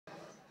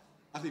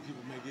I think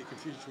people may get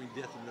confused between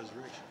death and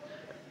resurrection.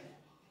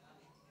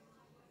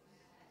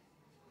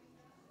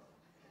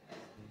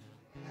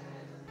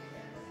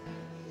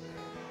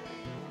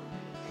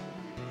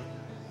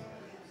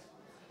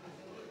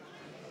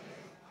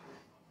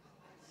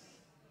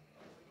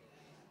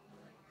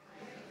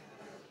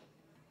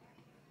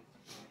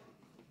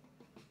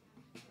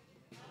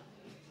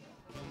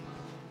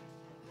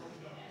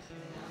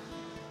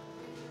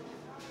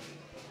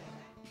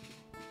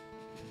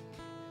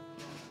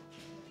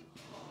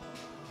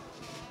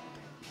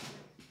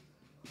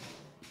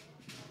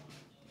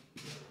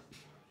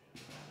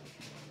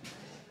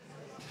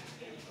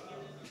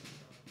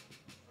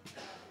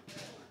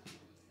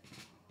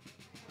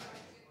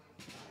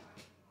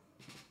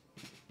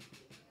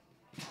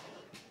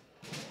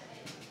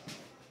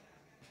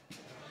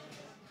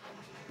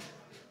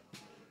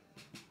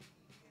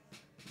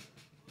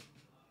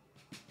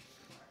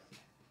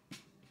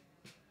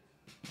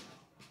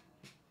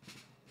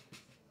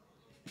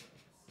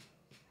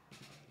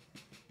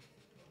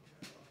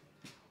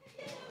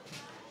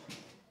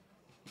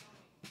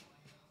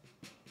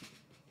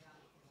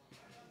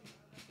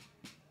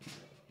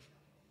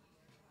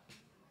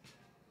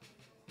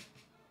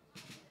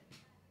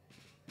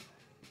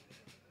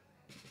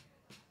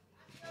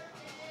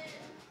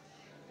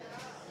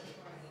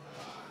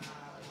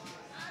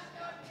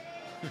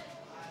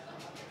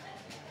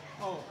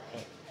 Oh,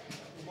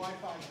 the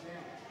Wi-Fi's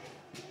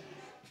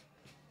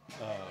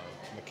down.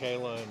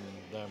 Michaela and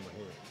them are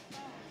here.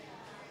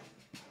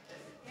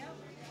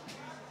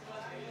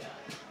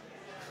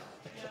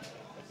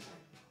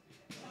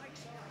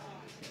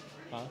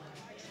 Huh?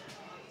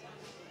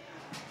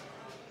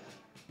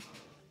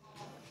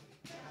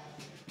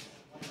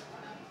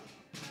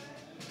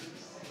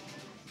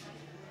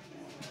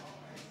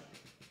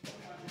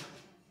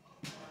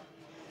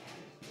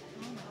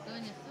 Oh my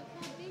goodness, look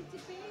how big the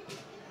baby is.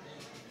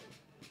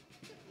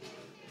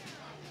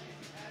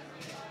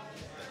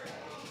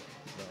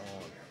 They're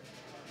on.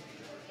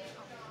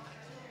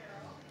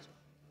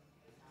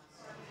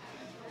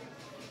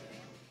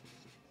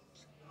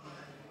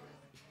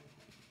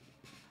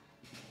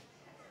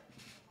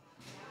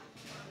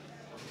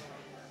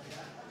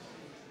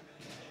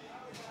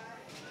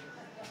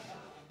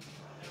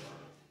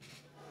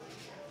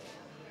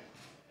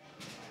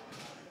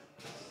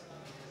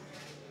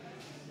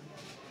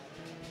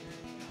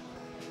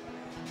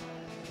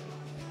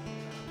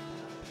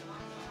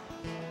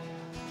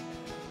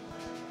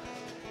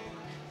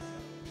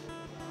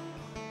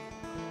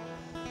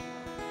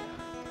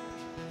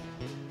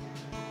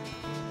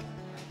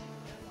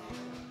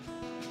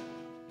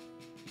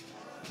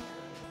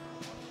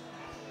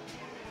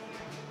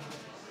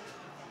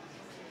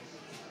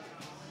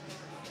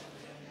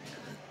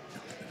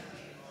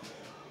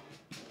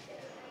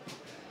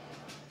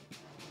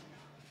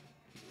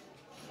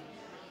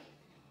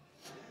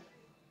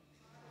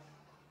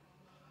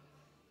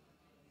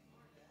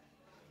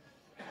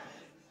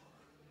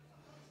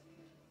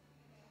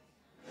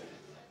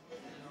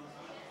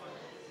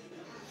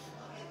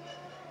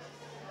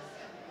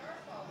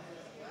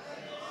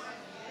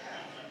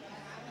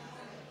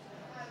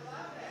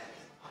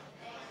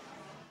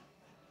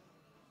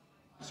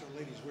 So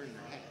ladies wearing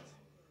their hats.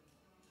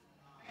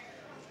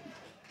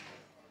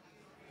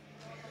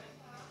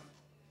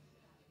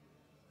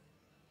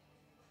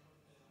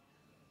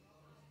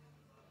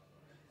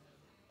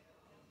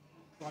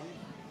 Claudia,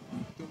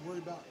 don't worry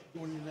about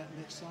going into that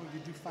next song. You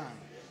do fine.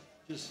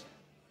 Just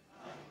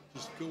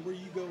go where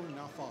you go and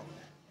I'll follow.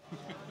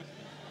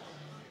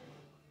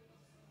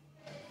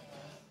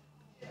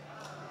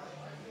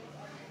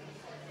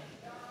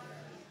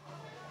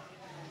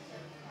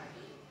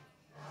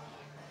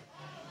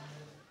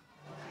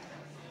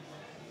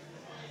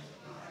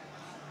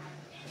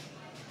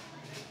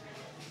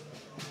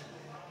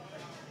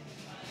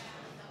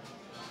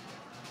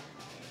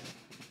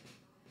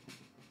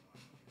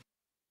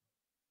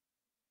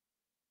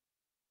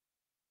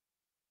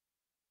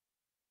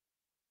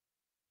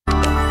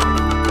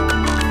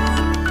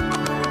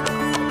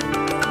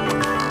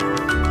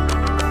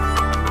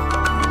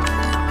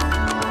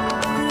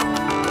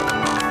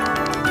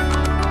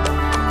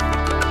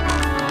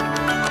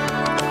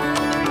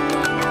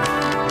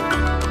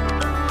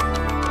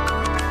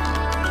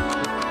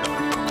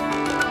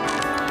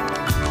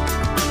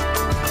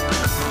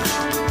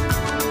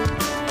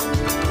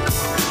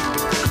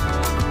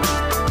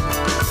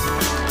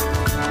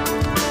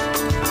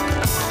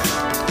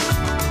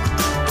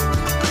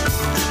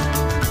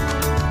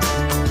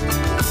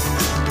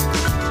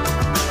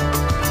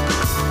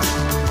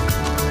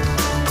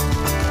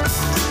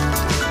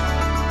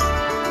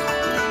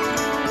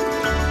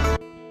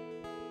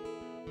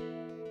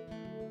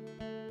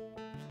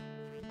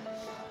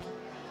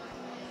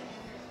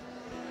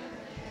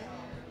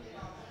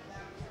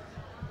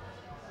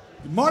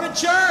 Good morning,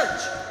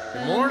 church.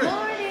 Good morning.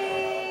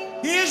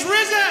 He is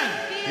risen.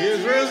 He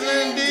is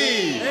risen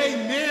indeed.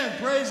 Amen.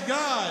 Praise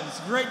God. It's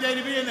a great day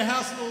to be in the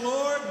house of the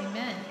Lord.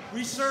 Amen.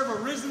 We serve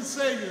a risen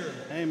Savior.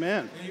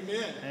 Amen.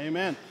 Amen.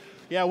 Amen.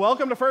 Yeah,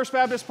 welcome to First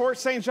Baptist Port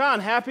St.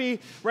 John. Happy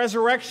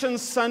Resurrection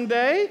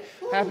Sunday.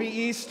 Happy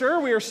Easter.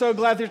 We are so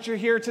glad that you're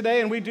here today,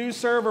 and we do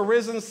serve a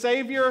risen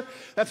Savior.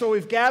 That's what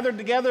we've gathered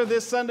together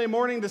this Sunday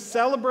morning to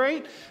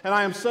celebrate, and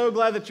I am so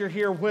glad that you're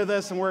here with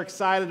us, and we're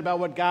excited about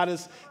what God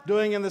is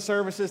doing in the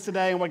services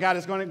today and what God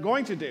is going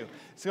to do.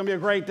 It's going to be a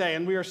great day,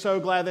 and we are so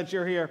glad that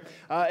you're here.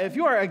 If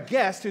you are a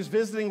guest who's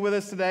visiting with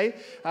us today,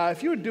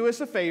 if you would do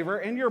us a favor,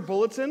 in your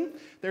bulletin,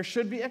 there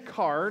should be a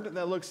card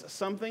that looks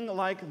something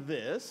like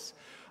this.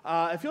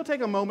 If you'll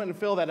take a moment and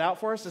fill that out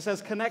for us, it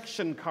says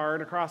connection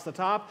card across the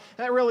top.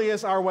 That really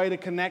is our way to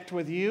connect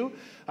with you.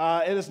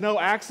 It is no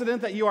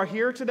accident that you are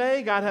here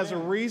today. God has a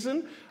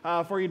reason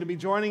for you to be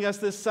joining us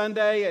this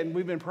Sunday, and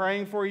we've been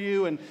praying for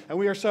you, and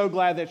we are so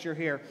glad that you're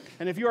here.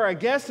 And if you are a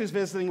guest who's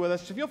visiting with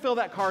us, if you'll fill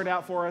that card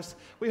out for us,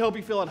 we hope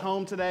you feel at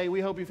home today. We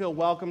hope you feel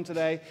welcome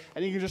today,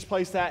 and you can just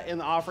place that in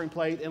the offering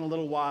plate in a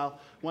little while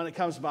when it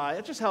comes by.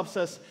 It just helps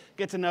us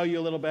get to know you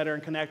a little better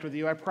and connect with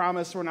you. I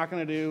promise we're not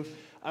going to do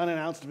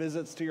unannounced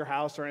visits to your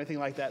house or anything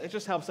like that. It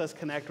just helps us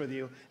connect with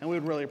you, and we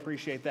would really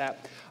appreciate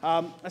that.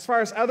 As far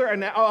as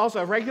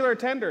also regular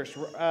attenders,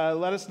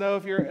 let us know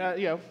if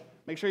you're,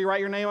 make sure you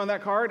write your name on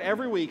that card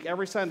every week,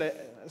 every Sunday.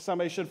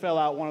 Somebody should fill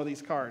out one of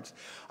these cards.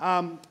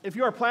 If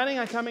you are planning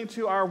on coming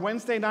to our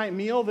Wednesday night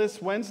meal this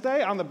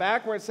Wednesday, on the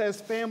back where it says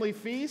Family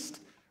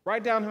Feast,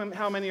 write down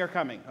how many are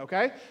coming,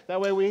 okay?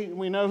 That way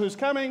we know who's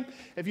coming.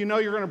 If you know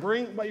you're going to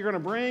bring what you're going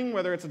to bring,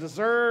 whether it's a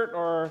dessert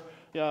or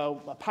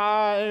a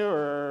pie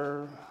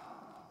or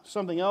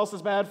something else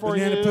that's bad for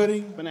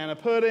you. Banana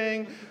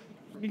pudding.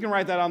 You can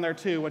write that on there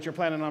too, what you're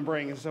planning on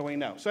bringing, so we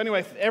know. So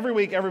anyway, every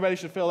week, everybody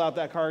should fill out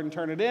that card and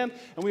turn it in,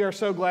 and we are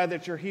so glad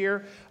that you're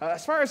here.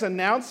 As far as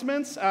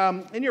announcements,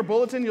 in your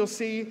bulletin, you'll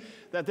see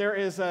that there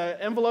is an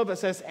envelope that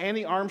says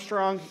Annie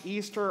Armstrong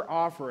Easter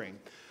Offering.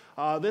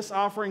 This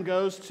offering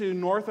goes to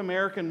North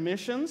American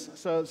missions,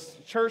 so it's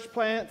church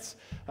plants,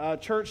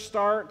 church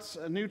starts,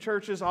 new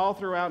churches all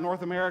throughout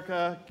North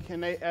America,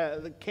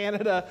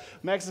 Canada,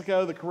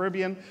 Mexico, the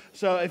Caribbean.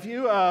 So if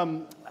you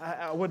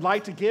would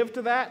like to give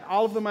to that,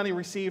 all of the money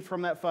received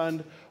from that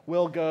fund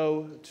will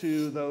go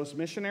to those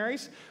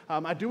missionaries.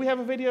 Do we have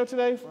a video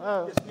today?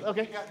 Yes,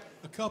 okay. We got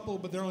a couple,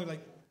 but they're only like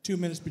 2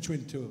 minutes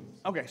between the two of them.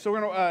 Okay, so we're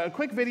going to a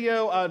quick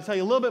video to tell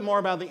you a little bit more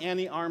about the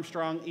Annie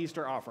Armstrong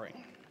Easter Offering.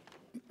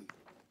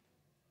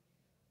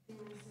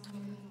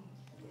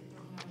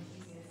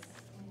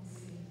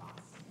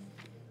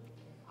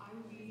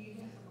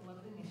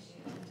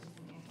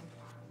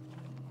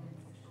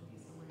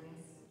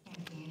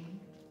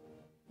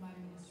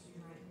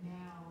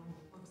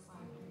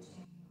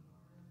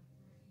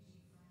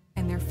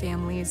 And their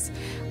families,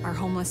 our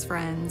homeless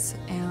friends,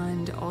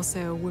 and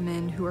also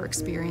women who are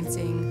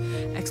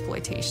experiencing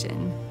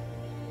exploitation.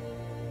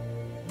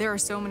 There are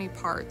so many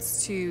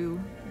parts to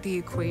the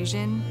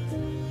equation.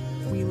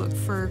 We look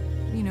for,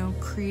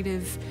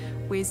 creative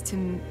ways to,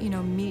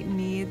 meet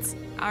needs.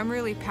 I'm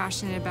really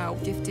passionate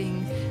about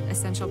gifting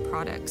essential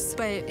products,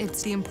 but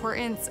it's the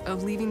importance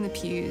of leaving the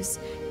pews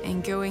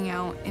and going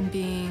out and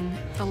being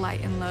the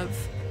light and love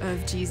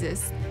of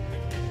Jesus.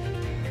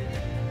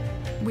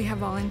 We have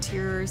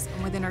volunteers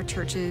within our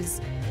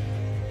churches.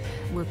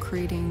 We're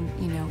creating,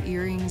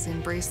 earrings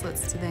and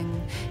bracelets to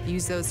then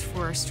use those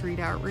for our street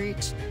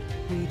outreach.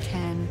 We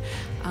can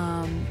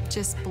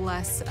just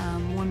bless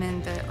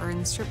women that are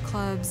in strip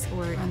clubs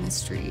or on the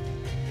street.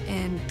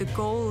 And the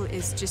goal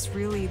is just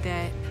really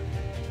that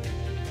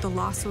the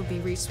lost will be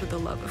reached with the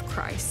love of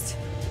Christ.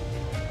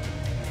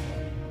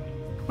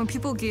 When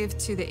people give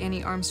to the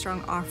Annie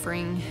Armstrong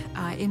offering,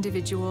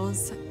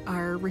 individuals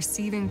are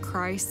receiving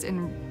Christ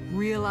and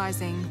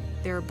realizing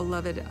their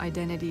beloved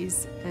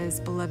identities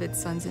as beloved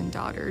sons and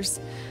daughters.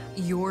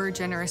 Your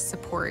generous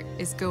support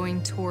is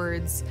going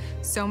towards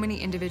so many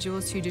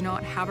individuals who do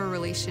not have a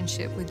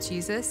relationship with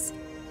Jesus,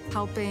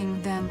 helping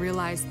them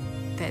realize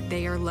that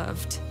they are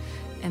loved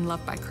and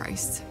loved by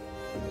Christ.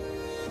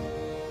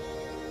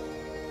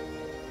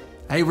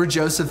 Hey, we're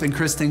Joseph and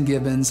Kristen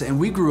Gibbons, and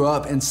we grew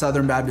up in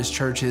Southern Baptist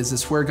churches.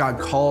 It's where God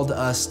called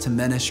us to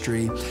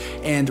ministry,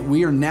 and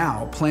we are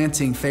now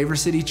planting Favor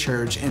City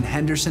Church in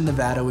Henderson,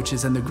 Nevada, which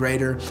is in the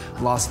greater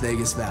Las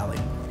Vegas Valley.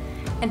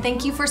 And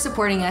thank you for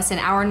supporting us in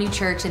our new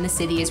church in the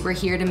city as we're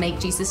here to make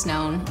Jesus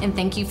known. And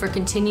thank you for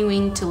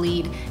continuing to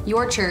lead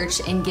your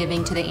church in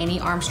giving to the Annie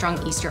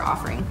Armstrong Easter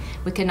offering.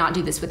 We could not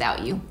do this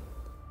without you.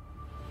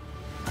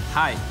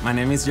 Hi, my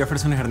name is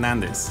Jefferson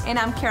Hernandez. And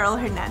I'm Carol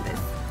Hernandez.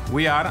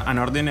 We are an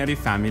ordinary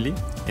family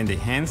in the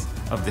hands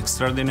of the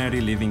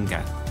extraordinary living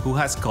God who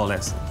has called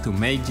us to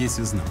make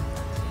Jesus known.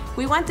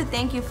 We want to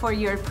thank you for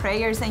your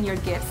prayers and your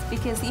gifts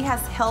because He has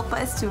helped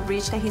us to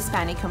reach the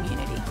Hispanic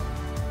community.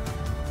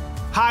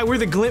 Hi, we're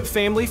the Glint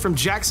family from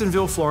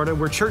Jacksonville, Florida.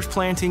 We're church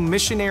planting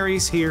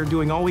missionaries here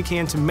doing all we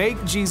can to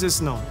make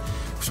Jesus known.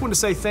 Just want to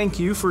say thank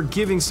you for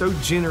giving so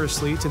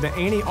generously to the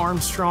Annie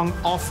Armstrong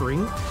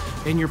offering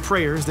and your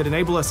prayers that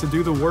enable us to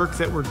do the work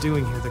that we're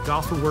doing here, the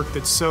gospel work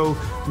that's so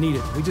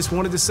needed. We just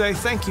wanted to say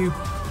thank you.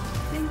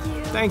 Thank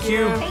you. Thank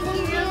you. Thank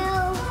you.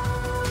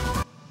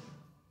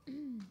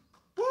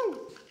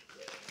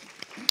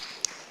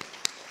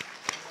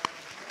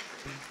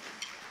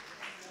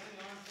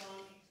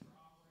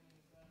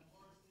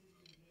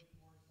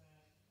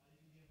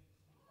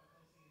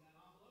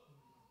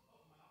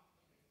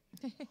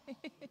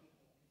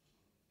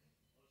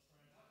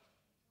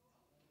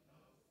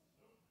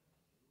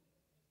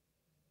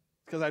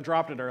 Because I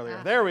dropped it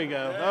earlier. There we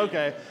go.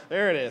 Okay,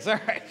 there it is. All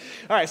right.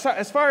 All right, so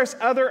as far as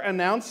other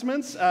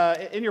announcements,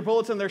 in your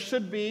bulletin there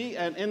should be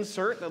an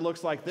insert that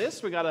looks like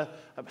this. We got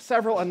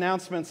several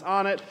announcements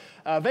on it.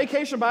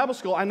 Vacation Bible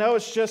School. I know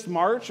it's just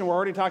March and we're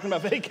already talking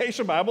about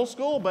Vacation Bible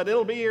School, but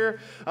it'll be here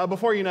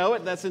before you know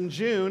it. That's in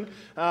June.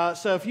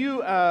 So if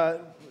you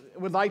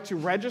would like to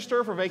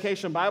register for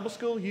Vacation Bible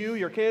School, you,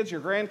 your kids,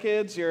 your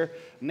grandkids, your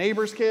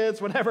neighbors'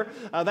 kids, whatever,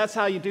 that's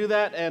how you do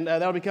that. And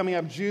that'll be coming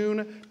up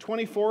June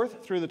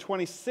 24th through the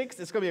 26th.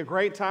 It's going to be a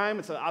great time.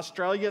 It's an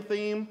Australia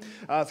theme.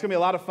 It's going to be a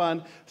lot of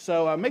fun.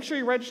 So make sure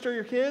you register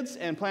your kids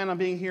and plan on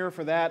being here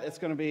for that. It's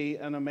going to be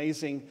an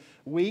amazing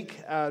week,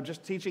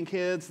 just teaching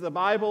kids the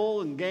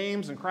Bible and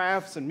games and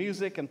crafts and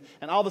music and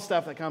all the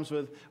stuff that comes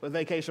with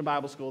Vacation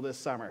Bible School this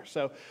summer.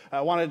 So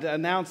I wanted to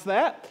announce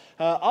that.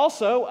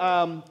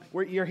 Also,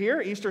 you're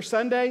here Easter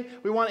Sunday.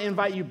 We want to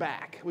invite you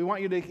back. We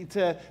want you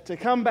to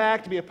come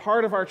back to be a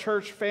part of our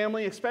church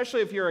family,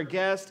 especially if you're a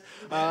guest.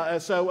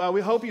 So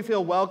we hope you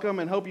feel welcome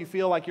and hope you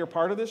feel like you're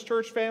part of this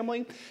church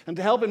family. And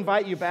to help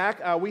invite you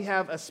back, we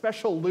have a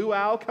special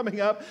luau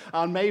coming up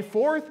on May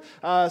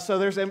 4th. So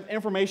there's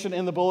information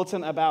in the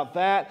bulletin about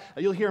that.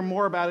 You'll hear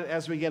more about it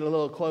as we get a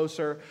little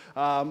closer.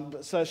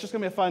 So it's just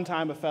going to be a fun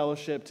time of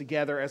fellowship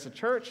together as a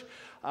church.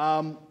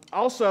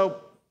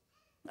 Also,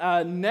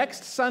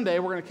 next Sunday,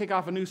 we're going to kick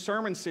off a new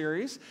sermon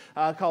series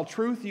called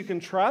Truth You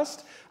Can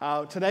Trust.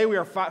 Today, we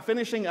are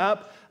finishing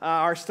up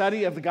our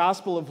study of the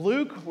Gospel of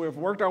Luke. We've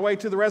worked our way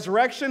to the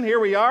resurrection. Here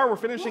we are. We're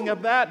finishing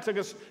up that. It took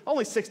us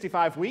only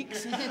 65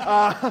 weeks.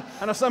 I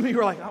know some of you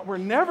were like, oh, we're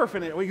never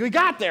finished. We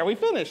got there. We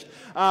finished.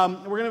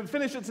 We're going to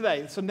finish it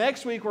today. So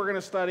next week, we're going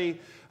to study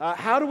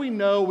how do we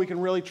know we can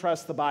really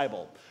trust the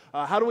Bible?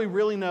 How do we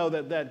really know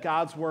that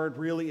God's Word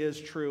really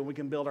is true? We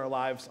can build our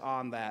lives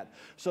on that.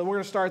 So we're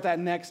going to start that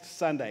next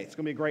Sunday. It's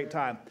going to be a great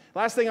time.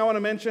 Last thing I want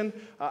to mention,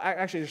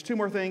 actually there's two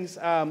more things,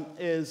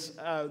 is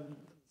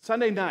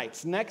Sunday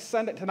nights. Next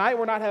Sunday, tonight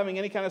we're not having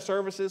any kind of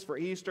services for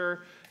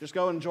Easter. Just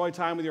go enjoy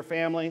time with your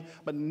family.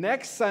 But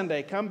next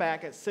Sunday, come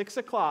back at 6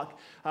 o'clock.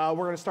 We're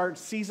going to start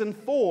season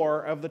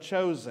 4 of The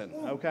Chosen,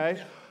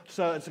 okay?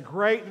 So it's a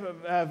great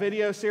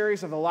video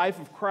series of the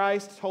life of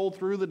Christ told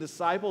through the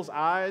disciples'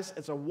 eyes.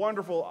 It's a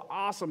wonderful,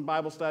 awesome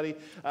Bible study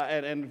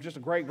and just a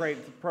great,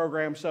 great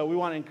program. So we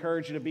want to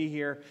encourage you to be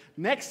here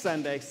next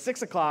Sunday,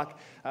 6 o'clock.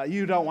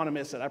 You don't want to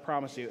miss it, I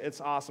promise you.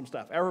 It's awesome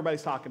stuff.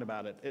 Everybody's talking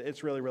about it.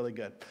 It's really, really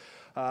good.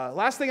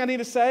 Last thing I need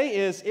to say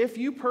is if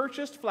you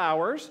purchased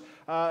flowers,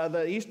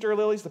 the Easter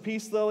lilies, the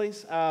peace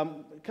lilies,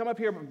 come up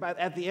here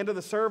at the end of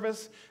the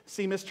service,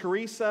 see Miss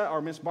Teresa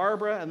or Miss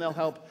Barbara, and they'll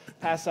help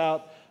pass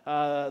out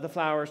the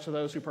flowers to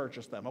those who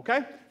purchased them,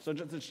 okay? So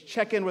just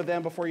check in with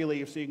them before you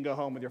leave so you can go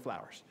home with your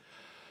flowers.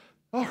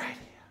 All right.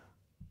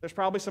 There's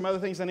probably some other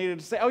things I needed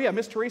to say. Oh, yeah,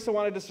 Miss Teresa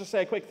wanted us to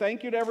say a quick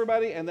thank you to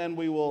everybody, and then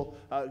we will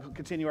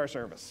continue our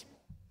service.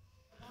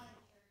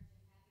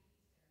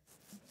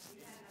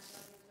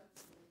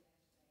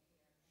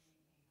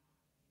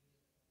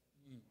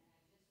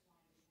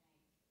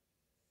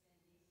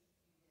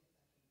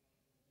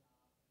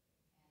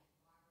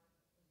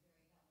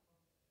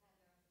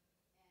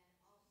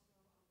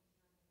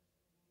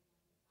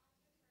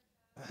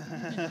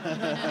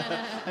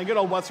 And good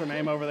old what's her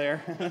name over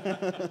there.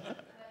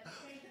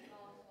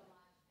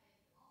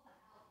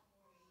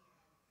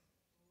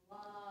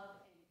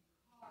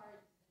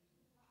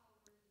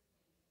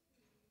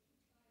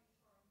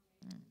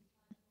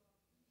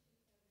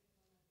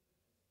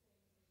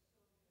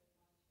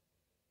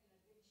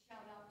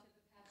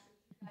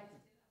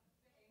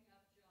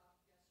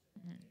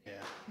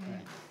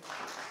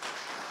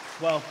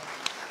 Well,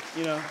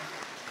 you know,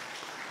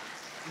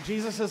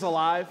 Jesus is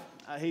alive.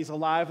 He's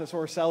alive. That's what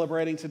we're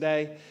celebrating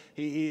today.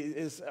 He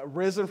is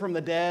risen from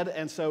the dead.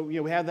 And so, we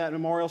had that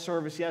memorial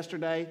service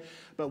yesterday.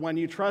 But when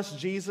you trust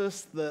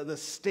Jesus, the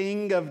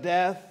sting of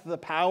death, the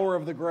power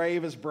of the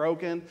grave is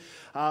broken.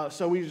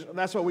 So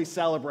that's what we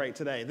celebrate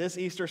today. This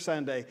Easter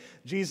Sunday,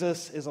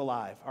 Jesus is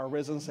alive, our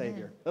risen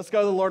Savior. Let's go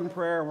to the Lord in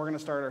prayer, and we're going to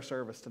start our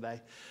service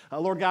today.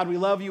 Lord God, we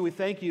love you. We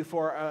thank you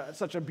for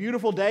such a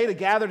beautiful day to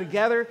gather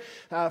together,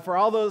 for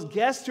all those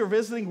guests who are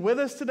visiting with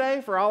us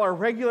today, for all our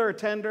regular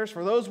attenders,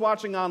 for those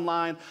watching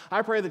online.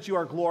 I pray that you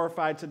are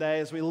glorified today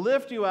as we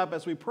lift you up,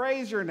 as we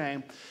praise your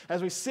name,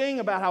 as we sing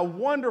about how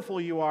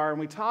wonderful you are, and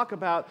we talk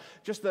about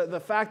just the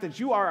fact that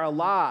you are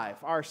alive.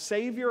 Our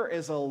Savior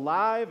is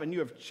alive, and you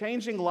have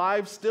changing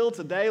lives still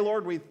today.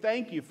 Lord, we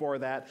thank you for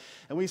that,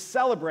 and we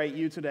celebrate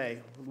you today.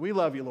 We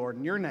love you, Lord,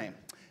 in your name.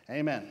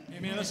 Amen.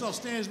 Amen. Let's all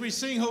stand as we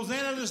sing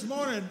Hosanna this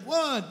morning.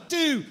 1,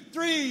 2,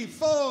 3,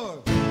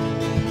 4.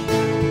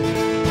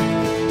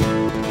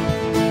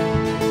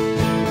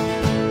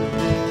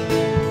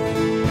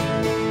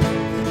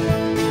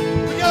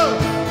 Here we go.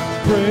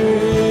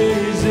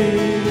 Praise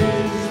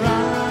is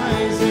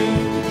rising.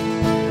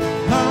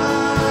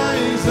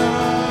 Eyes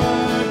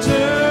are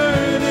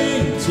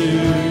turning to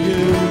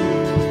you.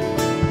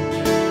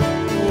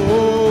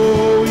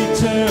 Oh, we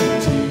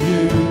turn to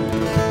you.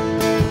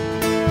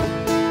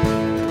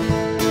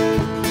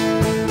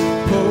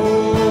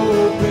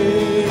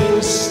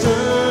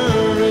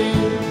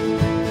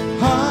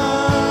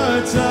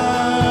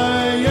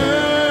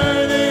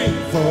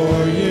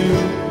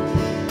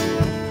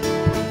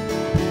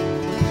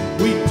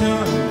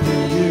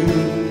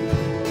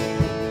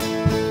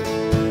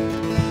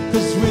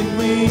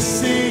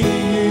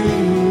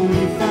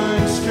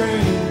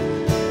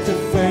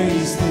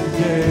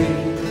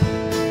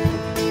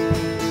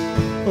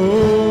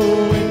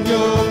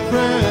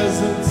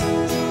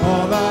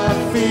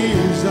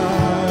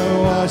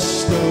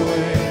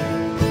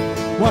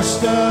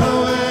 washed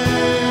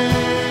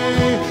away.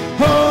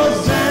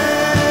 Hosanna,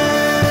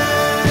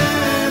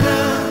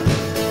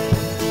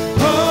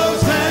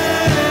 Hosanna,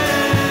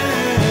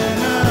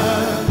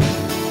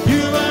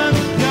 you are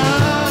the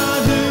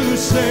God who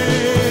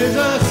saves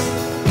us,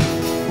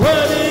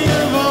 worthy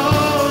of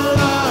all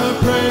our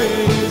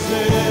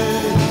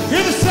praises.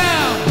 Hear the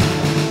sound.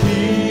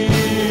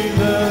 Hear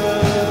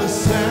the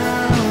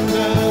sound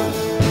of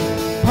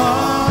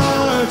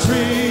hearts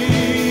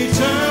returning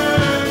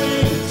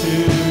to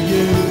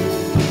you.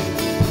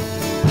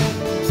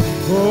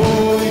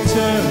 Oh, we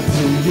turn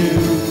to you.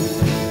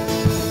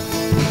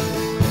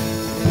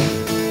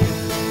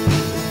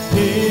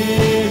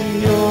 In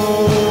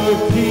your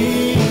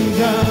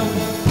kingdom,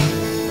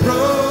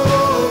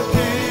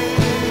 broken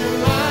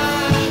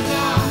lives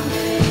are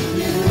made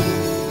new.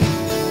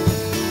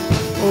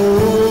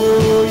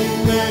 Oh, you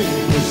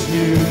made us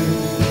new.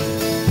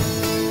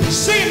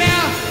 Sing it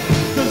now!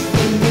 'Cause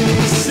when we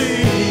see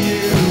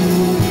you,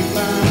 we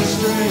find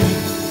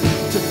strength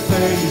to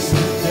face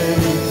the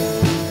day.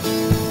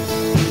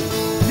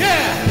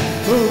 Yeah!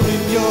 Oh,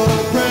 in your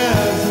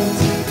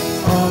presence,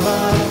 all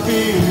our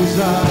fears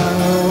are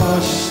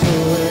washed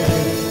away.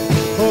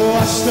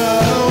 Washed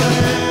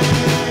away.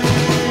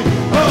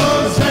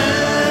 Hosanna,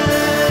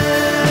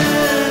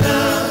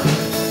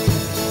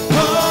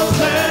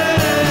 Hosanna,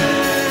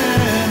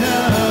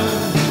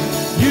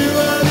 you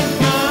are the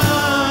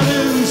God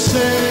who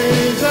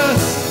saves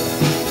us,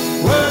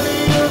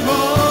 worthy of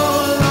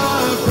all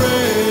our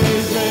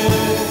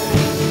praises.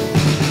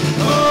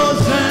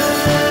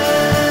 Hosanna,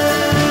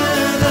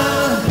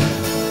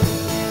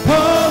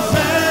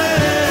 Hosanna,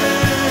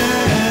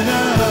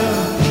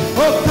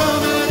 oh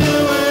come and you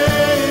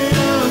reign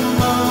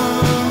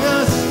among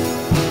us.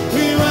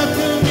 We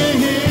welcome you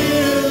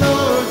here,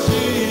 Lord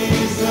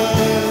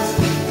Jesus.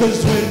 'Cause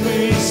when we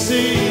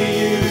see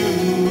you,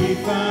 we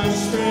find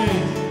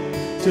strength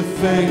to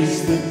face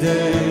the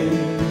day.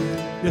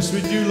 Yes, we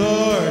do,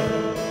 Lord.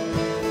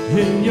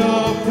 In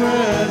your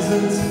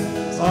presence,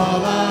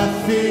 all our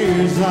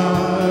fears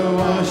are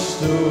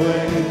washed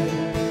away.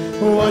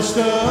 Washed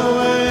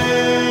away.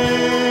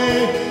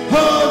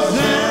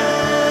 Hosanna,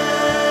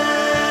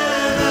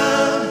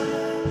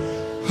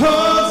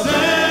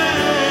 Hosanna,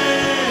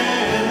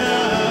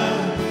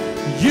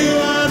 you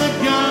are the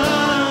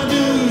God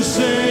who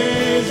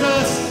saves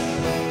us,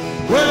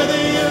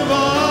 worthy of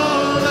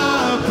all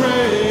our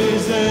praises.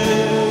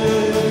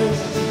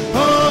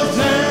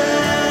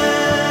 Hosanna,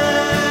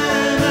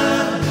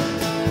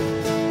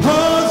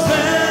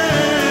 Hosanna,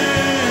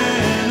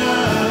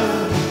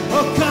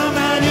 oh come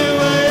and you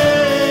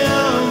reign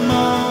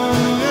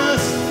among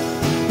us.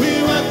 We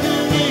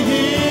welcome you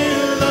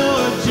here,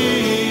 Lord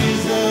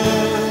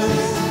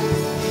Jesus.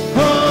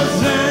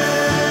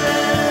 Hosanna,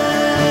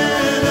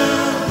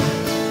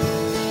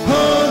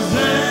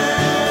 Hosanna.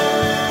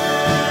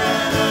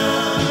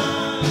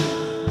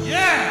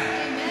 Yeah!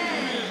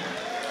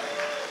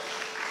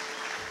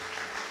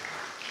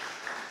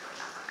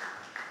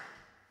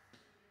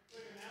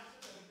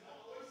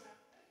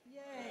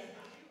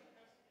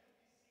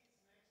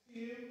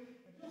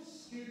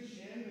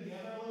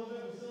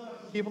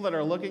 People that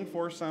are looking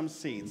for some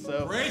seats.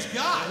 So Praise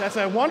God. that's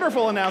a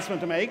wonderful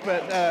announcement to make,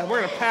 but we're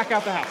going to pack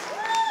out the house.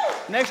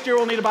 Next year,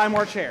 we'll need to buy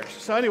more chairs.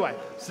 So anyway,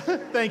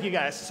 thank you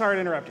guys. Sorry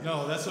to interrupt you.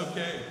 No, that's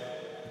okay.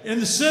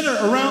 In the center,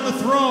 around the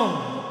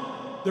throne,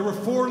 there were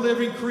 4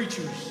 living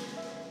creatures,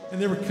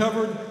 and they were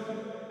covered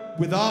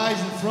with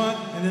eyes in front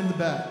and in the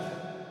back.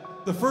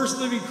 The first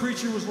living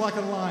creature was like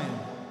a lion.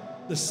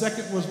 The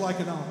second was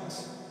like an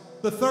ox.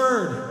 The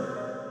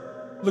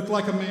third looked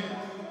like a man.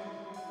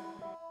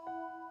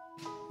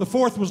 The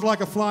fourth was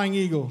like a flying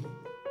eagle.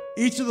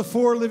 Each of the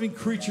 4 living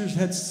creatures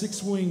had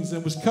 6 wings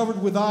and was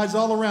covered with eyes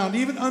all around,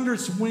 even under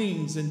its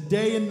wings, and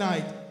day and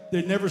night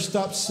they never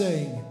stopped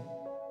saying,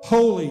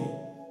 Holy,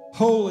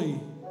 holy,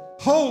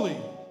 holy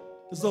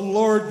is the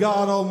Lord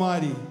God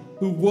Almighty,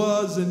 who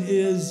was and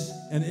is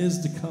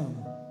to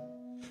come.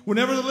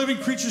 Whenever the living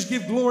creatures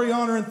give glory,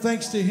 honor, and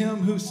thanks to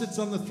him who sits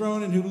on the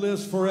throne and who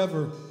lives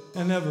forever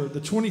and ever,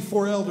 the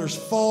 24 elders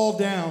fall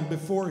down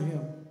before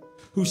him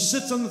who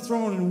sits on the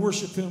throne and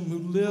worship him who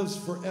lives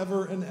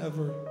forever and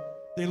ever.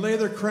 They lay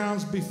their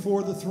crowns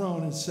before the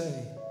throne and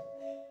say,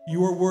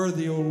 You are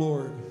worthy, O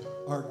Lord,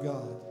 our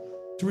God,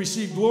 to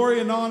receive glory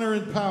and honor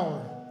and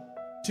power.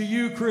 To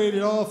you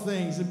created all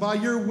things, and by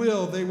your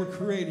will they were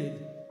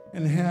created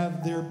and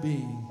have their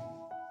being.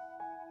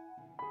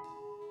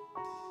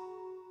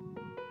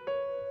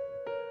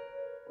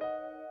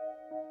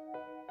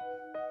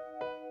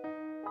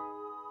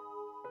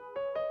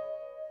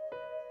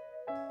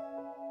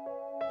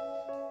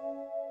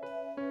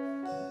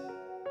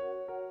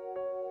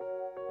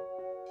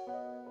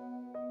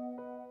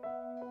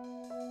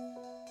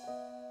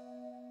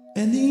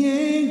 And the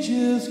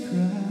angels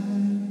cry,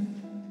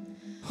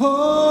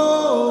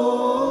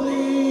 Holy,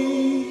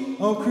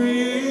 all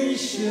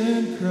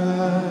creation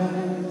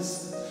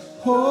cries,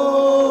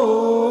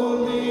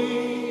 Holy,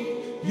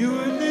 you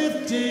are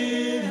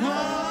lifted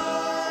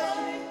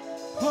high,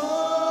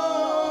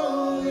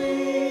 Holy,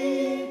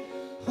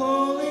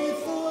 holy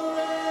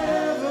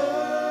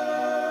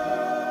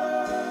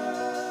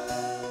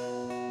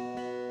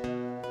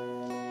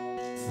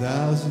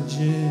 1,000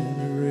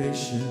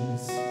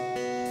 generations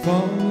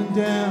falling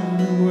down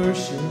in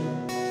worship,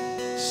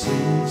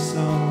 sing a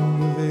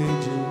song of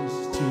ages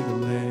to the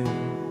Lamb.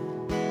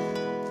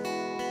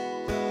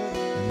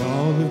 And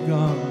all have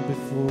gone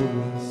before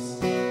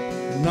us,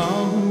 and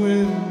all who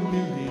will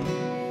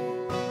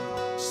believe,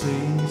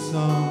 sing a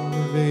song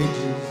of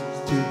ages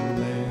to the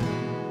Lamb.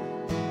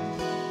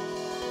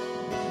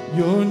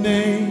 Your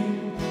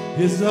name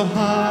is the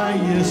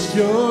highest,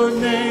 your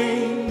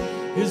name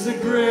is the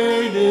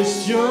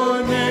greatest,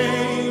 your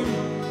name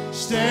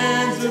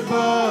stands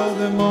above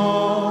them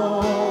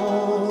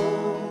all.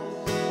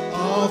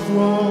 All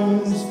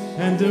thrones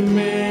and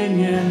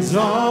dominions,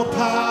 all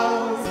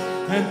power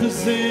and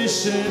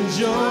positions,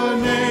 your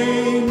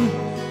name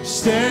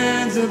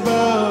stands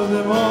above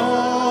them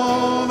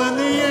all. And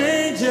the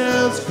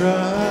angels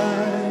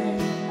cry,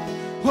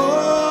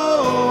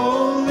 holy,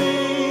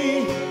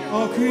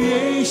 all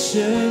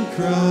creation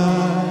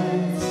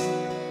cries,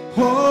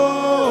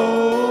 holy,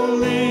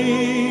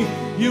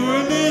 you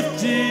are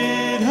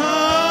lifted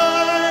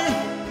high,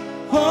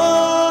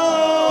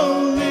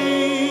 holy,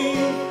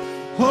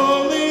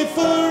 holy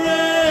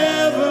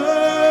forever.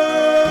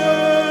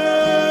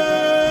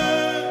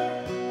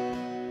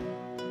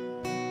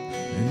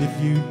 And if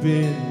you've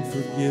been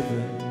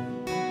forgiven,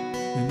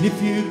 and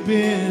if you've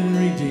been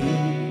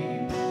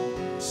redeemed,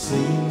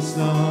 sing a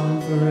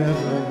song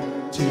forever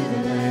to the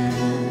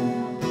Lamb.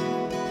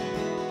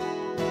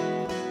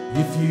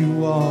 If you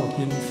walk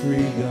in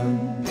freedom,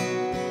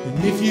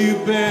 and if you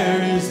bear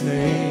his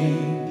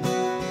name,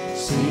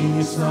 sing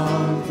a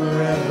song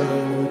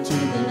forever to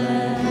the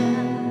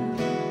Lamb.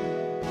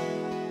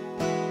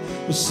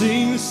 We'll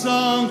sing the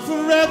song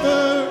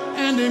forever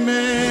and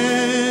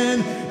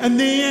amen. And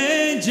the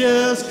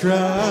angels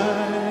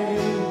cry,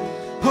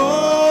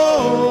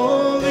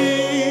 holy,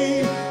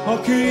 all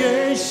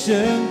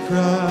creation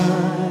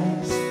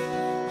cries,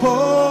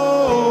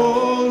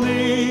 holy,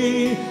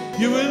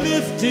 you are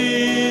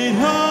lifted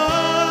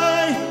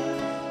high,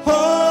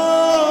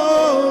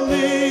 holy,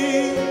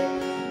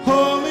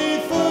 holy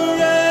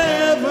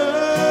forever.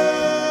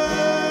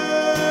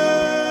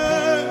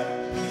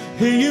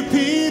 Hear your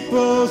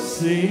people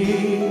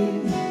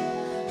sing,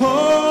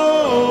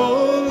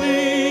 holy,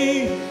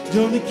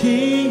 you're the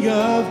King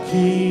of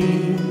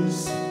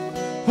Kings,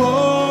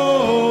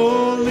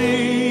 holy,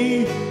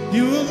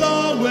 you will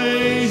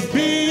always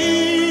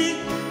be,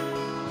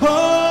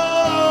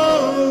 holy,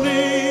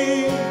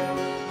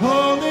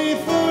 holy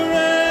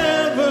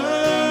forever.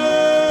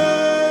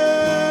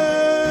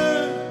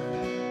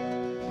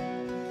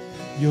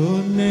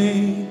 Your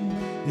name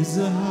is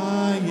the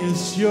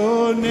highest,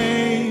 your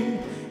name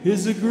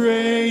is the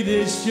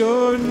greatest,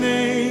 your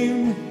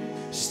name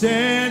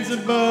stands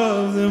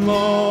above them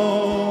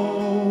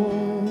all.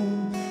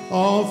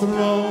 All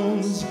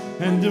thrones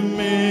and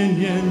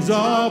dominions,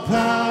 all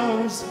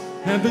powers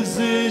and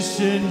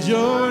positions,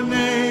 your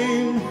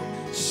name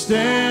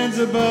stands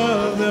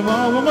above them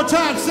all. One more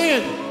time,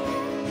 sing it.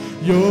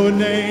 Your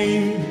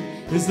name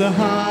is the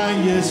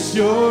highest,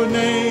 your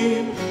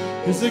name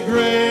is the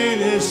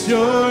greatest,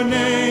 your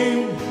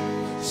name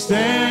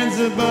stands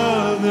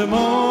above them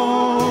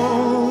all.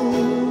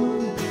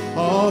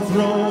 All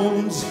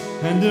thrones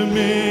and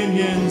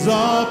dominions,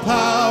 all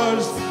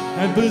powers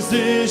and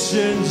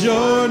positions,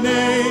 your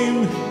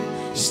name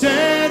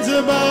stands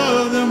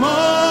above them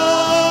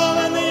all.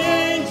 And the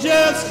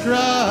angels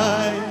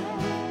cry,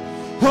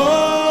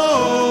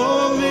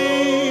 holy,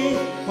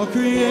 all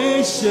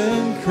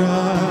creation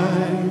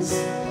cries,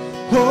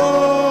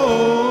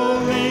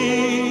 holy,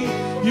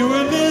 you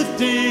are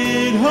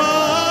lifted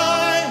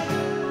high,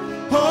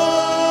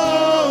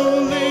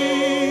 holy,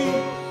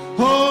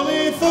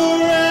 holy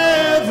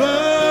forever.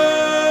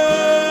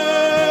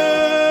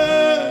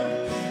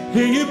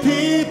 Hear your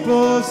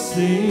people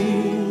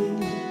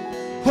sing,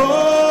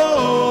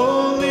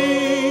 holy,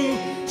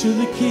 to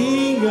the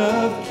King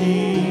of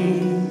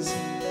Kings,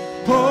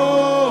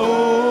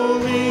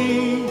 holy,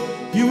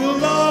 you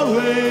will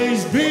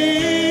always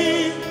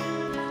be,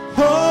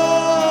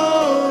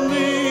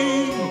 holy,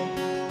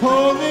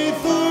 holy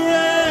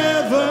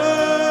forever.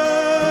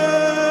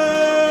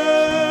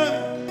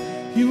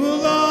 You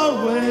will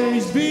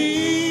always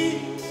be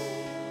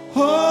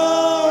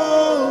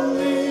holy,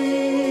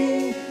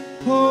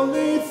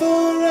 holy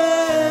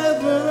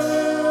forever.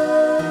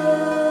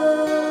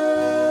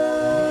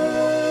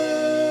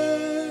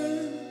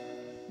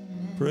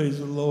 Praise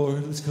the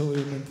Lord. Let's go in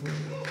and pray.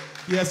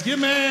 Yes, give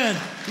man.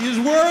 He is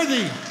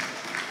worthy.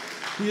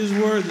 He is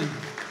worthy.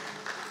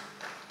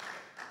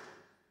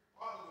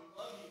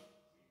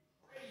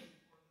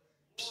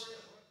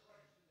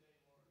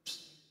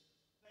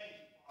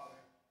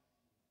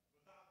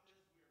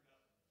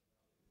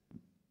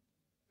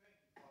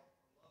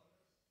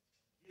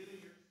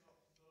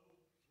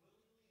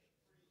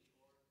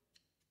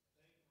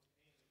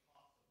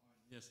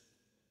 Yes.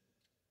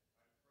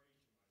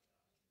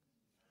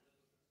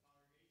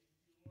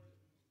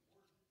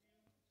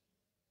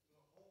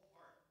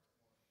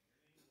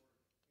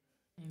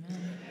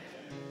 Amen.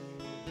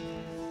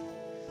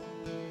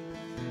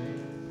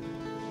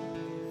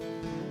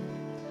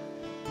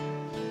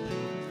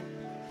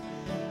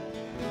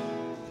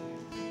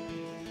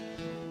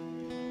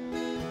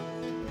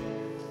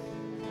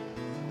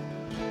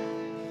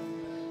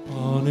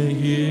 On a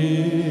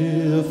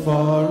hill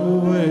far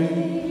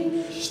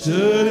away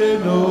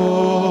stood an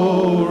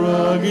old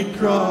rugged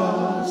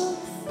cross,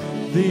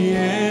 the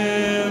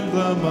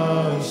emblem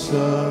of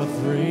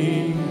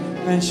suffering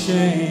and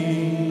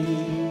shame.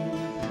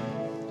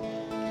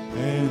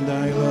 And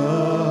I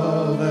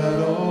love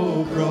that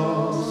old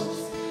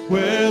cross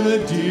where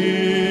the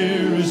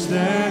dearest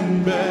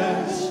and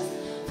best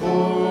for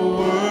a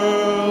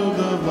world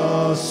of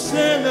lost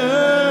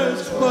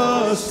sinners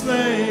was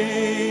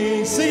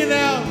slain. Sing it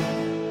out.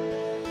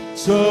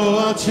 So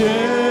I'll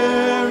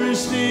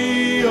cherish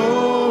the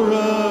old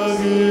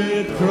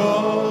rugged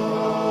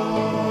cross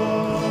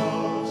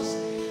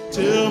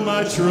till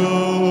my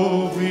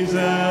trophies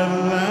at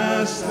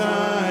last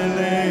I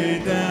lay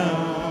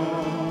down.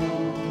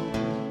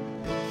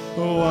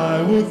 Oh,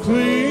 I will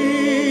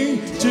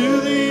cling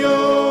to the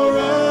old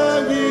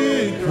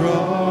rugged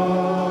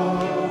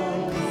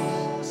cross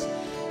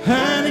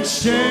and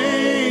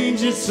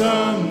exchange it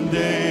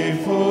someday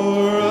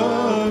for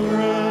a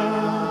crown.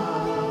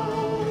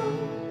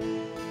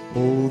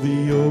 Oh,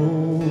 the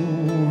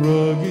old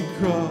rugged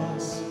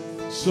cross,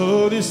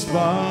 so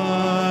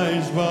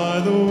despised by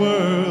the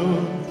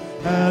world,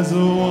 as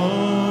a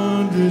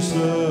wondrous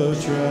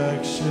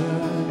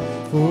attraction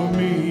for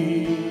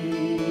me.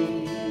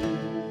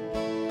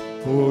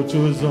 For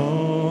 'twas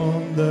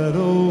on that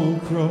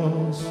old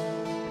cross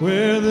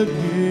where the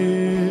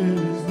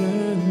pierced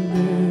and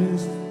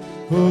missed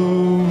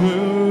whole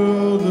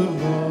world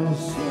of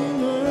lost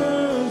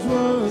sinners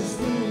was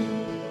free.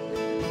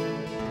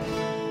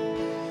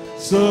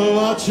 So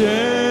I'll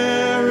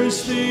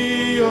cherish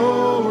the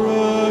old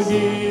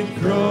rugged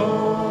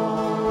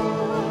cross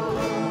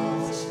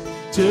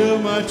till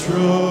my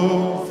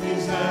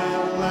trophies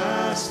at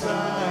last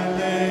I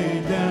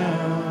lay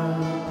down.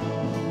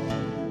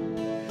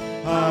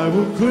 I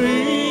will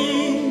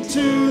cling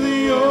to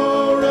the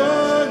old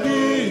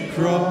rugged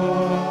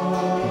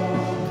cross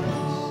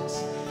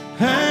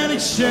and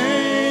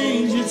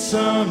exchange it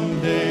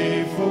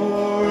someday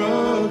for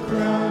a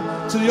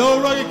crown. To the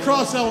old rugged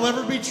cross I will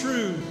ever be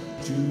true.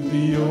 To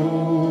the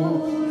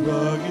old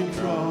rugged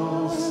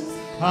cross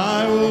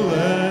I will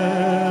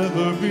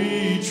ever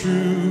be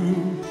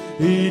true.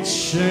 Each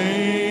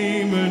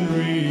shame and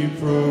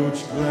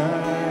reproach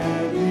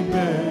gladly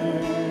bear.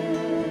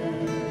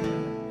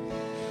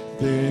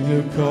 Then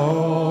he'll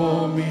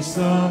call me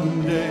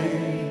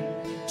someday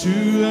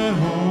to that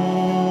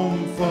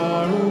home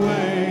far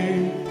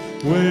away,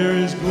 where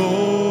his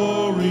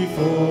glory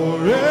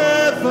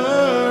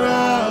forever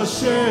I'll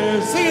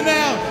share. Sing it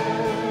now.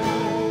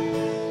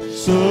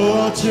 So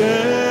I'll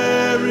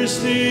cherish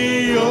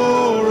the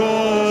old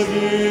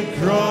rugged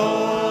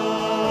cross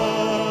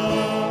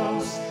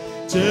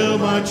till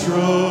my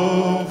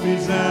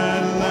trophies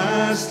at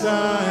last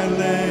I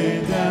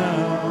lay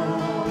down.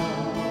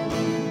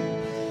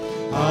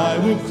 I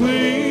will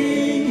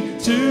cling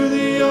to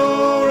the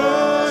old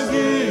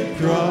rugged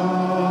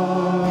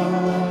cross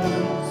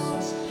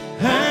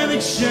and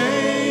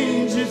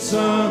exchange it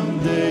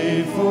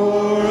someday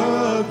for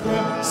a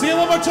crown. Sing it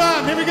one more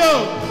time. Here we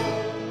go.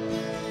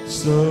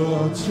 So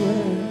I'll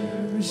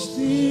cherish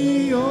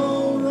the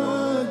old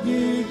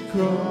rugged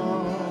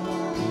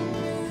cross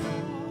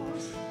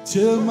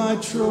till my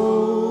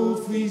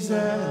trophies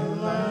at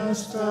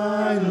last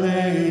I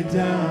lay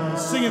down.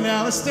 Sing it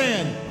now. Let's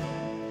stand.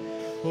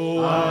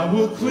 Oh, I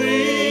will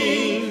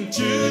cling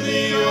to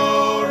the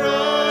old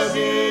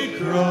rugged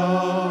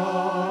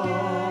cross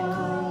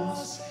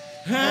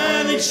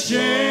and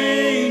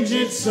exchange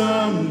it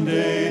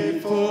someday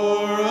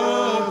for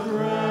a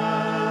crown.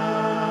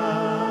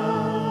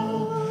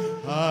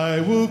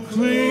 I will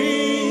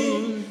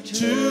cling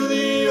to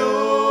the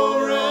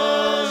old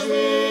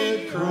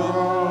rugged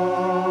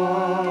cross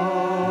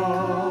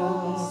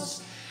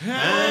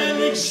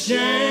and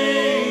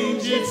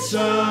exchange it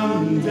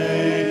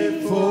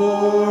someday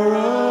for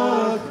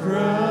a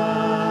crown.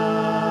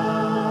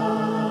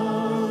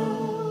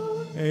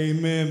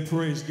 Amen.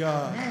 Praise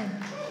God. Yes.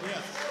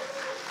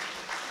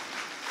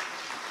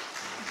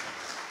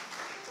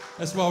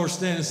 That's why we're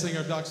standing and singing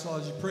our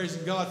doxology,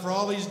 praising God for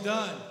all He's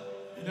done.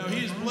 You know,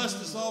 He has blessed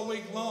us all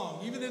week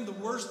long, even in the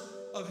worst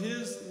of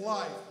His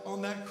life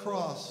on that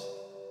cross.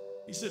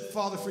 He said,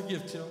 Father,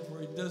 forgive Tim, for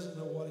he doesn't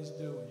know what he's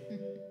doing.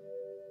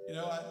 You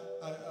know, I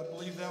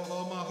believe that with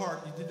all my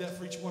heart. You did that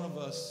for each one of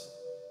us.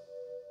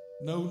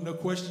 No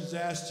questions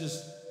asked,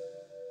 just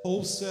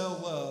wholesale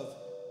love,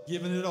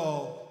 giving it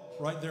all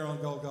right there on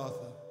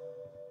Golgotha.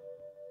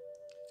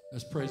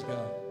 Let's praise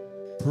God.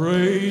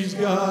 Praise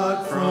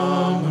God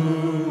from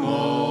whom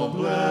all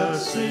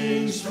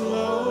blessings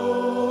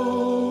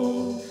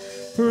flow.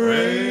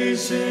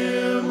 Praise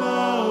Him,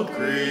 all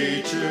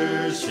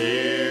creatures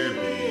here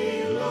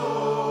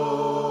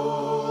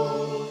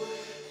below.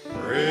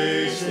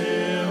 Praise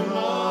Him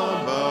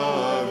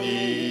above,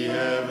 ye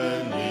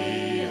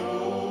heavenly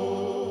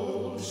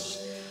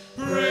hosts.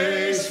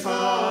 Praise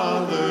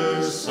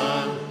Father,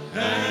 Son,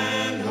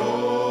 and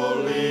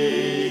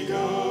Holy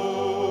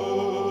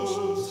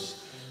Ghost.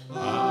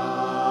 Amen.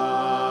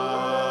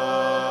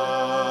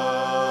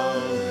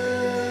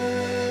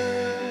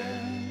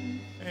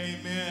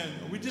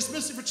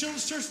 dismissing for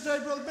Children's Church today,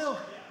 Brother Bill?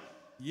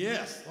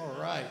 Yes. All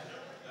right.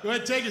 Go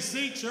ahead and take a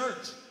seat,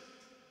 church.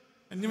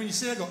 And then when you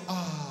sit, I go,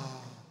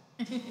 ah.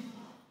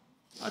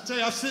 I tell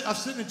you, I've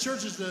sitting in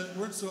churches that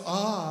weren't so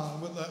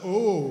with like,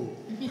 oh.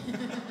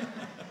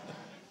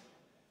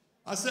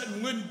 I sat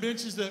in wooden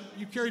benches that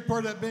you carried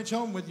part of that bench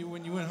home with you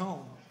when you went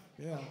home.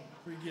 Yeah,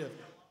 free gift.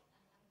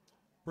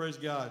 Praise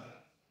God.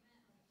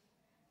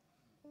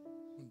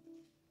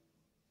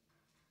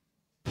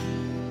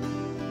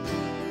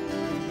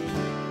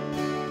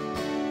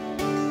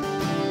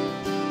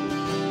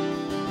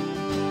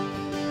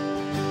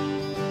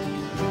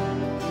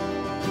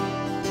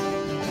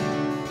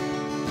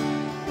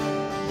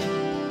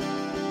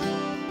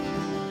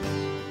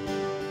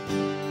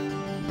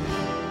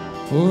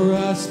 For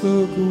I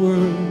spoke a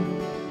word,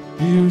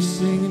 you were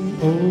singing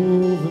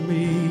over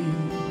me.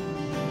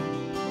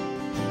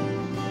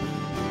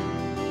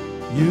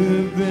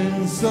 You've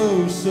been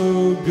so,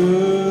 so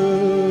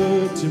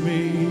good to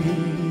me.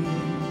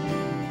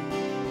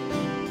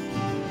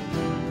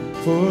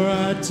 For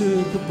I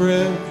took a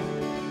breath,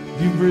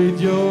 you breathed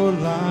your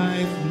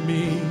life in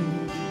me.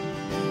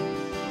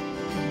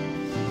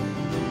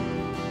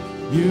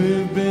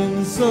 You've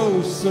been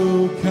so,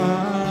 so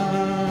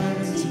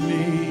kind to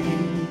me.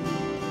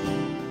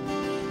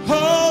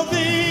 Oh,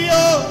 the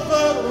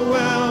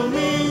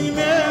overwhelming,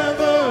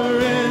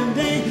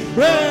 never-ending,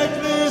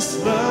 reckless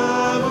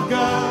love of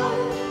God.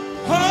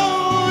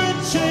 Oh, it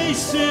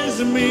chases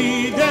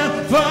me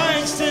down,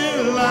 fights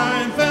till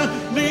I'm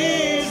found,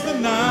 leaves the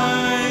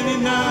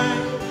 99.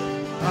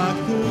 I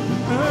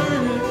couldn't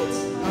earn it,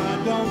 I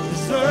don't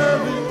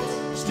deserve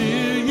it,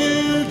 still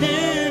you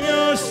give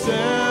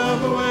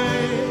yourself away.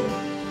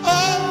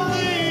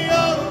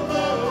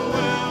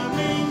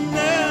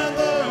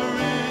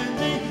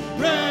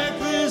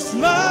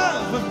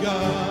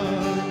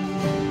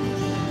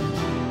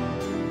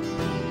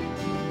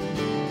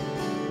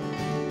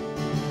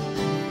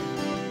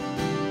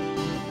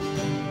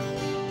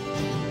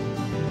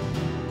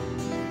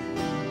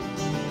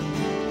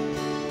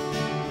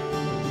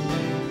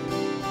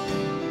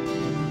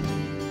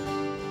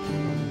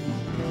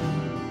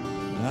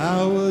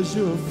 I was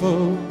your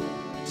foe,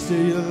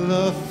 still your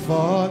love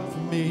fought for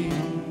me.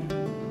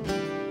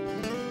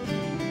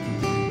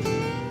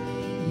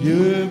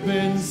 You've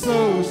been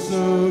so,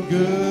 so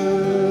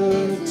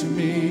good to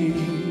me.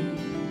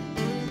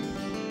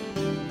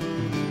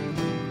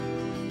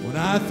 When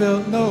I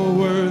felt no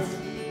worth,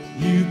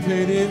 you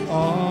paid it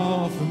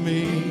all for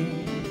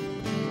me.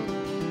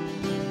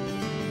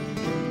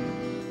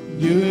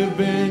 You have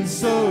been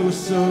so,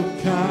 so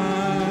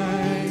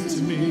kind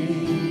to me.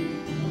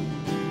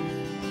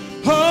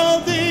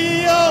 Oh,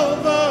 the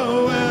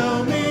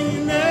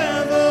overwhelming,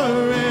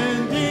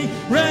 never-ending,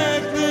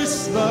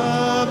 reckless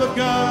love of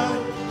God.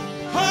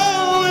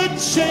 Oh, it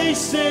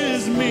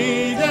chases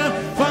me down,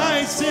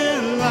 fights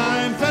till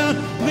I'm found,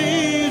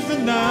 leaves the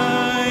 99.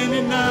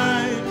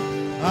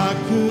 I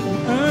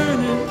couldn't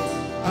earn it,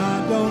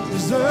 I don't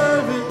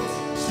deserve it,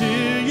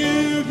 still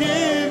you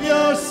give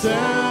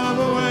yourself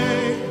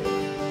away.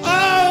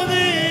 Oh,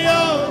 the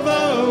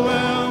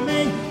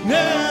overwhelming,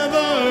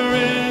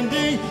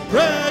 never-ending,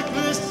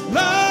 reckless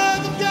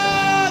love of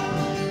God.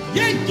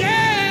 Yeah,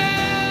 yeah.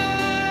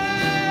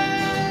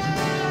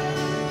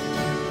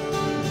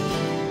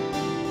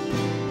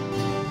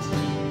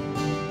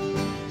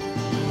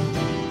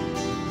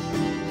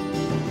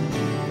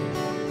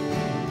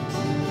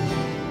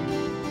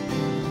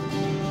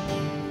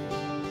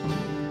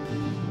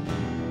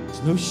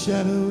 There's no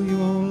shadow you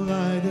won't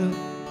light up,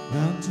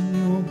 mountain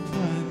you won't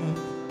climb up,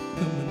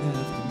 coming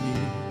after me.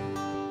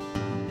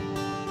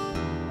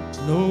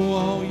 There's no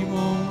wall you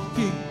won't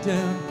kick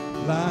down,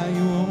 lie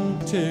you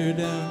won't tear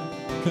down,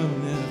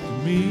 coming after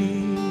me.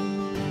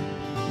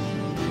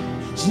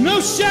 There's no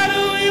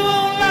shadow you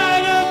won't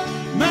light up,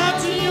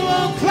 mountain you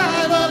won't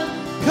climb up,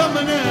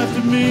 coming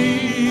after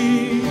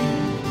me.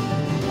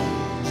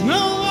 There's no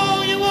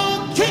wall you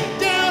won't kick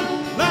down,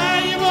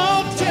 lie you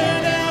won't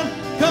tear down,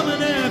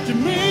 coming after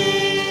me.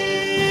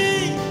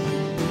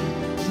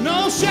 There's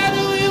no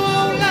shadow you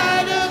won't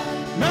light up,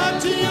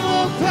 mountain you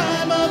won't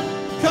climb up,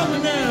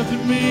 coming after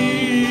me.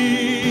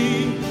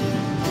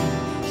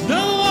 There's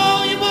no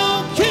wall you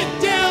won't kick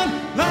down,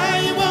 lie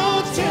you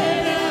won't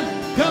tear down,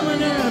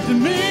 coming after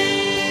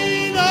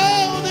me.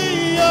 No, the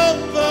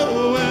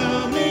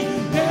overwhelming,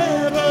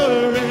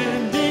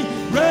 never-ending,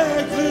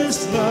 reckless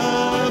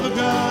love of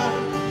God.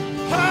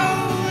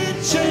 How it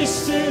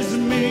chases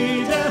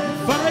me down,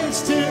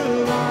 fights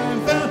till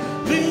I'm found,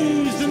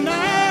 leaves the 99.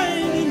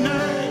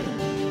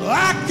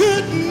 I could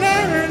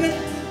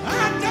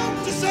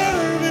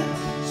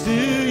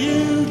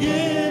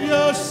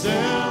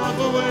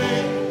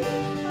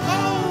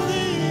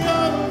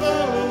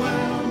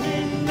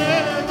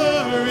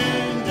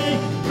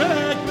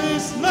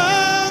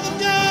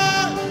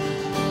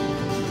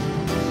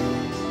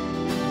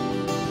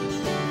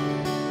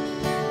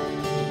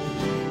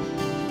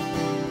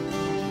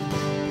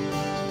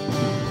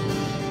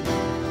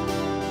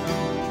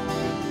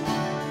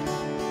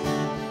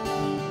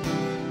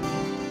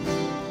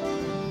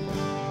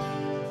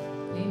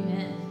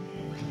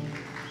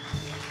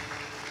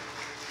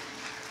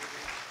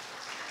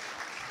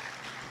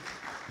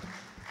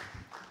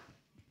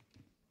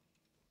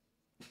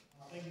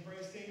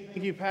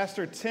Thank you,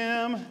 Pastor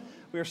Tim.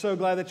 We are so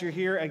glad that you're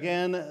here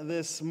again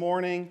this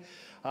morning.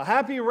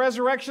 Happy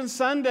Resurrection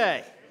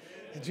Sunday.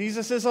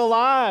 Jesus is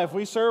alive.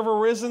 We serve a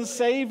risen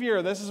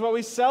Savior. This is what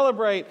we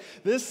celebrate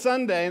this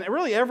Sunday, and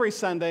really every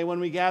Sunday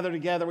when we gather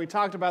together. We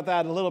talked about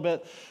that a little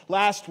bit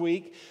last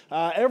week.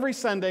 Every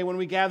Sunday when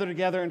we gather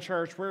together in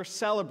church, we're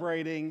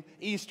celebrating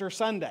Easter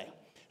Sunday.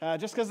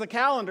 Just because the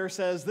calendar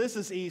says this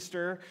is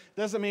Easter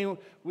doesn't mean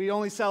we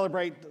only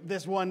celebrate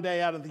this one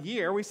day out of the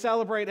year. We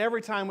celebrate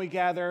every time we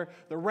gather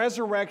the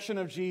resurrection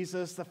of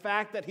Jesus, the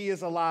fact that he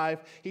is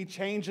alive, he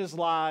changes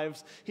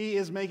lives, he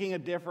is making a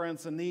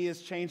difference, and he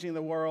is changing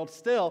the world.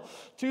 Still,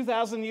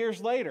 2,000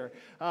 years later,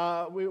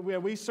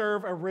 we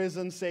serve a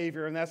risen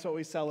Savior, and that's what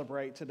we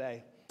celebrate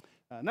today.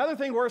 Another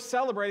thing we're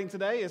celebrating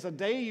today is a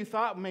day you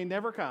thought may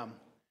never come.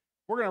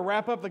 We're going to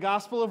wrap up the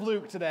Gospel of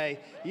Luke today.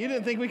 You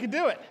didn't think we could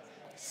do it.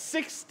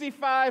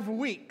 65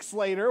 weeks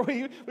later,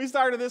 we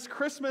started this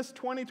Christmas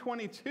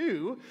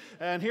 2022,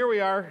 and here we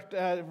are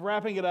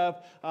wrapping it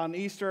up on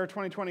Easter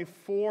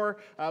 2024.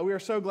 We are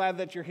so glad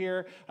that you're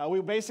here. We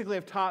basically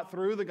have taught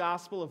through the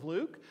Gospel of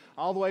Luke,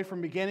 all the way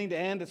from beginning to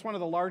end. It's one of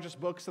the largest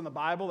books in the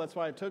Bible. That's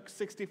why it took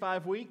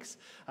 65 weeks.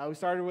 We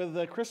started with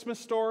the Christmas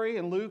story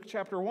in Luke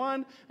chapter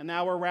 1, and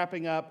now we're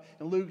wrapping up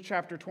in Luke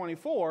chapter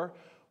 24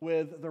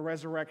 with the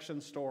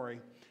resurrection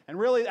story. And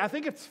really, I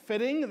think it's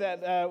fitting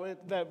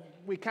that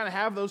we kind of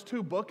have those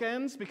two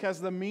bookends, because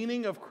the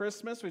meaning of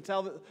Christmas, we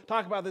talk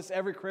about this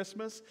every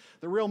Christmas,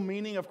 the real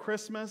meaning of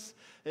Christmas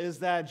is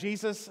that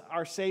Jesus,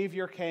 our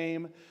Savior,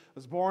 came,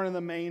 was born in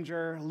the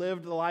manger,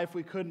 lived the life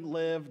we couldn't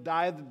live,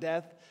 died the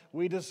death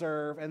we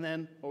deserve, and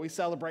then what we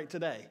celebrate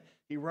today.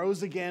 He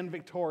rose again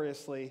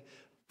victoriously,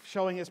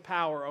 showing his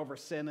power over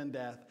sin and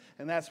death.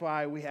 And that's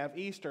why we have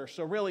Easter.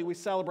 So really, we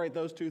celebrate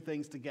those two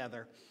things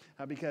together.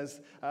 Because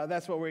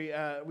that's what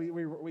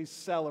we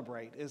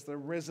celebrate, is the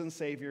risen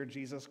Savior,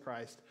 Jesus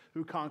Christ,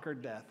 who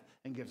conquered death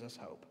and gives us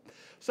hope.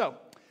 So,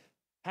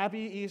 happy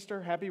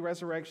Easter, happy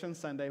Resurrection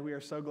Sunday. We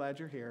are so glad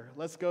you're here.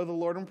 Let's go to the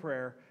Lord in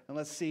prayer, and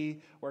let's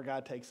see where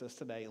God takes us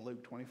today in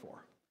Luke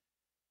 24.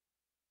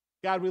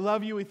 God, we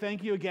love you. We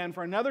thank you again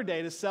for another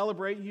day to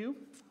celebrate you,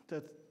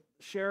 to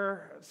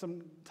share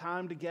some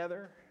time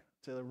together,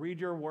 to read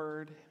your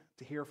word,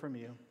 to hear from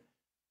you.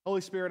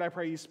 Holy Spirit, I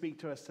pray you speak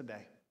to us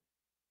today.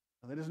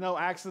 It is no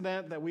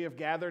accident that we have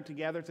gathered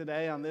together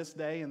today on this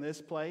day in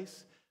this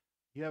place.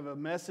 You have a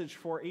message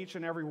for each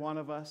and every one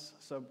of us.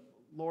 So,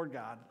 Lord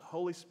God,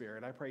 Holy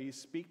Spirit, I pray you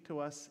speak to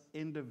us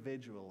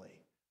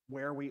individually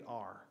where we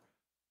are.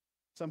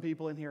 Some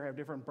people in here have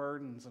different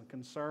burdens and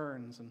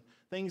concerns and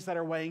things that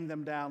are weighing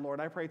them down. Lord,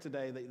 I pray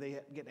today that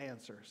they get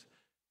answers.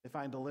 They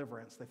find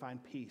deliverance. They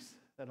find peace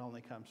that only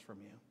comes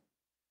from you.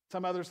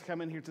 Some others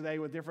come in here today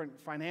with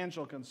different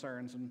financial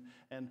concerns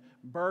and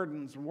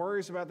burdens and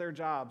worries about their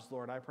jobs.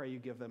 Lord, I pray you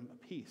give them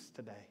peace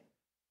today.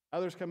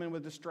 Others come in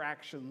with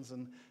distractions,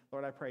 and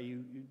Lord, I pray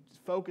you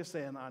focus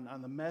in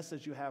on the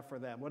message you have for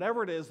them.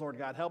 Whatever it is, Lord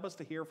God, help us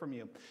to hear from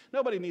you.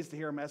 Nobody needs to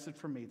hear a message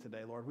from me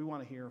today, Lord. We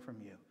want to hear from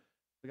you.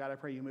 So God, I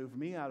pray you move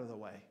me out of the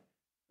way,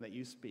 and that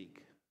you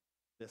speak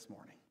this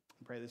morning.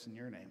 I pray this in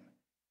your name.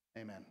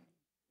 Amen.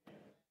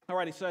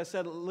 Alrighty, so I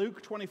said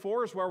Luke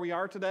 24 is where we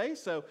are today.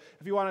 So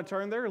if you want to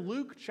turn there,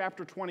 Luke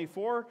chapter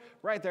 24,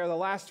 right there, the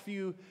last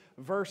few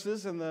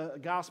verses in the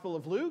Gospel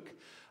of Luke.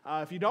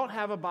 If you don't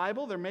have a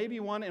Bible, there may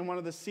be one in one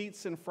of the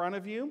seats in front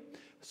of you.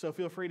 So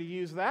feel free to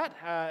use that.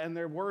 And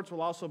their words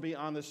will also be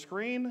on the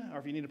screen, or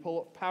if you need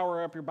to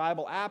power up your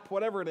Bible app,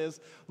 whatever it is.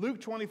 Luke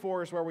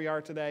 24 is where we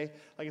are today.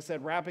 Like I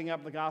said, wrapping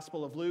up the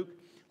Gospel of Luke.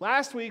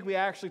 Last week, we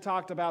actually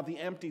talked about the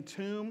empty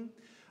tomb.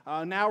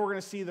 Now we're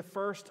going to see the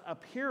first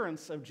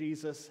appearance of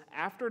Jesus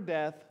after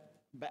death,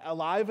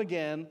 alive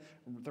again,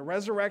 the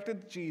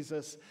resurrected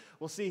Jesus.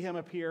 We'll see him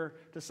appear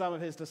to some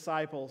of his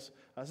disciples.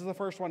 This is the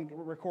first one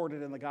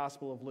recorded in the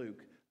Gospel of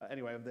Luke,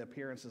 anyway, of the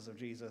appearances of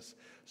Jesus.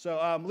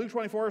 So Luke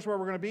 24 is where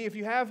we're going to be. If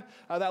you have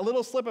that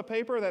little slip of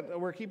paper that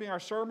we're keeping our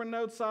sermon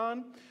notes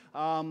on,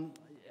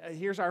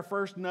 here's our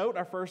first note,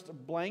 our first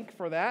blank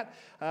for that,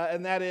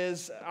 and that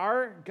is,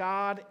 our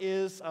God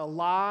is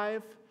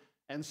alive,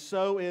 and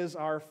so is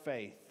our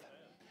faith.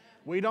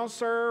 We don't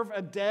serve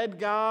a dead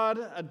God,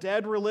 a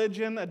dead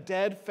religion, a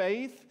dead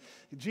faith.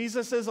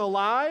 Jesus is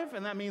alive,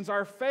 and that means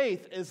our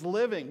faith is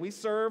living.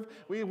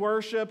 We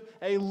worship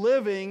a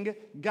living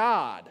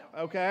God,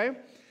 okay?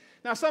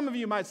 Now, some of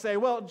you might say,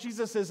 well,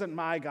 Jesus isn't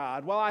my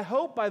God. Well, I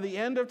hope by the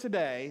end of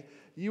today,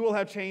 you will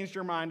have changed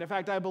your mind. In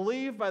fact, I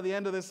believe by the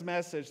end of this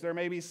message, there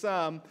may be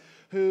some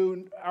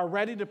who are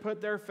ready to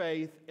put their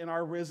faith in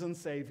our risen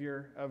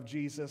Savior of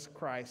Jesus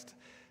Christ,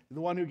 the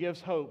one who gives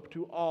hope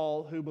to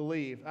all who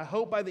believe. I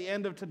hope by the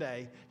end of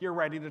today, you're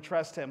ready to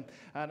trust him.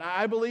 And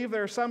I believe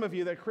there are some of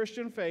you that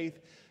Christian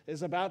faith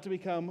is about to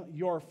become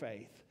your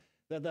faith,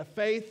 that the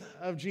faith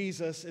of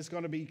Jesus is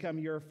going to become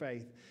your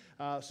faith.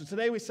 So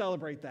today we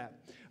celebrate that.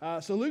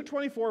 So Luke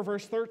 24,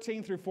 verse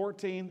 13 through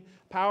 14,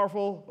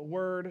 powerful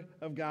word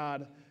of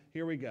God.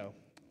 Here we go,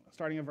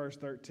 starting in verse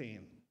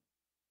 13.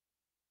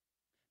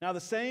 Now the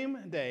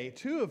same day,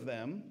 two of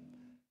them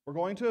were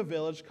going to a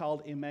village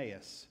called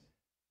Emmaus,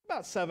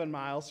 about 7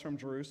 miles from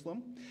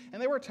Jerusalem,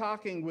 and they were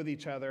talking with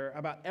each other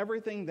about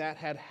everything that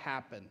had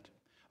happened.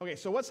 Okay,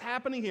 so what's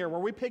happening here,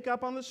 where we pick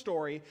up on the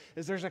story,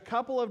 is there's a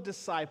couple of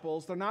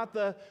disciples. They're not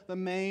the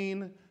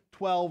main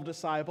 12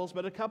 disciples,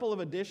 but a couple of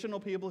additional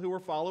people who were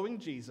following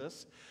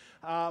Jesus,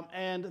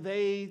 and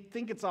they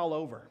think it's all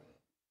over.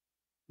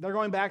 They're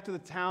going back to the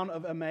town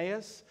of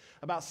Emmaus,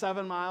 about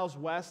 7 miles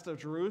west of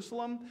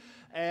Jerusalem,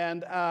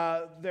 and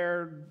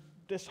they're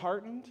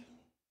disheartened.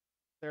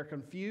 They're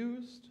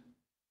confused.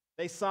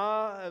 They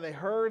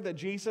heard that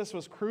Jesus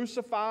was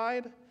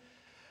crucified,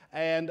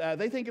 and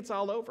they think it's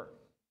all over.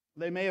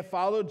 They may have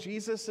followed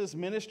Jesus'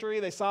 ministry.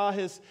 They saw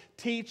his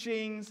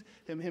teachings,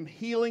 him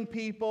healing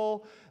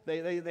people.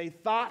 They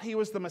thought he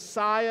was the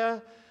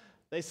Messiah.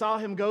 They saw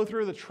him go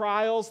through the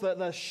trials,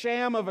 the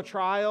sham of a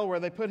trial where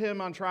they put him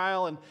on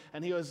trial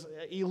and he was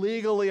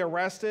illegally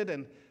arrested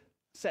and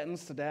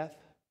sentenced to death.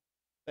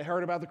 They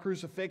heard about the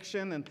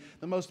crucifixion and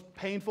the most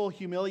painful,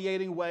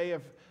 humiliating way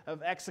of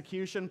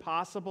execution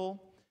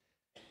possible.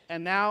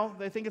 And now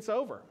they think it's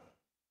over.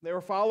 They were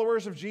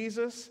followers of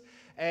Jesus,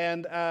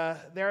 and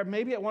they're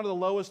maybe at one of the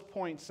lowest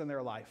points in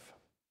their life.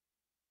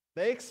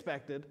 They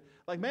expected,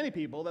 like many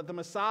people, that the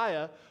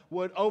Messiah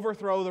would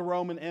overthrow the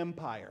Roman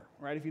Empire,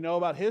 right? If you know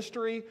about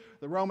history,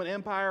 the Roman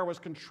Empire was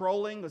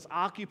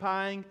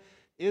occupying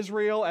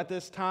Israel at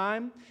this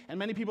time, and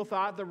many people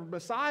thought the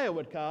Messiah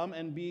would come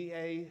and be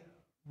a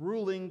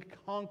ruling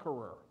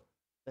conqueror,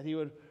 that he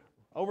would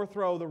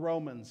overthrow the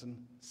Romans and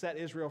set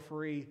Israel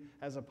free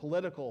as a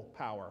political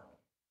power.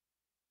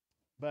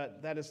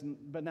 But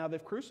now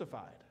they've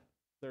crucified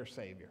their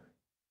Savior.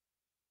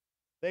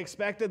 They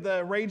expected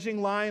the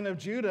raging Lion of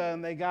Judah,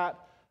 and they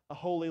got a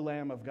holy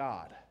Lamb of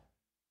God.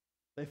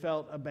 They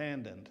felt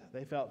abandoned.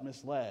 They felt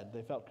misled.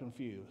 They felt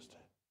confused.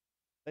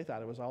 They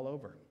thought it was all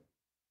over.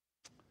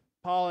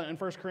 Paul in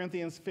 1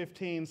 Corinthians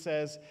 15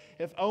 says,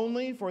 "If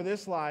only for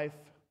this life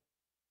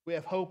we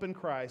have hope in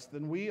Christ,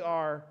 then we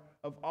are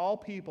of all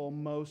people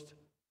most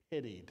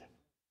pitied."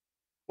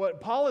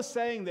 What Paul is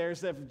saying there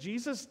is that if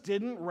Jesus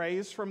didn't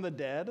raise from the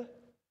dead,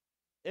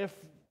 if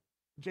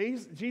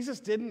Jesus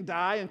didn't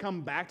die and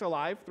come back to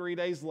life 3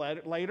 days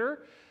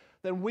later,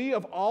 then we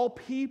of all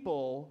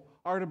people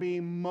are to be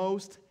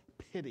most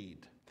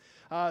pitied.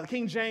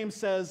 King James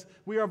says,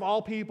 "We of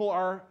all people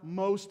are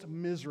most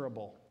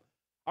miserable."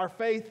 Our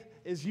faith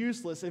is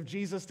useless if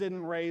Jesus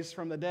didn't raise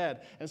from the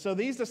dead. And so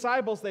these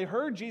disciples, they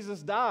heard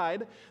Jesus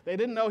died. They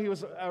didn't know he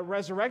was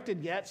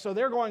resurrected yet, so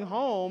they're going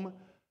home,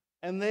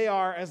 and they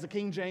are, as the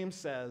King James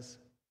says,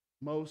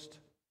 most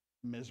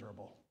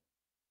miserable.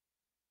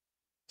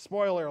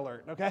 Spoiler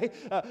alert, okay?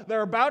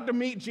 They're about to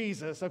meet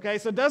Jesus, okay?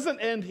 So it doesn't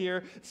end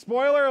here.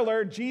 Spoiler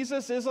alert,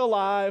 Jesus is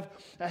alive.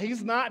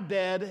 He's not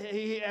dead.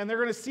 And they're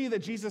going to see that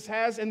Jesus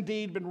has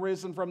indeed been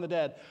risen from the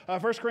dead.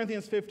 1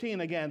 Corinthians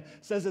 15, again,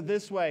 says it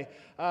this way.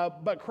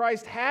 But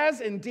Christ has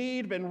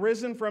indeed been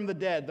risen from the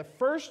dead, the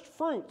first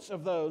fruits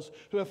of those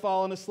who have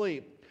fallen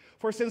asleep.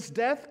 For since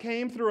death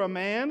came through a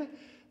man,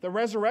 the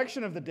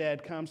resurrection of the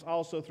dead comes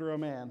also through a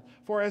man.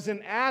 For as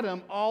in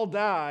Adam all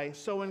die,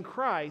 so in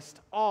Christ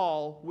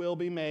all will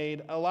be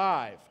made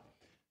alive.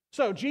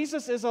 So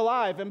Jesus is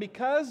alive, and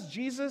because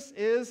Jesus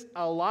is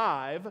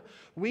alive,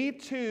 we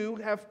too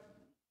have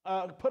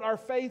put our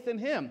faith in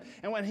him.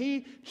 And when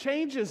he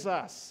changes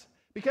us,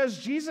 because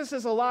Jesus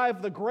is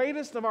alive, the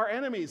greatest of our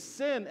enemies,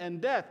 sin and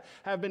death,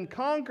 have been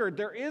conquered.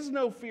 There is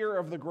no fear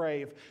of the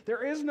grave.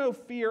 There is no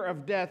fear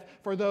of death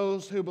for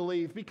those who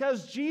believe.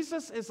 Because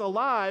Jesus is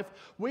alive,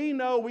 we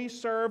know we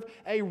serve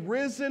a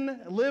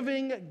risen,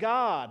 living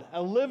God,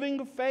 a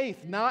living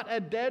faith, not a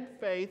dead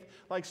faith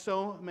like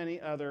so many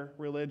other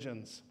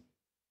religions.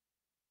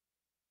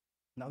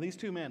 Now, these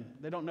two men,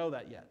 they don't know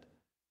that yet.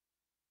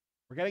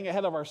 We're getting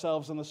ahead of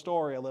ourselves in the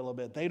story a little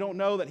bit. They don't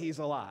know that he's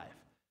alive.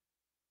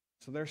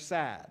 So they're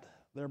sad,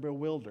 they're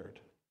bewildered.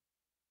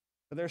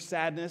 But their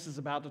sadness is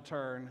about to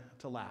turn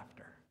to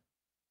laughter.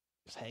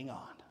 Just hang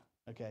on,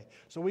 okay?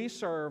 So we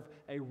serve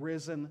a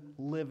risen,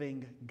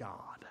 living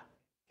God,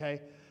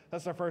 okay?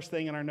 That's our first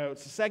thing in our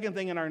notes. The second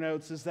thing in our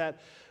notes is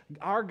that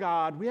our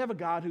God, we have a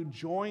God who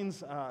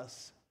joins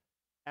us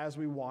as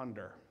we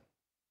wander.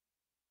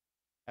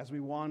 As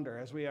we wander,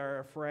 as we are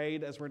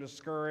afraid, as we're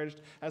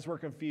discouraged, as we're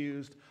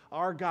confused,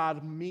 our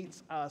God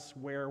meets us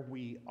where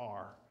we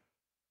are.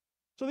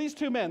 So these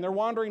two men, they're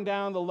wandering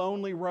down the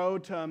lonely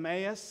road to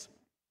Emmaus.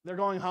 They're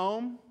going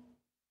home.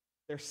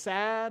 They're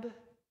sad.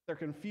 They're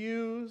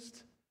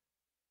confused.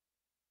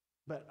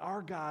 But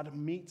our God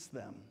meets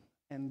them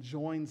and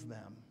joins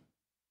them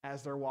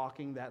as they're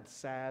walking that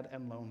sad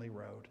and lonely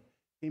road.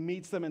 He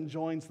meets them and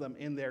joins them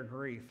in their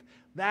grief.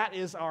 That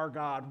is our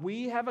God.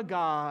 We have a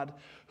God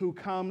who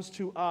comes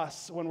to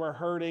us when we're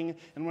hurting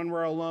and when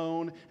we're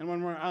alone and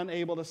when we're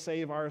unable to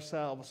save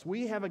ourselves.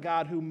 We have a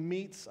God who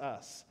meets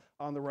us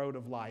on the road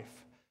of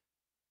life.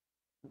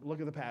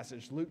 Look at the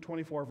passage, Luke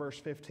 24, verse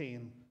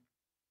 15.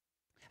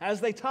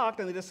 As they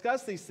talked and they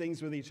discussed these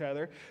things with each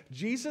other,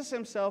 Jesus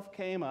himself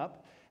came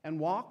up and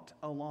walked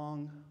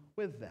along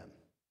with them.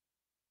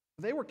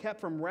 They were kept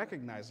from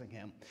recognizing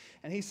him.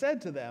 And he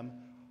said to them,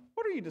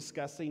 "What are you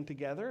discussing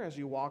together as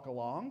you walk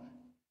along?"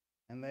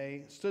 And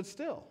they stood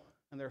still,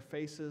 and their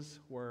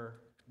faces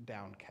were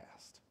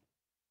downcast.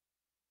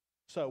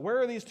 So, where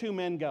are these two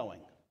men going?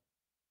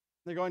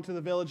 They're going to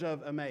the village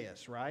of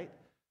Emmaus, right?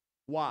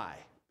 Why?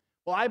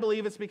 Well, I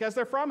believe it's because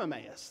they're from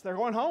Emmaus. They're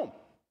going home.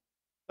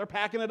 They're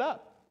packing it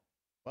up.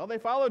 Well, they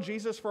followed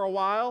Jesus for a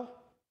while.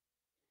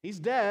 He's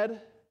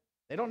dead.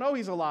 They don't know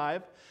he's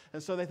alive.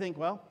 And so they think,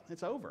 well,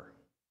 it's over.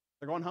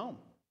 They're going home.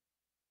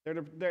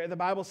 The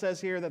Bible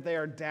says here that they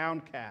are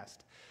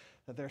downcast,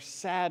 that they're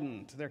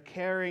saddened. They're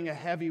carrying a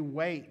heavy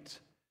weight.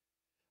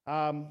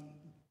 Probably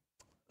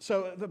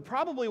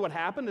what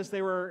happened is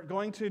they were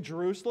going to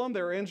Jerusalem.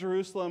 They were in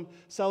Jerusalem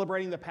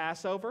celebrating the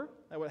Passover.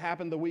 That would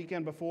happen the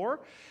weekend before.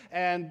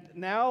 And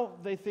now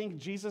they think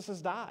Jesus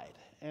has died.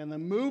 And the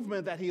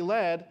movement that he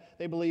led,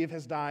 they believe,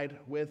 has died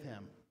with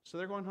him. So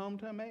they're going home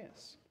to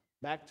Emmaus,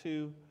 back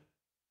to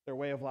their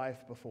way of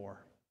life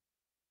before.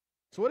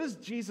 So what does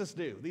Jesus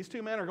do? These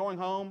two men are going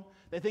home.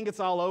 They think it's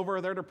all over.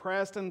 They're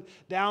depressed and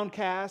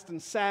downcast and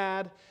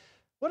sad.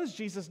 What does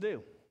Jesus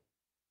do?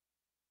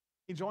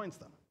 He joins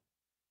them.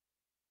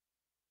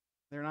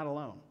 They're not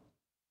alone.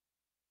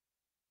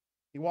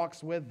 He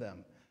walks with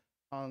them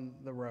on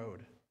the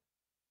road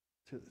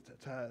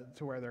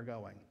to where they're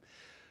going.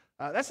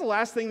 That's the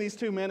last thing these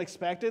two men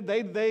expected.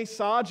 They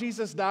saw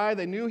Jesus die.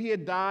 They knew he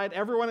had died.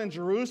 Everyone in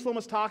Jerusalem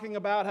was talking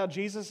about how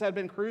Jesus had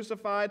been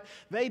crucified.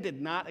 They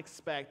did not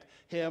expect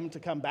him to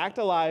come back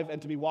to life and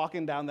to be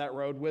walking down that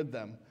road with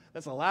them.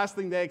 That's the last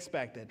thing they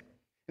expected.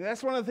 And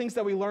that's one of the things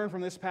that we learn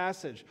from this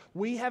passage.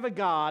 We have a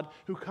God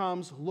who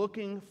comes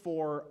looking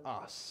for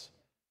us.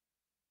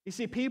 You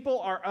see,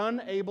 people are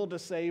unable to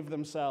save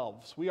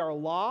themselves. We are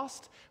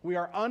lost. We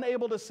are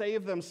unable to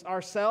save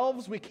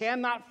ourselves. We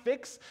cannot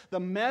fix the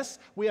mess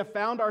we have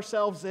found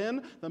ourselves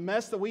in, the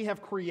mess that we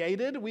have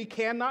created. We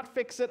cannot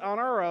fix it on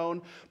our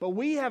own, but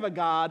we have a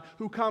God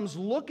who comes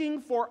looking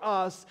for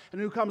us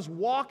and who comes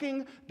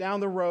walking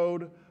down the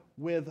road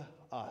with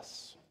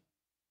us.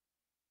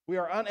 We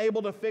are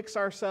unable to fix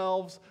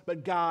ourselves,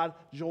 but God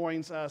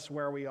joins us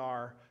where we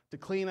are to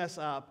clean us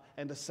up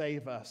and to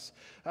save us.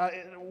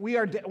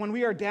 When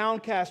we are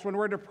downcast, when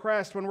we're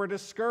depressed, when we're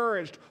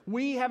discouraged,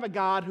 we have a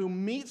God who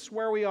meets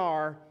where we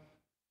are,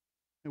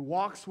 who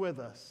walks with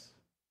us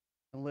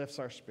and lifts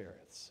our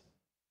spirits.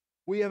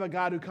 We have a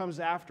God who comes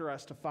after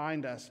us to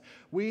find us.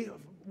 We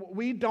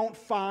don't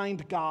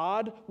find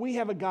God. We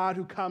have a God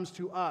who comes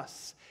to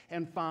us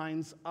and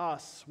finds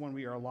us when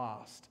we are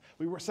lost.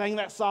 We were saying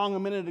that song a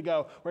minute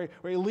ago where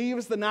he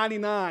leaves the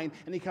 99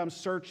 and he comes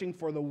searching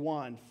for the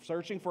one,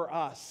 searching for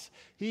us.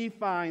 He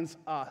finds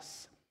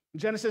us. In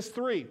Genesis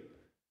 3,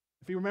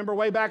 if you remember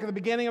way back at the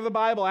beginning of the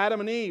Bible, Adam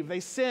and Eve, they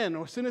sin.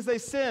 As soon as they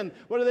sin,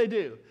 what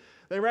do?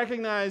 They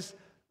recognize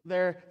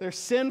they're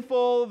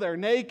sinful, they're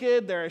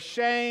naked, they're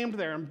ashamed,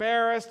 they're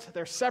embarrassed,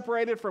 they're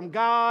separated from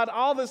God.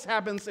 All this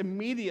happens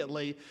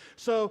immediately.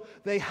 So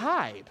they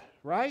hide,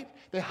 right?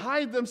 They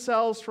hide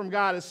themselves from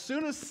God. As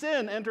soon as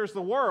sin enters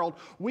the world,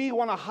 we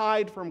want to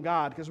hide from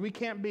God because we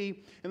can't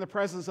be in the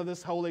presence of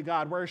this holy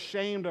God. We're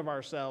ashamed of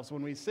ourselves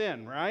when we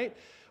sin, right?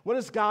 What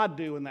does God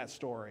do in that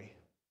story?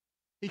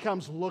 He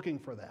comes looking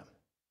for them.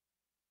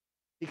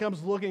 He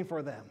comes looking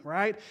for them,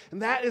 right?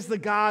 And that is the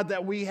God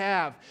that we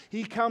have.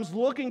 He comes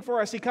looking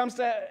for us. He comes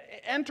to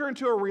enter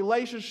into a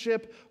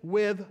relationship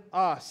with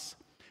us.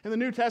 In the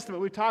New Testament,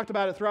 we've talked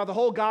about it throughout the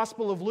whole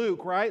Gospel of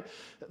Luke, right?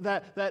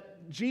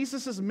 That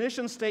Jesus'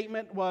 mission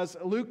statement was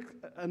Luke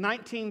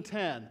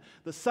 19:10.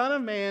 The Son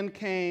of Man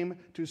came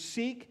to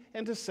seek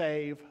and to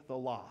save the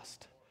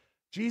lost.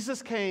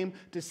 Jesus came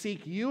to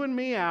seek you and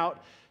me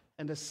out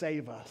and to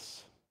save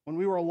us. When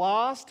we were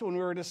lost, when we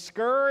were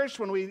discouraged,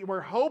 when we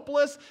were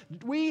hopeless,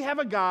 we have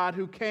a God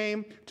who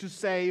came to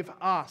save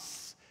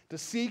us, to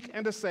seek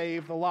and to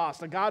save the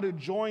lost, a God who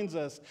joins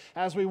us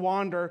as we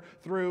wander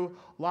through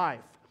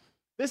life.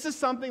 This is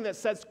something that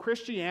sets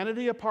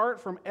Christianity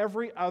apart from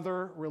every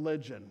other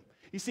religion.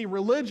 You see,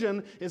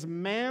 religion is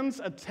man's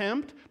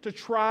attempt to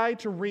try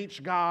to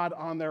reach God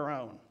on their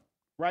own.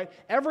 Right?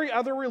 Every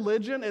other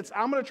religion,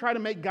 I'm going to try to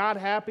make God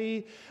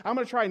happy. I'm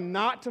going to try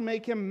not to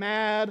make him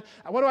mad.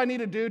 What do I need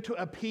to do to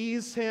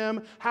appease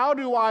him? How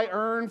do I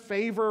earn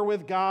favor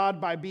with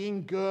God by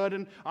being good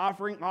and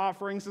offering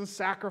offerings and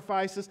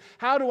sacrifices?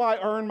 How do I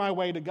earn my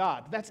way to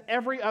God? That's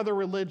every other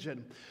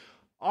religion.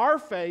 Our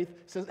faith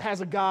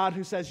has a God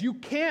who says, you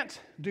can't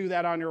do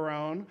that on your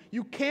own.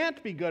 You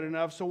can't be good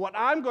enough. So what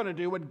I'm going to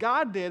do, what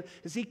God did,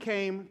 is he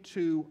came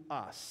to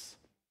us.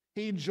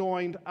 He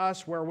joined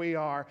us where we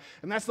are.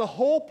 And that's the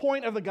whole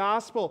point of the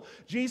gospel.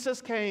 Jesus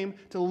came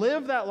to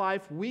live that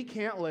life we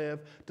can't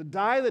live, to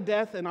die the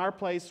death in our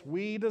place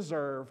we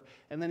deserve,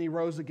 and then he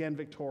rose again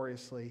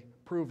victoriously,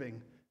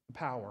 proving the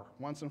power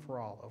once and for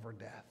all over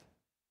death.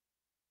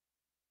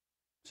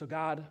 So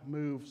God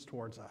moves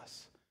towards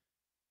us.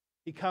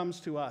 He comes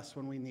to us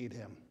when we need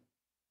him.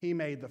 He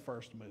made the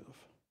first move.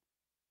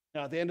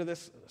 Now, at the end of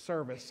this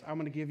service, I'm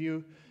going to give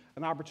you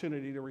an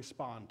opportunity to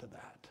respond to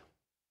that.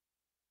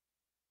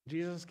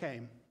 Jesus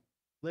came,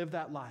 lived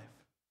that life,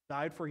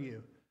 died for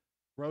you,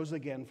 rose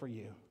again for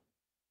you.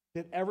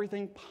 did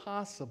everything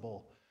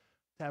possible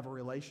to have a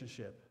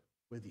relationship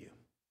with you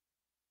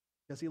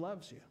because he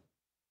loves you.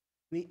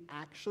 And he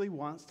actually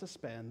wants to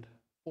spend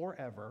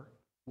forever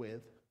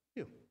with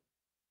you.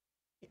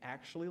 He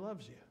actually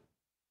loves you.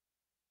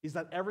 He's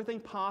done everything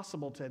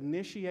possible to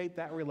initiate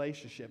that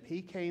relationship.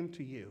 He came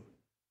to you.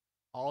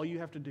 All you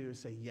have to do is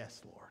say,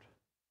 yes, Lord.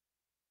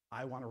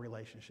 I want a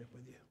relationship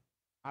with you.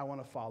 I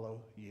want to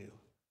follow you.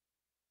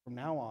 From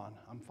now on,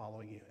 I'm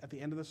following you. At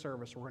the end of the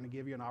service, we're going to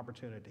give you an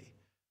opportunity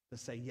to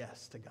say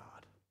yes to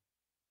God.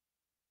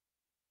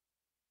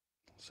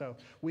 So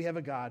we have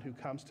a God who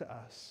comes to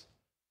us,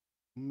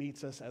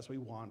 meets us as we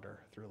wander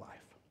through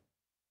life.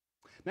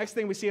 Next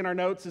thing we see in our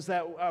notes is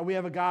that we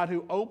have a God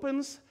who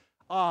opens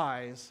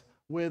eyes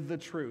with the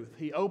truth.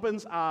 He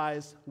opens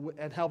eyes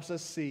and helps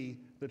us see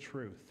the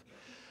truth.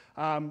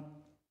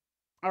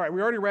 All right,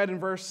 we already read in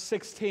verse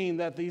 16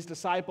 that these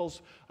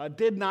disciples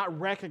did not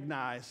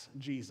recognize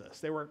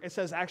Jesus. It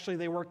says actually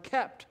they were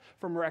kept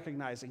from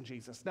recognizing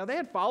Jesus. Now, they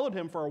had followed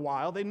him for a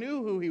while. They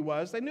knew who he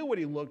was. They knew what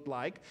he looked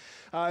like.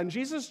 And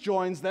Jesus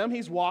joins them.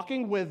 He's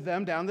walking with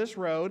them down this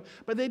road,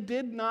 but they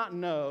did not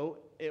know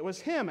it was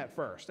him at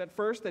first. At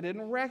first, they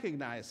didn't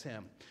recognize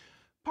him.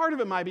 Part of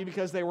it might be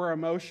because they were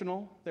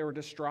emotional. They were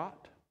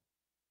distraught,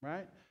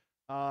 right?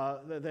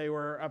 They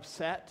were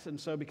upset, and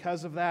so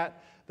because of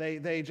that,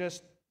 they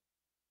just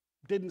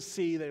didn't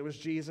see that it was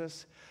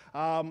Jesus.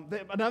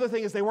 Another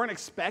thing is they weren't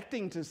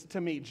expecting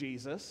to meet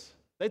Jesus.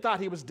 They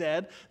thought he was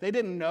dead. They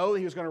didn't know that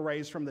he was going to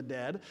raise from the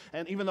dead.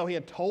 And even though he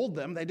had told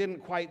them, they didn't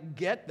quite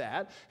get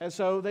that. And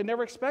so they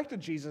never expected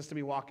Jesus to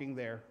be walking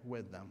there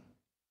with them.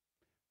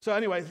 So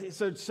anyway,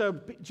 so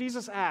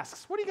Jesus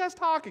asks, what are you guys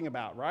talking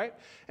about, right?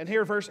 And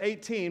here, verse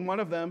 18, one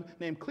of them,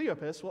 named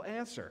Cleopas, will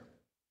answer.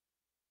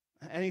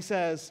 And he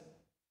says,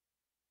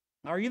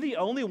 are you the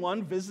only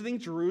one visiting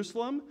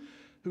Jerusalem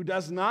who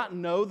does not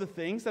know the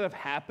things that have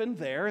happened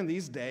there in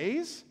these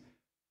days?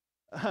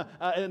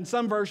 In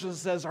some versions it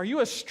says, are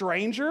you a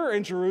stranger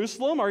in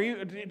Jerusalem?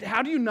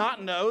 How do you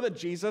not know that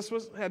Jesus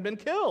had been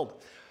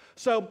killed?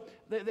 So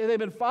they've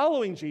been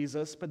following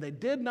Jesus, but they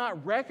did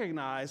not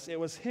recognize it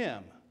was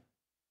him.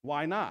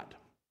 Why not?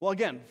 Well,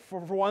 again, for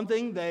one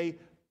thing, the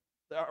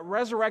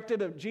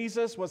resurrected of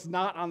Jesus was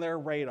not on their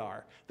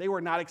radar. They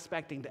were not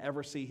expecting to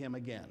ever see him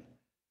again.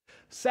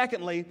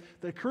 Secondly,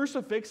 the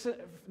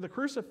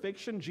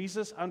crucifixion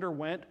Jesus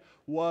underwent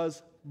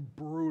was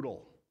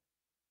brutal.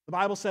 The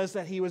Bible says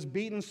that he was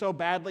beaten so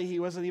badly he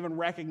wasn't even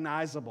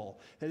recognizable,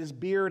 that his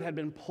beard had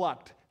been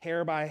plucked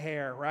hair by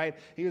hair, right?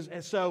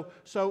 So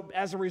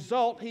as a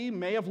result, he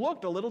may have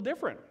looked a little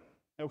different,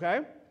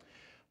 okay?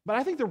 But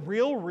I think the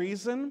real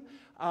reason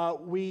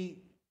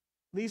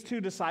these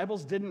two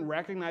disciples didn't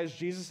recognize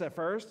Jesus at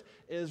first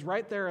is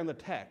right there in the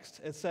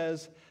text. It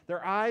says,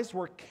 their eyes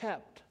were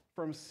kept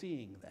from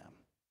seeing them.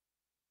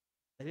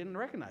 They didn't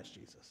recognize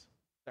Jesus.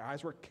 Their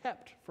eyes were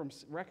kept from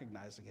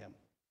recognizing him.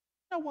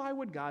 Now, why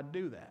would God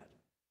do that?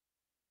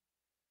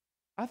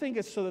 I think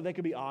it's so that they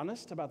could be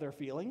honest about their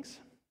feelings,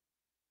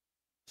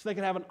 so they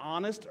could have an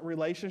honest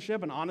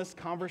relationship, an honest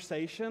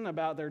conversation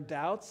about their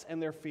doubts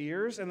and their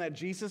fears, and that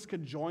Jesus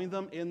could join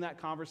them in that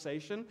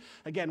conversation.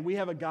 Again, we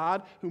have a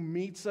God who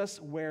meets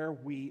us where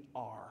we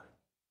are,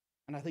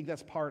 and I think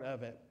that's part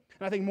of it.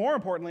 And I think more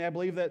importantly, I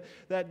believe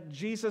that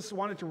Jesus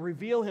wanted to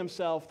reveal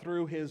himself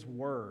through his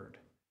word.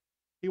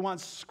 He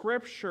wants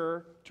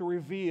Scripture to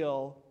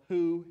reveal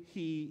who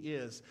he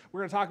is.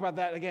 We're going to talk about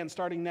that again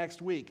starting next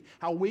week,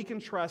 how we can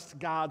trust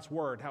God's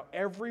word, how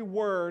every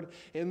word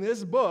in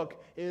this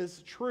book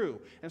is true.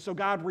 And so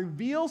God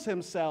reveals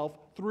himself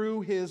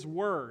through his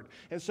word.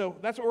 And so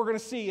that's what we're going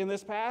to see in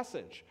this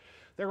passage.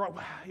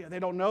 They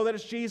don't know that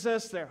it's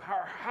Jesus.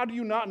 How do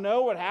you not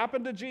know what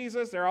happened to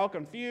Jesus? They're all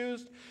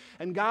confused.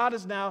 And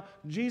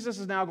Jesus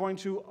is now going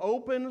to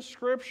open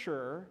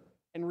Scripture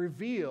and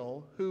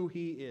reveal who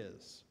he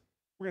is.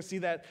 We're going to see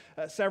that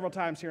several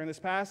times here in this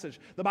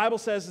passage. The Bible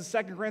says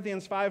in 2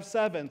 Corinthians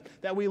 5:7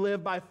 that we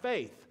live by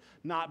faith,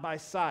 not by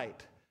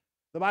sight.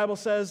 The Bible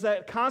says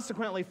that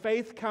consequently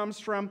faith comes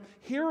from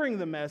hearing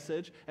the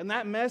message, and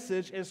that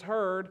message is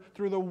heard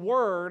through the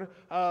word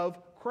of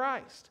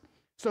Christ.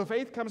 So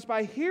faith comes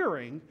by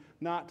hearing,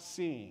 not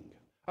seeing.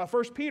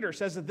 1 Peter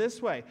says it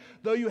this way,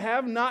 though you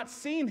have not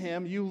seen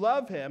him, you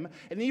love him,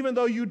 and even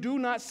though you do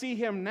not see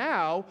him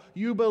now,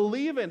 you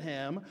believe in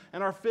him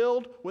and are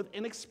filled with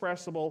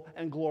inexpressible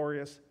and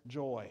glorious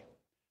joy.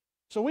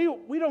 So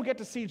we don't get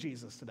to see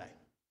Jesus today,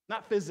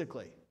 not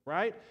physically,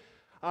 right?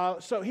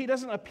 So he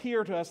doesn't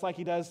appear to us like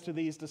he does to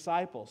these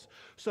disciples.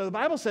 So the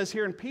Bible says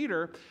here in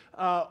Peter,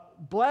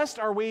 blessed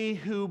are we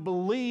who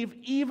believe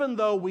even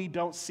though we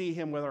don't see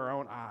him with our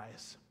own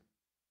eyes.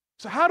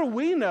 So how do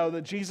we know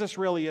that Jesus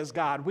really is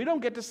God? We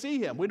don't get to see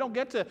him. We don't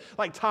get to,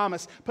 like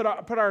Thomas, put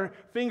our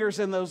fingers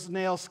in those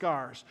nail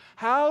scars.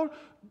 How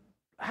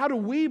do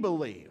we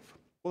believe?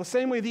 Well, the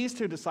same way these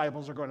two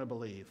disciples are going to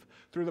believe,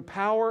 through the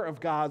power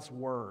of God's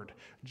word.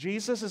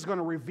 Jesus is going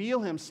to reveal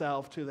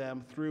himself to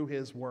them through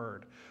his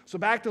word. So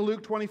back to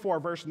Luke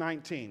 24, verse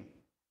 19.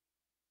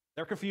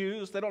 They're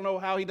confused. They don't know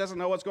how he doesn't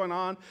know what's going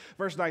on.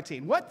 Verse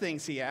 19, what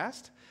things, he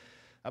asked.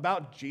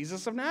 About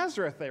Jesus of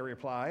Nazareth, they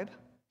replied.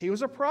 He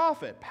was a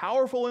prophet,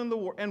 powerful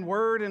in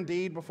word and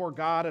deed before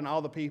God and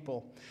all the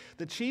people.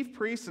 The chief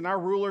priests and our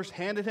rulers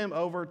handed him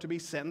over to be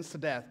sentenced to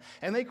death,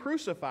 and they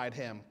crucified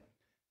him.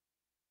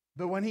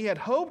 But we had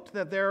hoped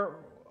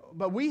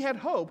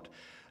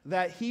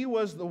that he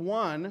was the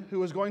one who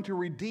was going to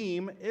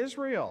redeem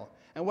Israel.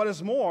 And what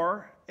is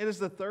more, it is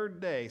the third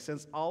day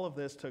since all of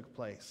this took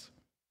place.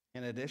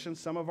 In addition,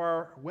 some of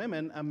our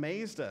women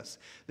amazed us.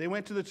 They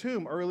went to the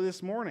tomb early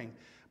this morning,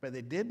 but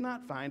they did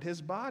not find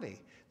his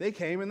body. They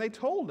came and they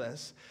told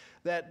us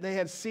that they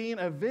had seen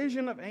a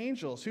vision of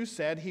angels who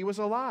said he was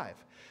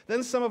alive.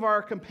 Then some of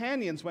our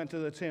companions went to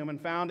the tomb and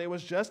found it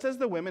was just as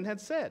the women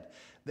had said.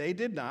 They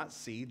did not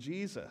see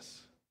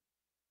Jesus.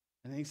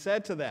 And he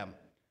said to them,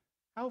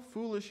 "How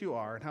foolish you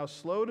are, and how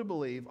slow to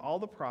believe all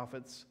the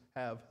prophets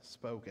have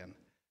spoken.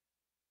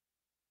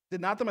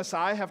 Did not the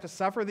Messiah have to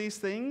suffer these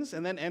things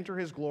and then enter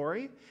his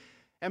glory?"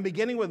 And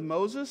beginning with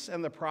Moses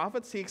and the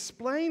prophets, he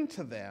explained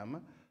to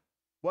them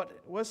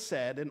what was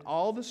said in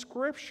all the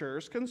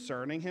scriptures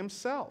concerning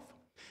himself.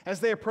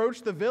 As they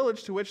approached the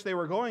village to which they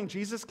were going,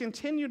 Jesus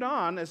continued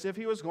on as if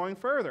he was going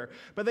further.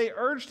 But they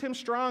urged him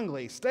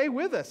strongly, "Stay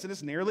with us, it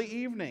is nearly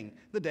evening.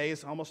 The day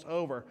is almost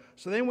over."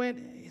 So he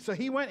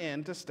went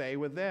in to stay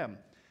with them.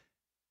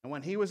 And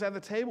when he was at the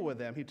table with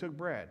them, he took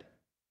bread.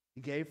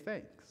 He gave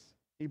thanks.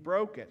 He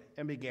broke it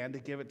and began to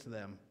give it to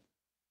them.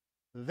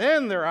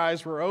 Then their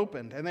eyes were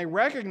opened, and they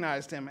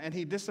recognized him, and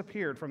he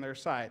disappeared from their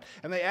sight.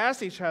 And they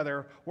asked each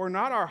other, "Were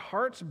not our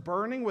hearts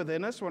burning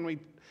within us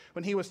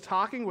when he was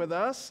talking with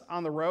us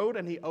on the road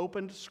and he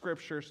opened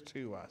scriptures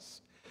to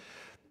us?"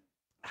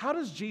 How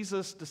does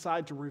Jesus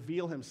decide to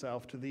reveal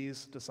himself to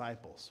these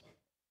disciples?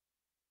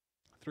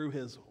 Through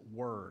his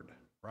word,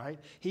 right?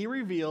 He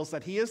reveals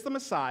that he is the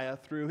Messiah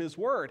through his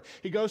word.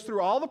 He goes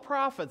through all the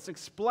prophets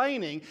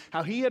explaining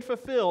how he had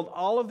fulfilled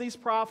all of these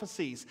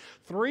prophecies.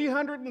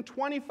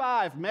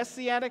 325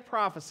 messianic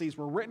prophecies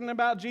were written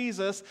about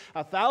Jesus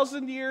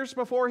 1,000 years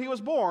before he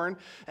was born,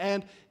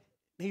 and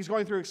he's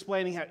going through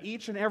explaining how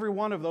each and every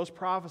one of those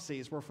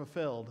prophecies were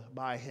fulfilled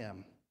by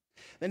him.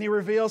 Then he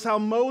reveals how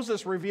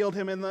Moses revealed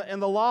him in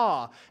the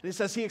law. And he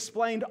says he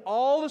explained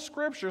all the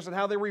scriptures and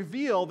how they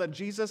reveal that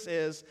Jesus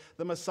is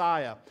the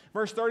Messiah.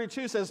 Verse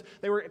 32 says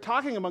they were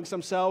talking amongst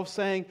themselves,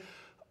 saying,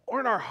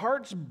 "Aren't our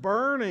hearts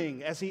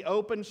burning?" as he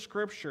opened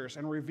scriptures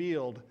and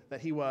revealed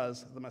that he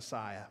was the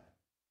Messiah.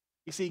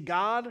 You see,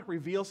 God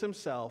reveals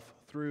himself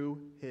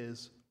through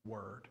his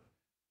word.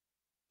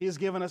 He has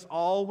given us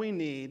all we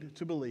need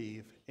to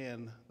believe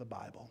in the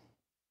Bible.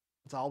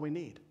 That's all we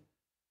need.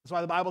 That's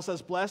why the Bible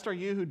says, "Blessed are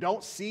you who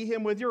don't see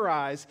him with your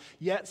eyes,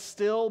 yet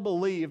still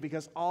believe,"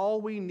 because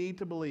all we need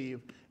to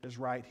believe is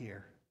right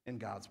here in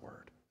God's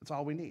word. That's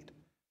all we need.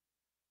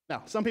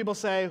 Now, some people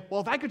say,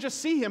 "Well, if I could just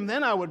see him,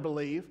 then I would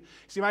believe."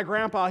 See, my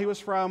grandpa, he was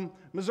from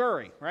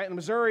Missouri, right? And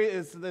Missouri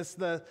is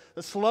the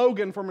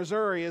slogan for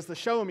Missouri is the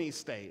show me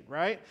state,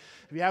 right?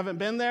 If you haven't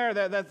been there,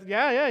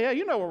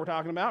 you know what we're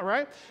talking about,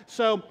 right?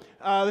 So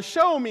the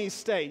show me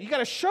state. You got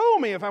to show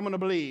me if I'm going to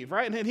believe,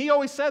 right? And he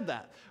always said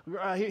that.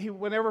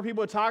 Whenever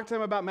people would talk to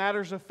him about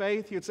matters of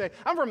faith, he would say,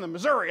 "I'm from the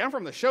Missouri. I'm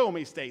from the show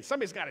me state.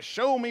 Somebody's got to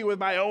show me with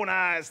my own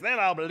eyes, then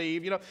I'll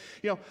believe."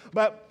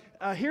 But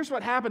here's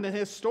what happened in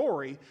his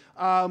story.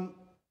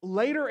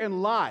 Later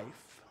in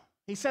life,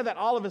 he said that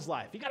all of his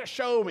life. "You got to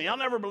show me. I'll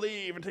never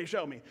believe until you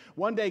show me."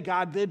 One day,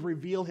 God did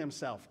reveal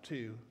himself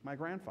to my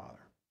grandfather.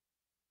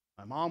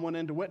 My mom went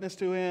in to witness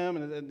to him,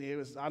 and he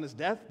was on his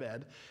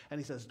deathbed, and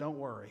he says, "Don't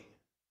worry.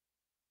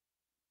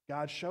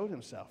 God showed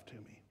himself to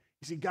me."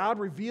 You see, God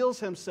reveals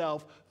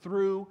himself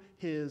through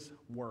his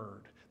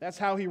word. That's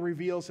how he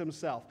reveals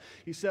himself.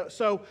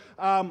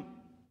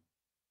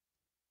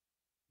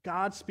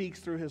 God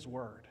speaks through his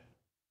word.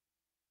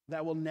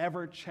 That will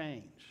never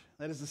change.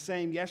 That is the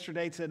same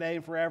yesterday, today,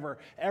 and forever.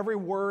 Every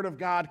word of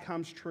God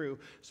comes true.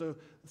 So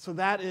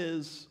that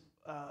is,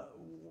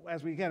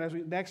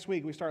 next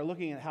week we start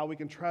looking at how we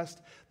can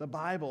trust the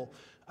Bible.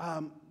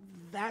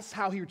 That's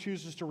how he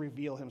chooses to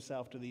reveal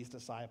himself to these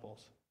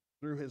disciples,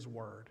 through his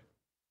word.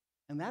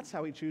 And that's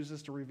how he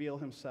chooses to reveal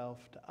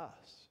himself to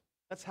us.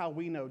 That's how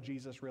we know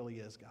Jesus really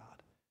is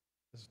God,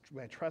 is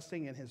by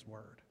trusting in his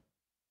word.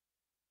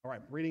 All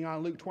right, reading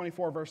on Luke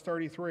 24, verse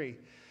 33.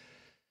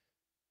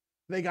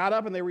 They got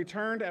up and they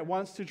returned at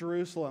once to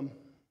Jerusalem.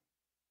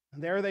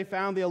 And there they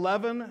found the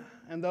 11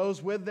 and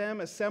those with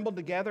them assembled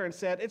together and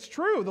said, "It's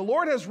true, the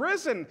Lord has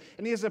risen,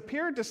 and he has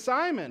appeared to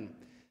Simon."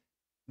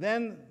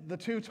 Then the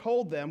two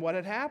told them what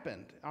had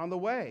happened on the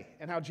way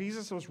and how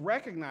Jesus was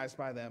recognized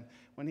by them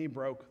when he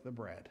broke the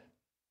bread.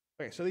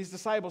 Okay, so these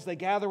disciples, they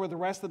gather with the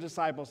rest of the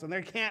disciples, and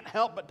they can't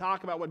help but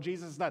talk about what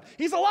Jesus has done.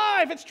 He's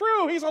alive! It's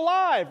true! He's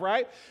alive,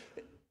 right?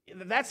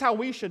 That's how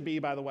we should be,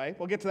 by the way.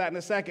 We'll get to that in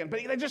a second. But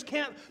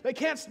they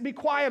can't be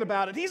quiet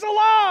about it. He's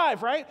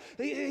alive, right?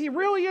 He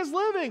really is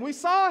living. We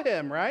saw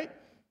him, right?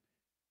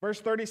 Verse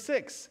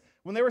 36,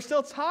 when they were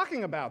still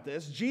talking about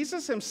this,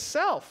 Jesus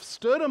himself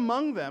stood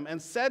among them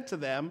and said to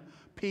them,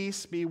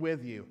 "Peace be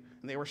with you."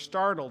 And they were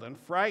startled and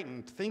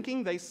frightened,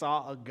 thinking they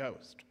saw a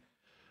ghost.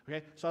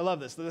 Okay, so I love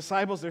this. The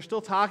disciples, they're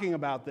still talking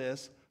about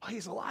this. Oh,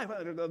 he's alive.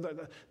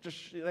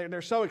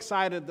 They're so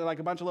excited. They're like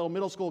a bunch of little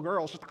middle school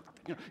girls.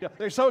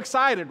 They're so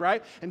excited,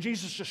 right? And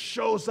Jesus just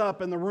shows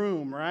up in the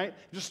room, right?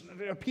 Just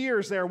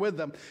appears there with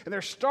them. And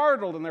they're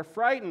startled and they're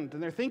frightened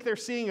and they think they're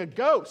seeing a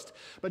ghost.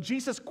 But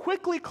Jesus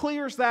quickly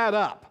clears that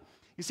up.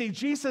 You see,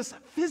 Jesus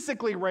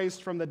physically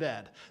raised from the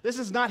dead. This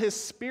is not his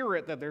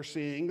spirit that they're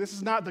seeing. This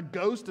is not the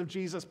ghost of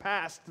Jesus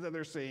past that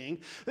they're seeing.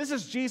 This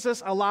is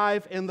Jesus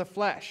alive in the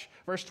flesh.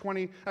 Verse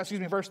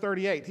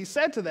 38. He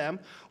said to them,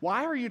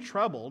 "Why are you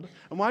troubled,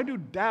 and why do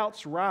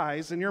doubts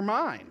rise in your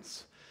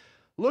minds?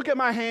 Look at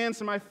my hands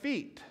and my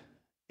feet.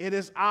 It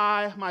is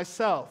I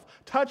myself.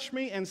 Touch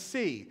me and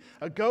see.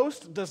 A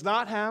ghost does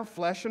not have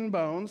flesh and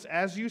bones,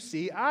 as you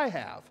see I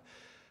have."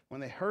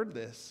 When they heard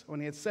this,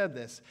 when he had said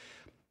this,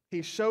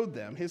 he showed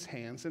them his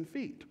hands and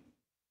feet.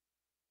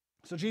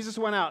 So Jesus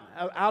went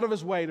out of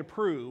his way to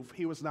prove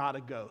he was not a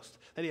ghost,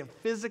 that he had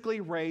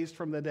physically raised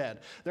from the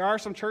dead. There are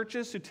some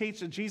churches who teach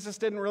that Jesus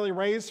didn't really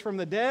raise from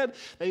the dead,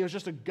 that he was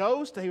just a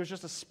ghost, that he was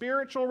just a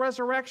spiritual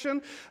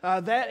resurrection.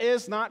 That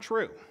is not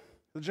true.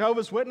 The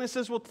Jehovah's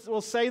Witnesses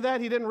will say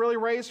that he didn't really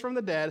raise from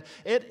the dead.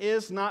 It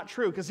is not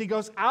true, because he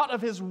goes out of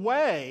his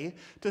way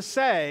to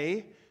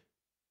say,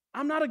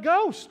 I'm not a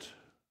ghost.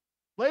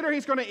 Later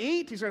he's going to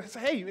eat. He's going to say,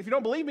 hey, if you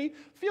don't believe me,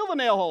 feel the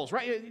nail holes,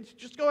 right?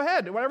 Just go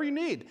ahead, do whatever you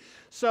need.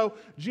 So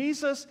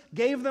Jesus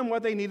gave them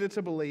what they needed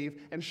to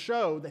believe and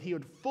showed that he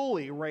would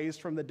fully raise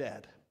from the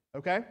dead.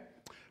 Okay?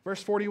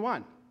 Verse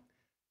 41.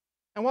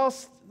 And while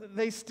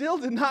they still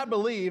did not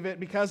believe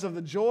it because of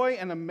the joy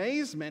and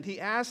amazement, he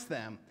asked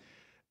them,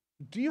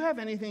 "Do you have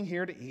anything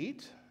here to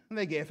eat?" And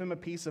they gave him a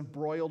piece of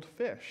broiled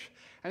fish.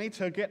 And he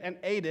took it and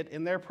ate it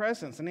in their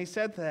presence. And he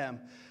said to them,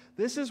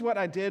 "This is what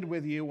I did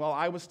with you while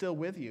I was still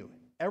with you.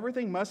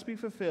 Everything must be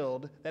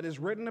fulfilled that is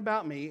written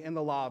about me in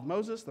the law of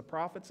Moses, the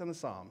prophets, and the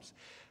Psalms."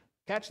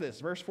 Catch this,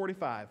 verse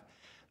 45.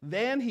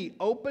 Then he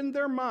opened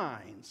their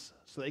minds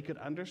so they could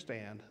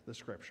understand the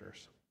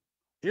scriptures.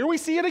 Here we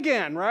see it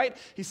again, right?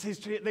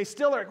 They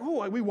still are,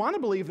 oh, we want to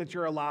believe that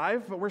you're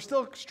alive, but we're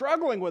still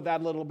struggling with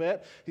that a little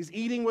bit. He's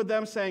eating with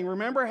them, saying,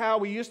 remember how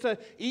we used to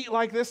eat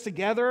like this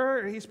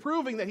together? He's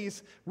proving that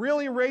he's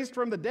really raised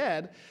from the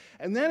dead.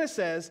 And then it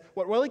says,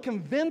 what really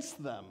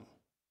convinced them,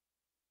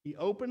 he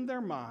opened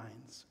their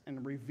minds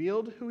and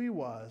revealed who he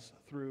was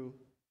through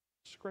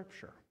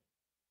Scripture.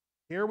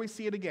 Here we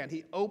see it again.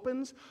 He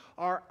opens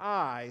our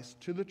eyes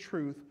to the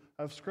truth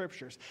of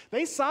Scriptures.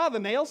 They saw the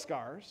nail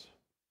scars.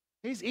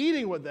 He's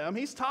eating with them.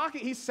 He's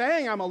talking. He's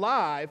saying, I'm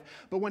alive.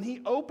 But when he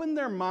opened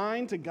their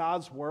mind to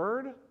God's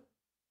word,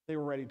 they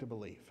were ready to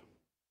believe.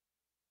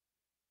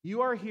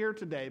 You are here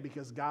today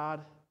because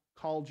God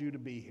called you to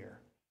be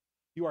here.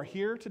 You are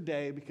here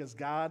today because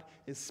God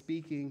is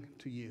speaking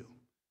to you.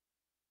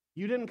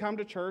 You didn't come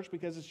to church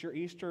because it's your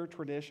Easter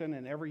tradition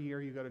and every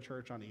year you go to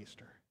church on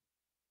Easter.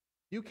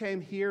 You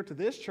came here to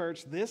this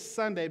church this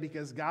Sunday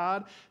because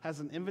God has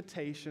an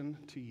invitation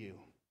to you,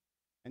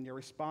 and you're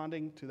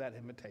responding to that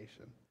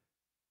invitation.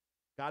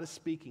 God is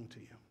speaking to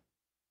you.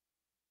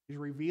 He's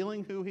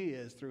revealing who he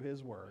is through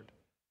his word.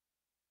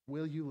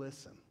 Will you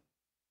listen?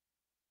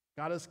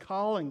 God is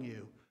calling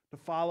you to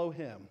follow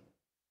him.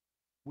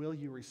 Will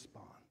you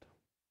respond?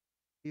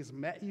 He's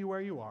met you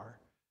where you are,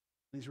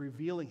 and he's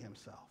revealing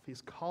himself.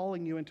 He's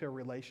calling you into a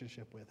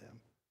relationship with him.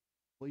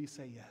 Will you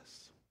say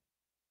yes?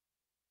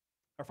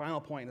 Our final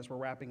point as we're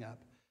wrapping up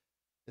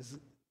is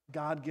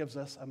God gives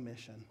us a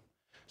mission.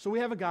 So we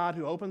have a God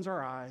who opens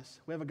our eyes.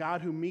 We have a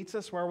God who meets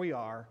us where we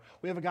are.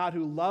 We have a God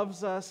who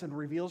loves us and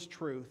reveals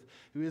truth,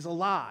 who is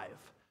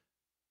alive.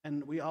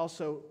 And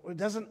it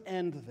doesn't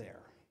end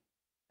there.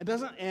 It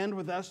doesn't end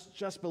with us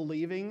just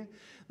believing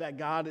that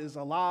God is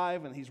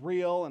alive and he's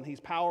real and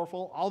he's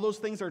powerful. All those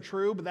things are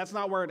true, but that's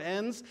not where it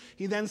ends.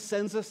 He then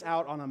sends us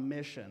out on a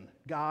mission.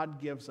 God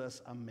gives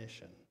us a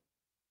mission.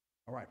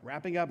 All right,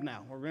 wrapping up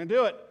now. We're going to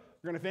do it.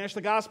 We're going to finish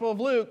the Gospel of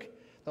Luke.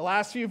 The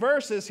last few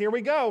verses, here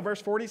we go,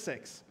 verse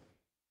 46.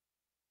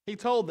 He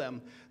told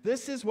them,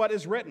 "This is what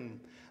is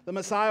written. The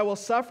Messiah will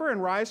suffer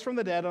and rise from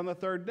the dead on the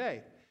third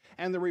day,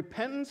 and the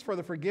repentance for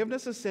the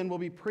forgiveness of sin will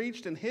be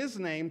preached in his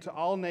name to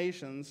all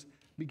nations,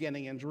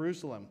 beginning in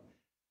Jerusalem.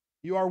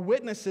 You are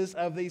witnesses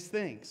of these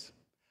things.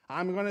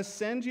 I'm going to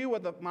send you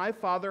what my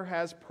Father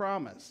has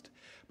promised,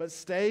 but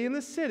stay in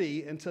the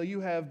city until you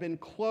have been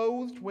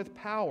clothed with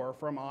power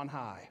from on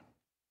high."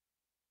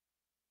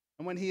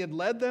 And when he had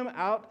led them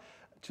out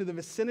to the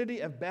vicinity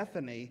of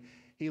Bethany,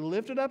 he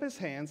lifted up his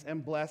hands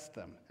and blessed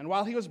them. And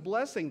while he was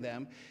blessing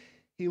them,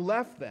 he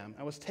left them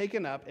and was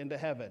taken up into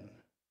heaven.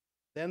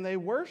 Then they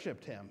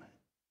worshiped him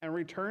and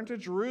returned to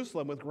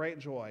Jerusalem with great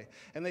joy.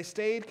 And they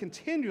stayed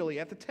continually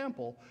at the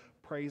temple,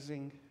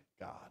 praising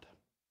God.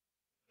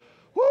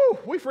 Woo!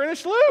 We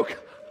finished Luke!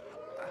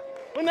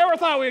 We never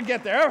thought we'd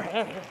get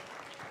there.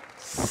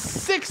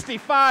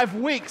 65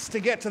 weeks to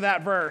get to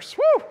that verse.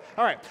 Woo!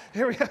 All right,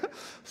 here we go.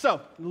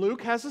 So,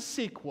 Luke has a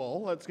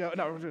sequel. Let's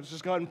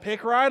just go ahead and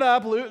pick right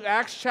up.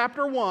 Acts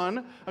chapter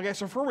 1. Okay,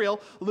 so for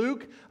real,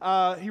 Luke,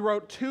 he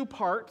wrote 2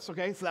 parts.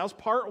 Okay, so that was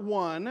part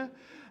 1.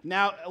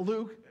 Now,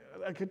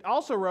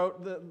 also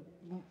wrote,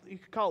 you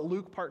could call it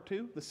Luke Part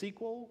 2, the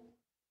sequel,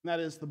 and that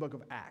is the book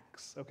of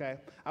Acts, okay?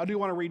 I do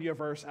want to read you a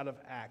verse out of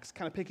Acts,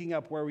 kind of picking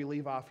up where we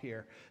leave off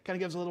here. Kind of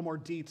gives a little more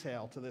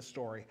detail to this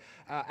story.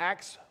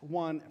 Acts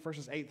 1,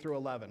 verses 8 through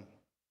 11. It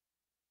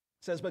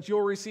says, "But you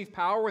will receive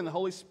power when the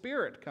Holy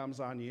Spirit comes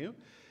on you,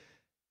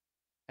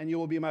 and you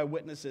will be my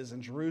witnesses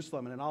in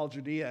Jerusalem and in all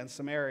Judea and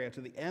Samaria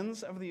to the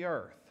ends of the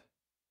earth."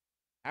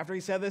 After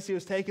he said this, he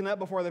was taken up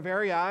before their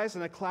very eyes,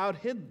 and a cloud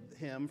hid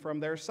him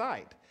from their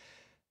sight.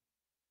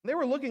 They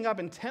were looking up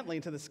intently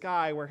into the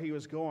sky where he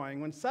was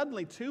going, when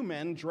suddenly 2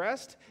 men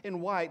dressed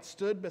in white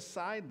stood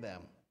beside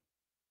them.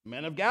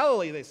 "Men of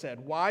Galilee," they said,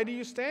 "why do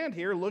you stand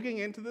here looking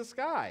into the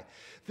sky?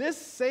 This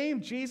same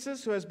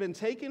Jesus who has been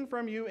taken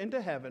from you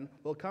into heaven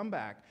will come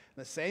back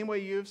in the same way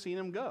you have seen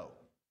him go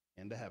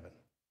into heaven."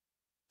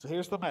 So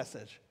here's the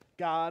message.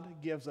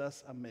 God gives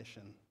us a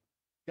mission.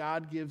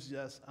 God gives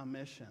us a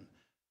mission.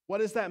 What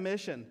is that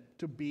mission?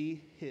 To be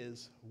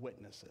his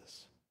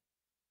witnesses.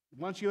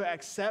 Once you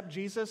accept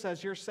Jesus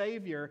as your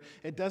Savior,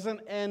 it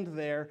doesn't end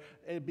there,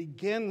 it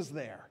begins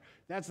there.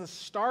 That's the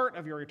start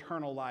of your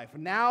eternal life.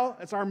 Now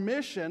it's our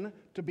mission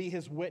to be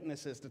his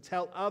witnesses, to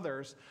tell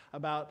others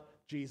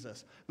about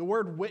Jesus. The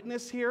word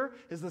witness here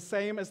is the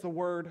same as the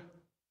word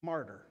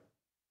martyr.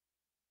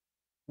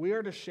 We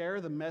are to share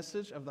the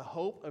message of the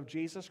hope of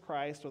Jesus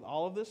Christ with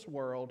all of this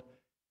world,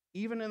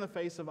 even in the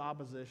face of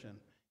opposition.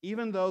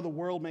 Even though the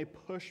world may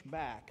push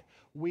back,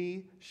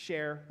 we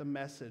share the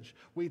message.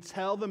 We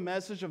tell the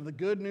message of the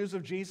good news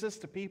of Jesus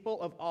to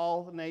people of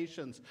all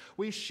nations.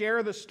 We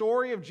share the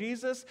story of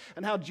Jesus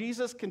and how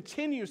Jesus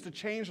continues to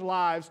change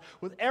lives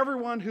with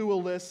everyone who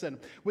will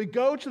listen. We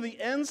go to the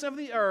ends of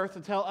the earth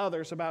to tell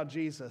others about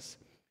Jesus.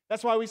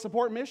 That's why we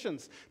support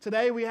missions.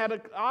 Today we had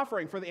an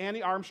offering for the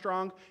Annie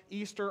Armstrong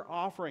Easter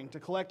offering to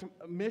collect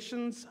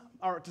missions,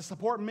 or to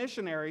support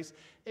missionaries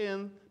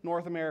in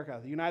North America,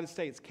 the United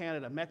States,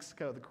 Canada,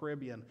 Mexico, the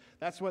Caribbean.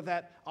 That's what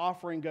that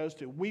offering goes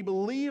to. We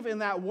believe in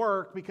that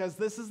work because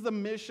this is the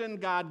mission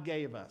God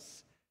gave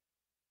us.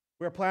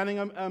 We're planning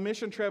a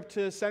mission trip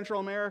to Central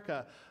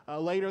America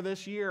later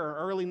this year or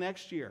early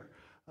next year.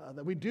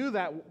 That we do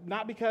that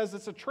not because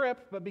it's a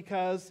trip, but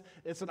because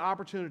it's an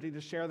opportunity to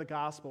share the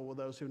gospel with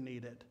those who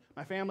need it.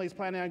 My family is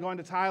planning on going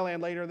to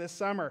Thailand later this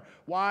summer.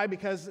 Why?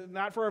 Because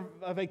not for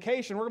a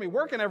vacation. We're going to be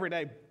working every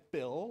day,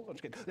 Bill. I'm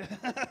just kidding.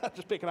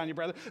 Just picking on you,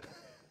 brother.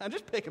 I'm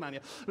just picking on you.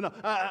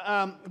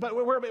 But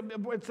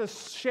we're to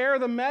share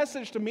the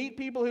message, to meet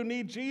people who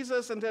need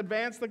Jesus and to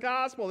advance the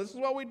gospel. This is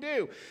what we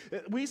do.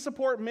 We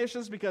support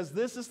missions because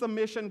this is the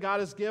mission God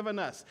has given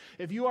us.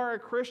 If you are a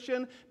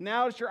Christian,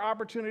 now is your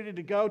opportunity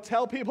to go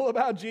tell people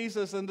about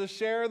Jesus and to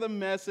share the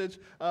message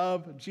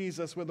of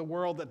Jesus with the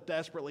world that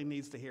desperately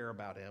needs to hear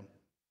about him.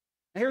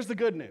 And here's the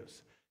good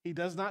news. He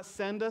does not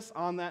send us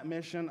on that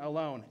mission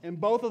alone. In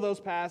both of those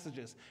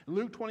passages, in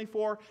Luke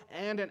 24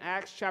 and in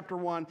Acts chapter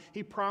 1,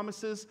 he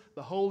promises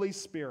the Holy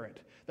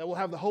Spirit, that we'll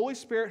have the Holy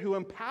Spirit who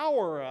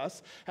empower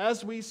us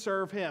as we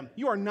serve him.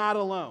 You are not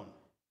alone.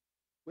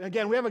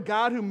 Again, we have a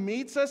God who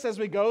meets us as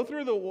we go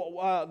through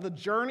the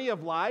journey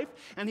of life,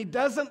 and he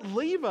doesn't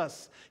leave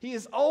us. He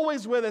is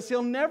always with us.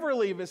 He'll never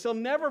leave us. He'll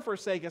never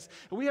forsake us.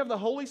 And we have the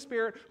Holy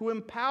Spirit who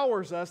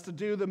empowers us to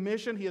do the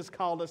mission he has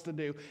called us to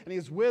do, and he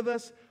is with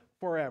us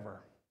forever.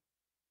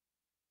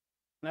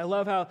 And I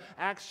love how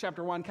Acts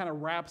chapter 1 kind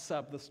of wraps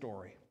up the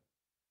story.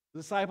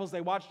 The disciples,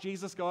 they watch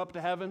Jesus go up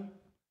to heaven.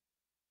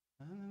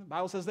 And the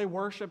Bible says they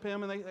worship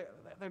him, and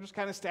they're just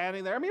kind of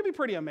standing there. I mean, it'd be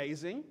pretty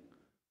amazing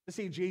to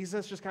see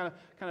Jesus just kind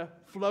of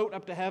float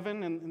up to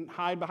heaven and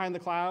hide behind the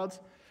clouds.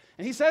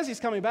 And he says he's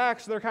coming back,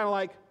 so they're kind of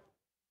like,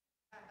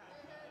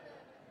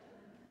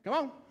 come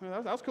on,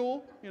 that was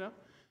cool, you know.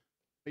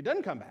 He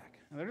doesn't come back.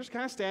 And they're just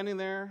kind of standing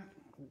there.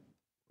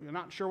 They're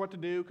not sure what to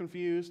do,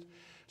 confused.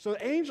 So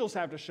the angels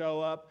have to show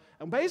up.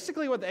 And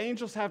basically what the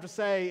angels have to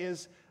say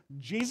is,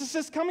 Jesus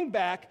is coming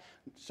back,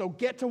 so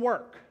get to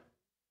work.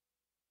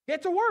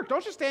 Get to work.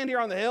 Don't just stand here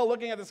on the hill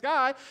looking at the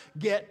sky.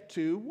 Get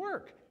to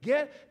work.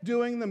 Get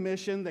doing the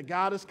mission that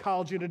God has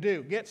called you to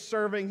do. Get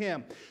serving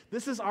him.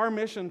 This is our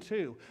mission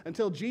too.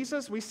 Until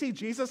we see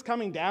Jesus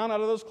coming down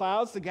out of those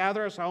clouds to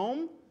gather us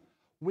home,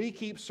 we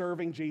keep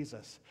serving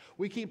Jesus.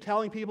 We keep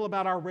telling people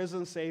about our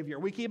risen Savior.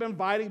 We keep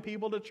inviting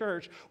people to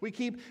church. We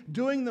keep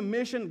doing the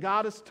mission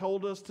God has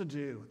told us to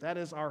do. That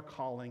is our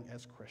calling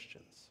as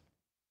Christians.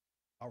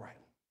 All right.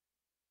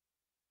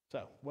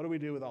 So, what do we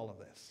do with all of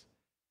this?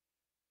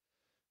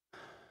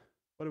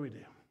 What do we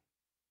do?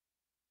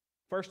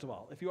 First of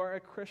all, if you are a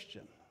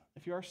Christian,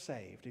 if you are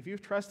saved, if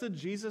you've trusted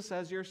Jesus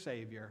as your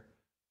Savior,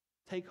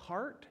 take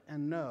heart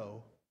and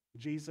know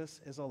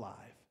Jesus is alive.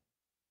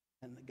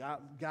 And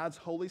God's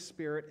Holy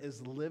Spirit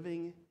is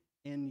living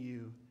in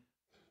you,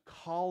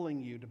 calling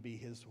you to be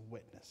his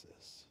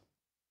witnesses.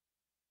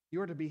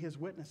 You are to be his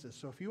witnesses.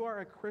 So if you are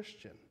a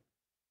Christian,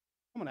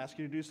 I'm going to ask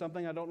you to do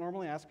something I don't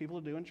normally ask people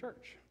to do in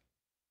church.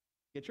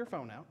 Get your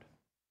phone out,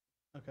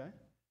 okay?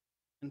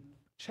 And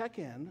check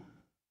in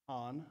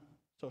on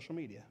social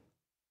media.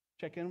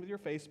 Check in with your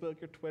Facebook,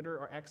 your Twitter,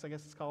 or X, I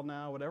guess it's called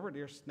now, whatever,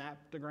 your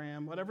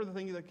Snaptagram, whatever the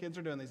thing that kids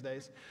are doing these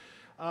days.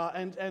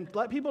 And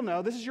let people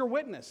know this is your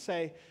witness.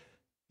 Say,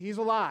 he's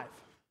alive.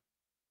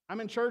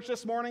 I'm in church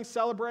this morning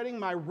celebrating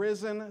my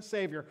risen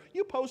Savior.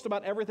 You post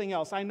about everything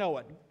else. I know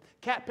it.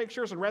 Cat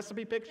pictures and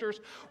recipe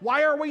pictures.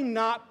 Why are we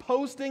not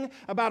posting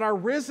about our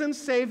risen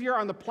Savior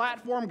on the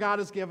platform God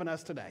has given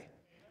us today?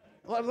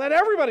 Let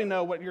everybody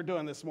know what you're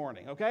doing this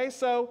morning, okay?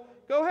 So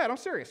go ahead. I'm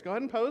serious. Go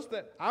ahead and post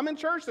that I'm in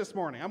church this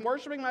morning. I'm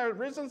worshiping my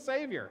risen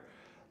Savior.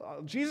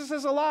 Jesus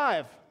is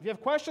alive. If you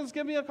have questions,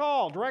 give me a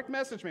call. Direct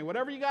message me.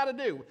 Whatever you got to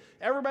do.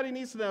 Everybody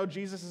needs to know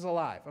Jesus is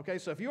alive, okay?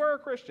 So if you are a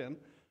Christian,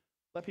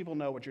 let people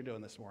know what you're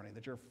doing this morning,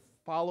 that you're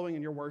following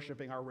and you're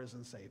worshiping our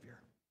risen Savior.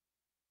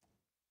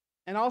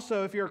 And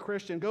also, if you're a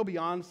Christian, go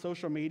beyond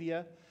social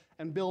media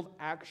and build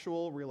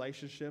actual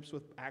relationships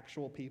with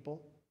actual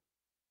people.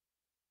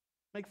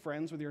 Make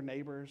friends with your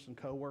neighbors and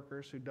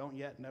coworkers who don't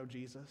yet know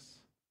Jesus.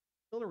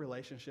 Build a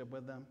relationship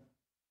with them.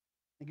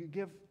 And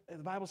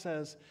the Bible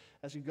says,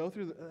 as you go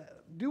through,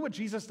 do what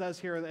Jesus does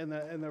here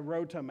in the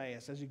road to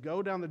Emmaus. As you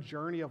go down the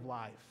journey of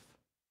life,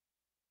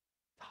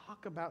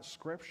 talk about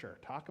Scripture.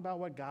 Talk about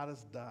what God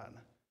has done.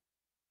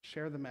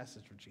 Share the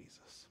message with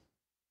Jesus.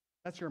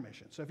 That's your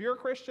mission. So if you're a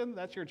Christian,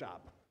 that's your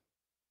job.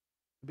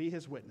 Be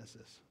his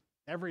witnesses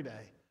every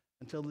day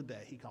until the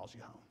day he calls you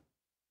home.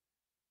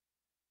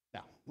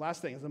 Now,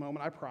 last thing is the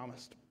moment I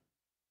promised.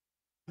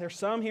 There's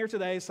some here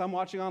today, some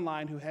watching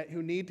online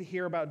who need to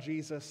hear about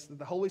Jesus.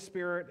 The Holy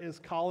Spirit is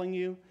calling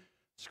you.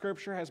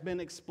 Scripture has been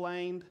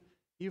explained.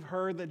 You've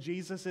heard that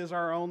Jesus is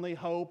our only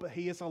hope.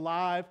 He is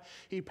alive.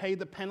 He paid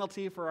the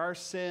penalty for our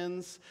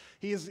sins.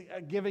 He is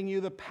giving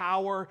you the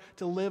power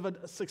to live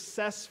a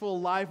successful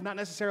life, not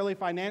necessarily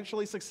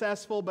financially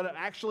successful, but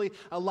actually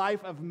a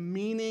life of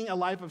meaning, a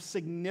life of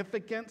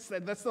significance.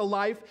 That's the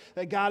life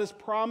that God has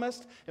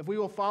promised. If we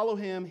will follow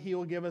him, he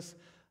will give us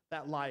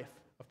that life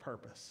of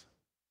purpose.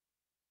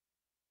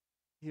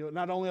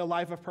 Not only a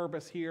life of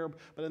purpose here,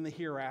 but in the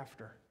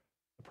hereafter,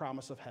 the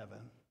promise of heaven.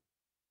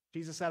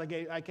 Jesus said,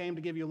 I came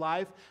to give you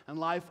life and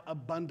life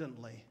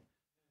abundantly.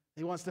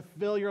 He wants to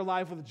fill your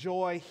life with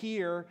joy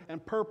here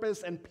and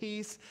purpose and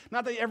peace.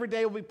 Not that every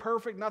day will be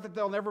perfect, not that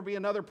there'll never be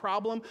another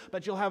problem,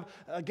 but you'll have,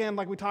 again,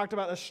 like we talked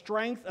about, a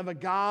strength of a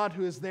God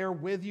who is there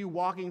with you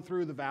walking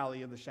through the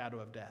valley of the shadow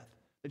of death,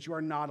 that you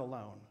are not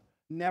alone,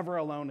 never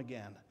alone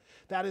again.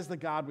 That is the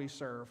God we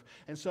serve.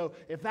 And so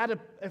if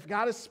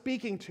God is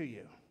speaking to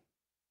you,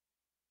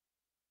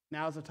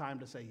 now is the time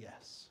to say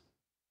yes.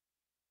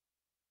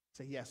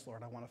 Say, yes,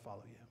 Lord, I want to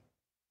follow you.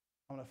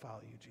 I want to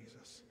follow you,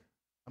 Jesus.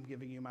 I'm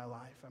giving you my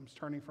life. I'm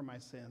turning from my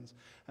sins,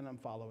 and I'm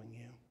following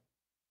you.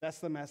 That's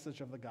the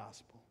message of the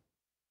gospel.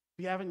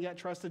 If you haven't yet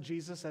trusted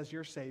Jesus as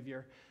your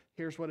Savior,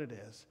 here's what it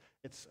is.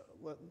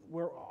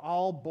 We're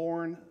all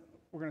born,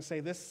 we're going to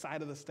say this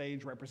side of the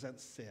stage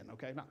represents sin,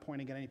 okay? I'm not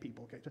pointing at any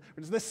people, okay?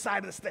 This side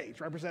of the stage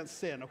represents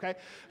sin, okay?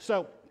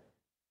 So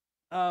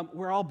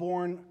we're all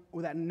born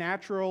with that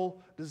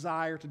natural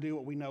desire to do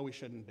what we know we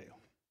shouldn't do.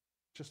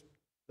 Just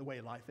the way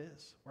life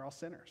is. We're all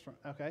sinners,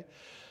 okay?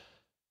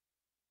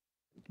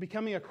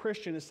 Becoming a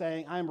Christian is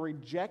saying, I'm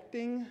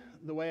rejecting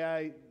the way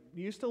I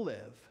used to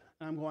live,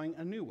 and I'm going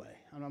a new way,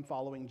 and I'm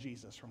following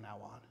Jesus from now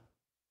on.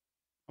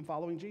 I'm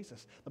following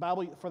Jesus. The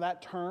Bible, for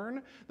that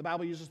turn, the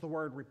Bible uses the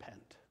word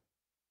repent.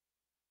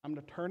 I'm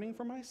turning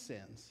from my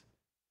sins,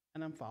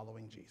 and I'm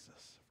following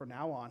Jesus. From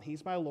now on,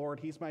 he's my Lord,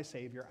 he's my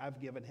Savior, I've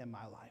given him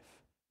my life.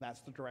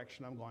 That's the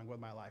direction I'm going with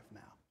my life now.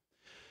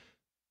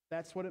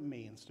 That's what it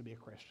means to be a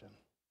Christian.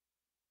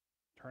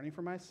 Turning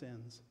from my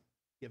sins,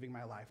 giving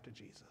my life to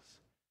Jesus.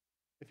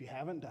 If you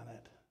haven't done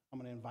it, I'm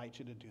going to invite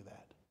you to do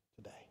that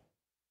today.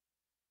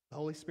 The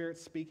Holy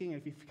Spirit's speaking,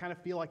 and if you kind of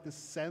feel like this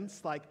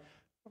sense, like,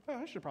 oh,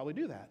 I should probably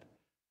do that.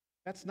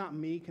 That's not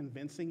me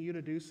convincing you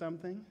to do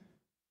something.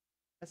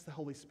 That's the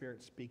Holy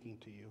Spirit speaking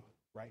to you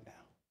right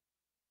now,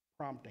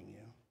 prompting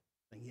you,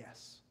 saying,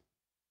 yes,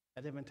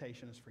 that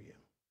invitation is for you.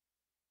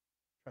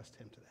 Trust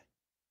him today.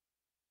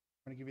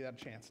 I'm going to give you that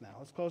chance now.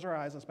 Let's close our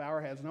eyes. Let's bow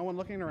our heads. No one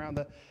looking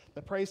around.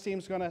 The praise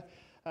team's going to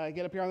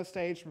get up here on the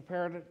stage,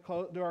 prepare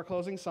to do our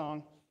closing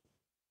song.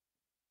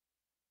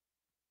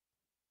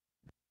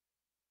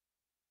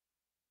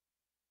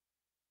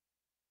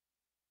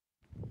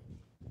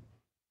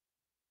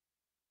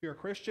 If you're a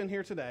Christian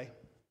here today,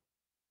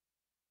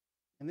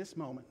 in this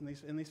moment,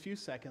 in these few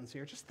seconds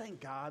here, just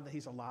thank God that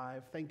he's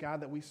alive. Thank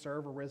God that we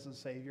serve a risen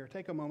Savior.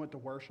 Take a moment to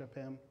worship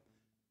him.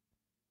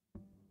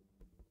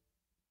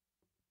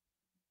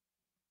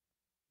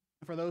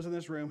 For those in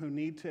this room who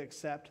need to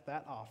accept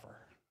that offer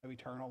of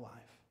eternal life,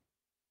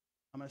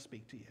 I'm going to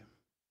speak to you.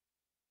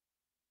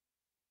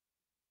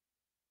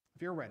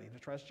 If you're ready to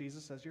trust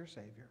Jesus as your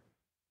Savior,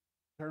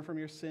 turn from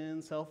your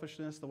sin,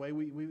 selfishness, the way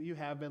you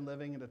have been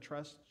living, and to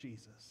trust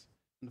Jesus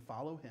and to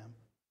follow him,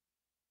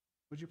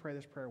 would you pray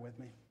this prayer with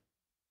me?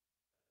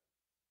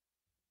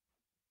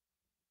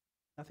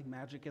 Nothing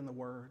magic in the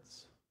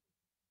words,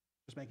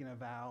 just making a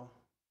vow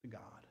to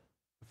God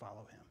to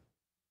follow him.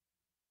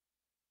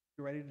 If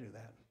you're ready to do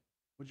that,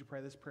 would you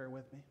pray this prayer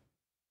with me?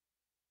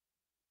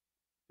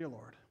 Dear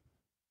Lord,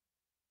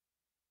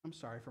 I'm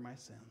sorry for my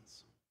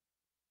sins.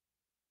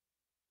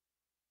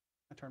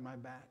 I turn my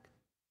back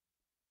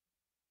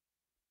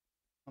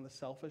on the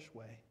selfish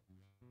way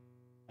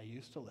I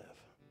used to live.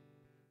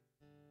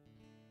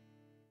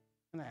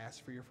 And I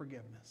ask for your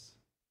forgiveness.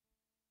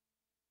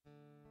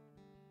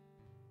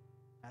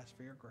 Ask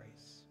for your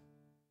grace.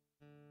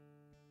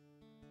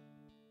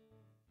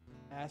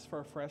 Ask for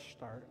a fresh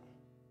start.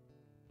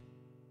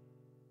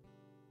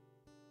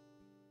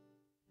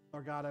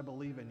 Lord God, I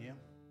believe in you.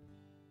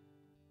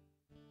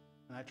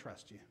 And I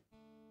trust you.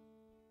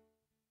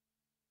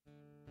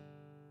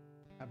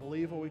 I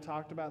believe what we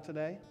talked about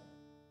today,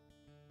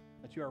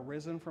 that you are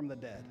risen from the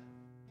dead.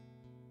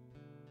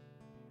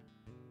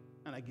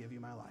 And I give you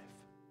my life.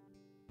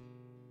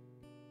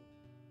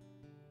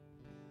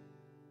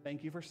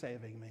 Thank you for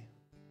saving me.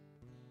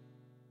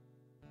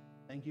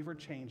 Thank you for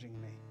changing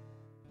me.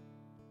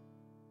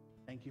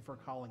 Thank you for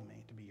calling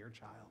me to be your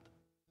child.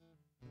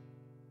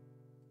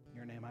 In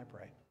your name I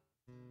pray.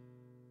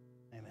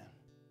 Amen.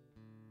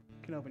 You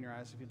can open your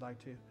eyes if you'd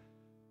like to.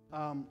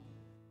 I'm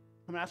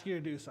going to ask you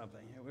to do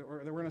something.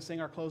 We're going to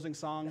sing our closing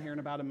song here in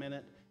about a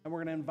minute, and we're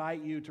going to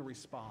invite you to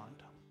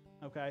respond.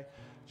 Okay?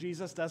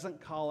 Jesus doesn't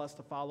call us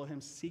to follow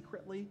him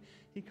secretly.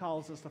 He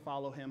calls us to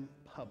follow him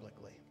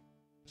publicly.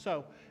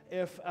 So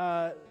if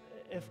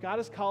God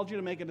has called you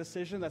to make a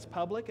decision that's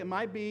public, it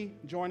might be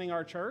joining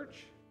our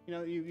church. You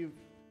know, you've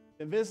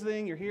been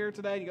visiting, you're here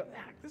today, and you go,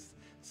 this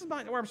is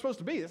where I'm supposed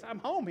to be. I'm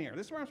home here.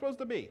 This is where I'm supposed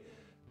to be.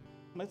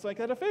 Let's make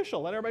that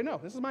official. Let everybody know.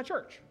 This is my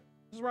church.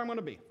 This is where I'm going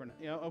to be.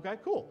 Okay,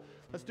 cool.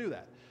 Let's do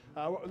that.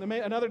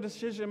 Another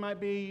decision might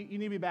be you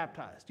need to be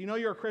baptized. You know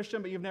you're a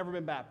Christian, but you've never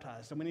been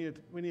baptized, and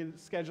we need to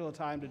schedule a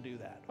time to do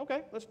that.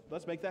 Okay,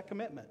 let's make that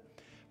commitment.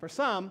 For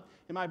some,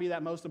 it might be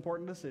that most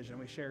important decision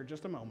we shared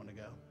just a moment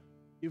ago.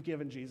 You've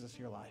given Jesus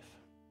your life.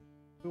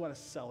 We want to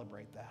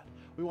celebrate that.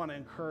 We want to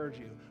encourage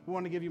you. We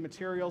want to give you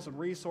materials and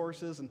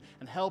resources and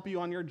help you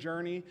on your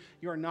journey.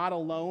 You are not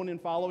alone in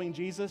following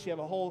Jesus. You have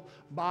a whole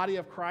body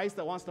of Christ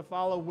that wants to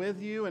follow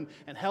with you and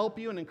help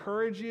you and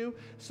encourage you.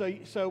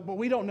 But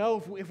we don't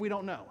know if we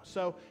don't know.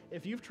 So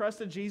if you've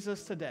trusted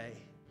Jesus today,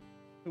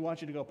 we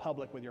want you to go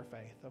public with your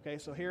faith. Okay,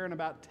 so here in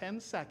about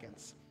 10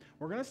 seconds,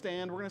 we're going to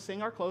stand, we're going to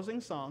sing our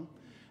closing song,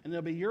 and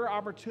it'll be your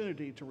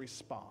opportunity to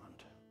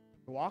respond.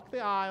 Walk the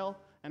aisle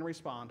and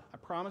respond. I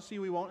promise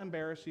you we won't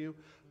embarrass you.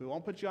 We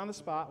won't put you on the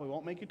spot. We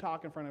won't make you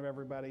talk in front of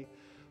everybody.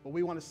 But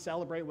we want to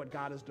celebrate what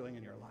God is doing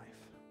in your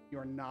life. You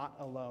are not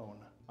alone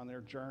on their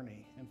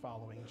journey in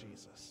following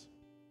Jesus.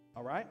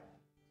 All right?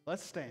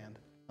 Let's stand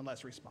and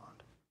let's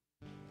respond.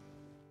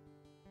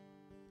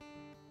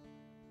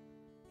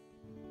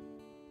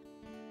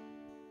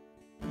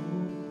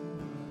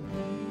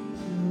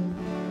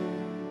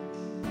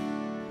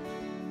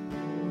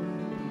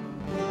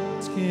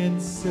 Can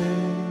say,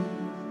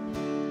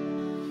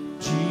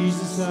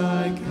 Jesus,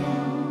 I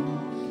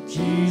come,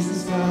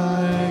 Jesus,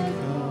 I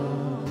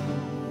come.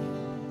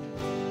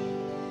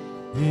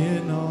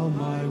 In all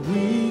my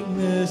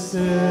weaknesses,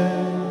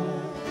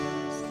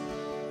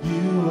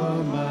 you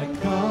are my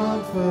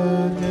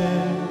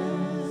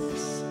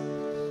confidence.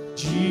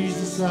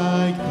 Jesus,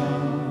 I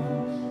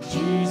come,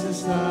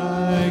 Jesus,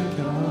 I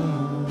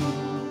come.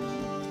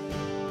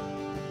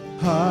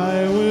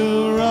 I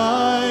will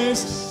rise,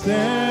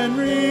 stand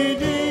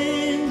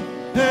redeemed,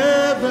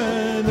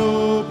 heaven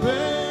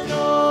open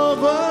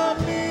over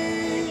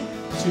me,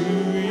 to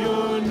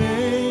your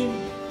name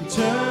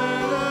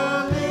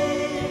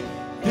eternally,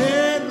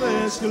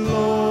 endless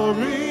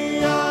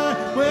glory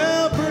I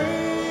will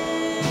bring.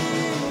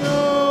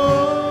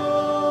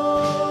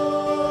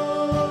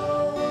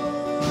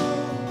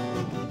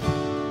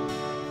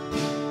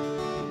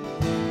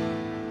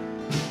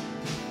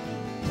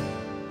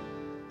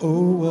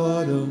 Oh,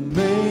 what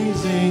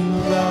amazing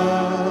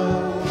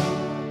love.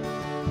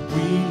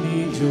 We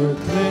need your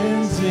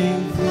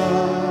cleansing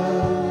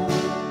flood.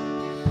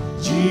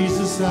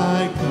 Jesus,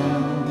 I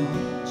come.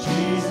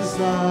 Jesus,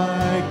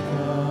 I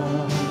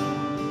come.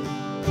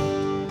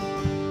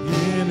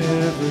 In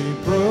every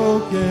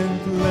broken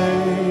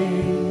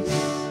place,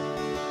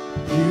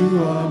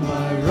 you are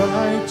my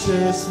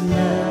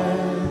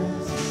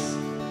righteousness.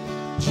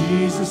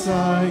 Jesus,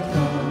 I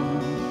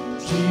come.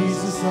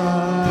 Jesus,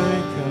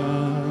 I come.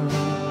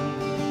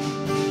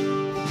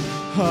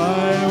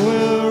 I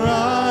will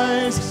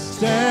rise,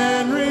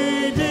 stand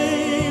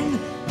redeemed,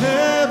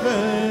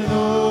 heaven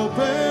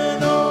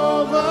open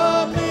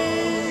over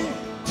me,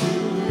 to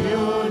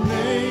your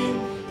name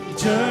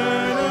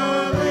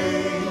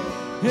eternally,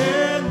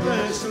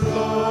 endless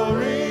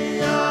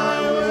glory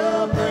I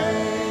will bring.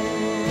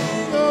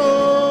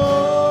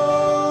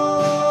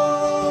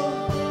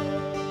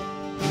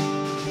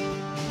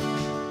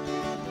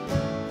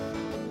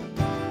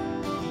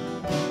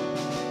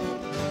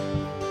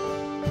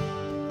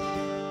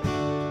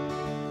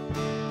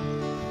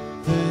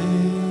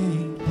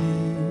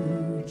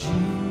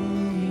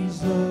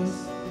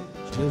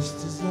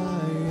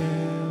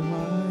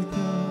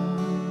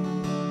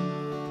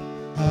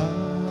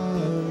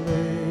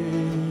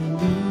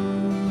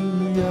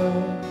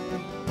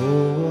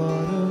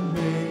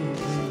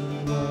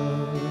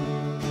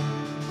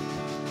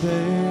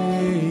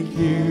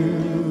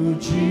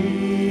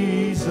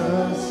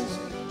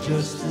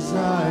 just as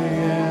I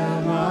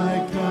am,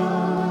 I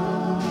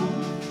come.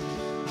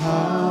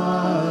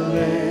 Hallelujah.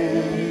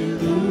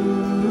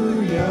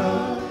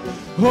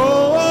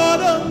 Oh,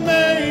 what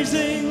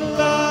amazing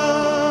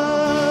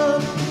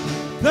love.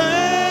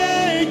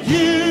 Thank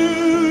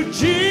you,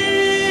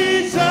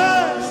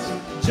 Jesus.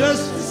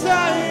 Just as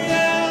I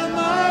am,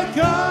 I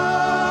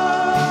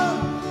come.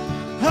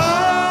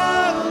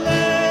 Hallelujah.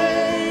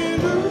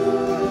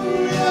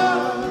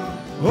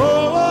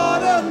 Oh,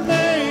 what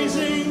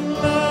amazing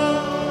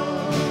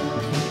love.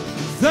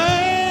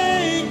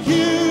 Thank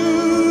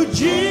you,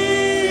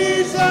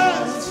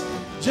 Jesus.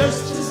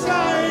 Just as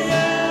I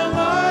am,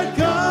 I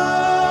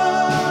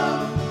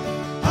come.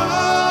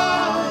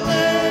 Hallelujah.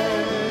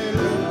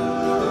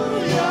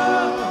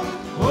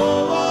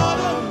 Oh, what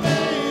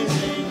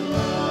amazing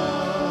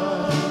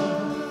love.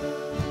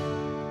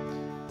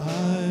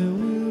 I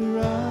will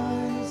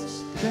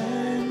rise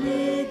and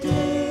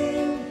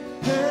redeem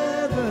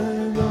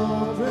heaven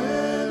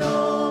open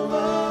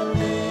over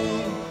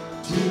me.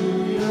 To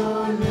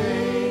your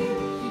name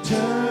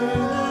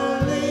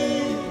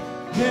eternally,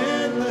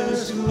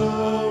 endless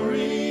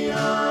glory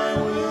I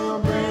will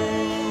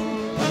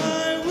bring.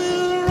 I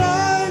will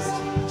rise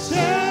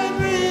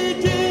and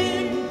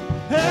redeem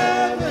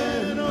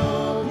heaven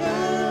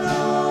open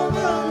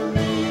over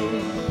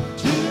me.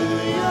 To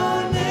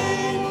your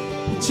name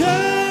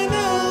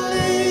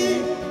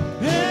eternally,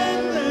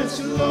 endless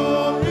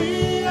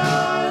glory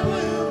I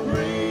will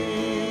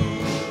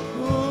bring.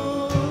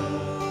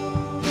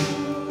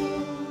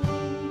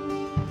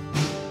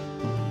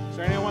 Is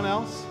there anyone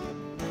else?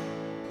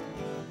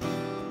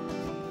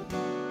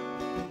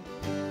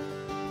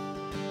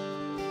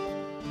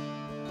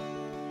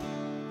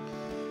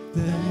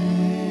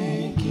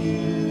 Thank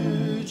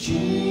you,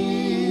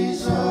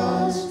 Jesus.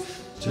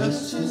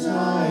 Just as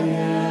I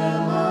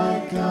am,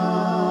 I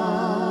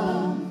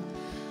come.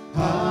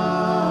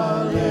 Hallelujah.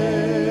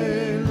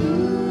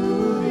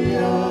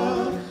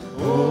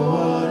 Oh,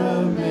 what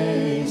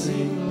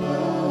amazing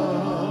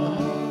love.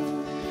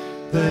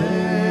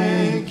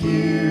 Thank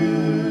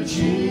you,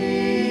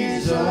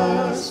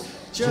 Jesus.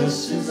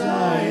 Just as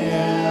I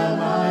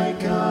am, I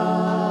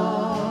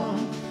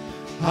come.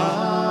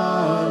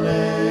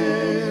 Hallelujah.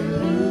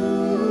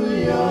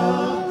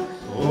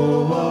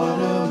 Oh, what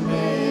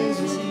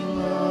amazing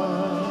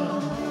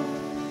love.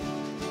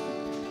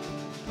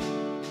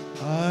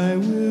 I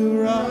will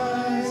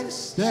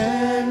rise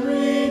and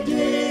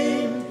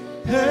redeem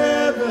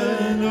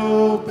heaven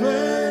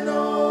open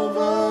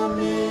over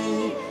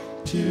me.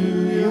 To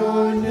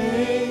your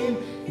name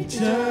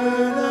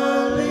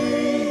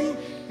eternally,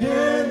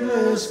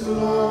 endless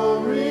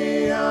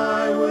glory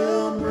I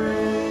will bring.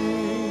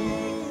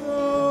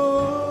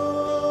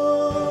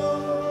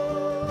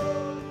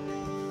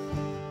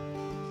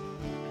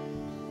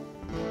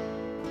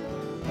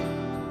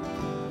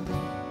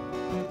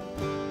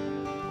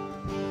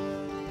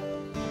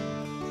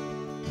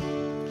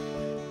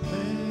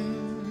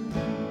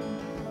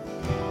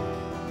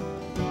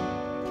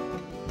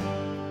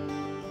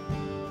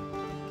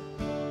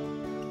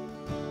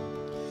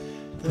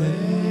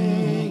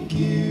 Thank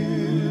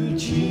you,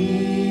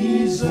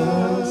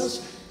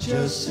 Jesus.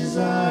 Just as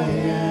I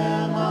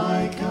am,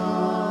 I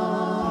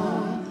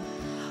come.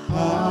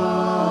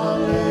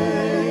 Hallelujah.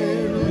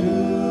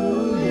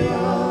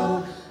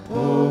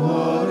 Oh,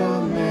 what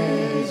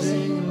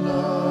amazing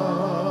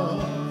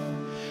love.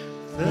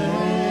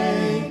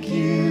 Thank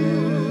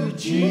you,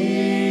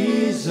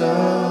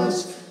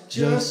 Jesus.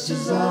 Just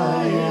as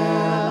I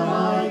am,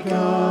 I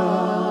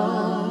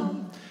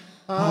come.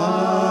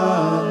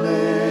 Hallelujah.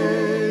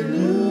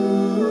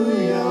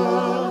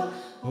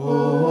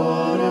 Oh,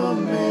 what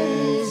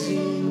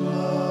amazing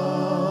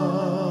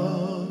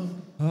love.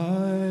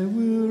 I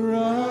will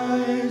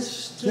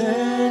rise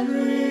and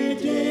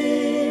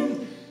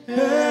redeem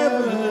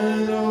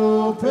heaven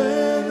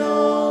open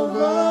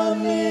over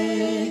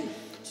me.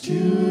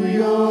 To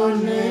your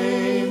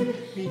name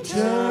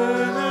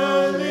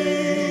eternally,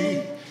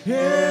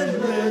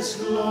 endless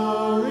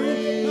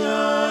glory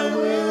I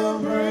will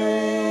bring.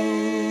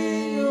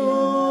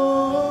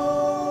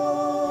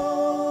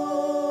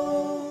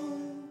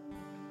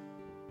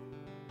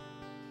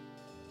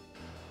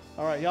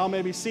 All right, y'all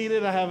may be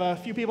seated. I have a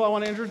few people I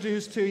want to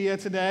introduce to you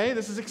today.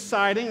 This is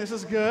exciting. This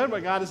is good,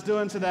 what God is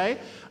doing today.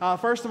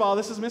 First of all,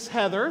 this is Miss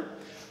Heather.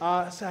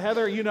 So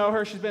Heather, you know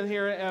her. She's been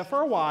here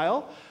for a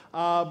while.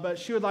 But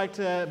she would like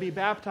to be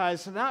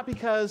baptized, not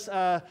because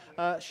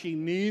she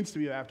needs to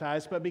be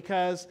baptized, but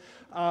because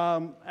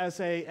as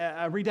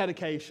a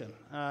rededication.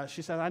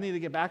 She said, I need to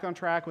get back on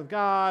track with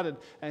God,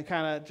 and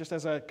kind of just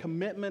as a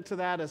commitment to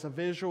that, as a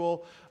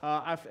visual,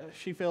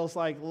 she feels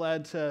like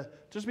led to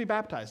just be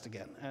baptized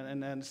again.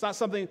 And it's not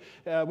something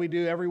we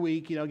do every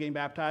week, getting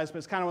baptized, but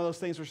it's kind of one of those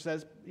things where she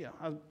says, you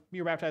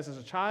were baptized as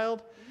a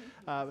child.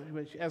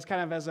 As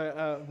kind of as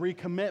a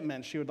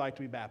recommitment, she would like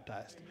to be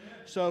baptized.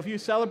 So if you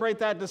celebrate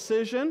that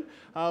decision,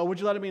 would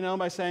you let it be known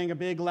by saying a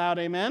big, loud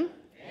amen?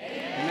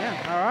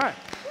 Amen. All right.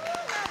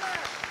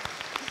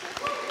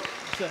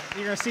 So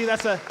you're going to see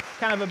that's a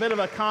kind of a bit of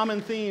a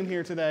common theme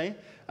here today.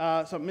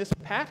 So Miss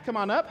Pat, come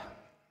on up,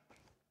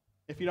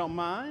 if you don't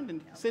mind.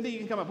 And Cindy, you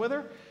can come up with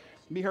her.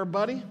 Be her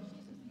buddy.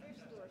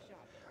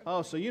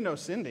 Oh, so you know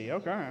Cindy.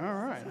 Okay, all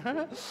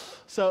right.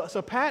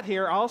 So Pat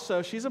here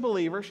also, she's a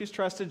believer. She's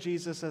trusted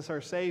Jesus as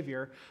her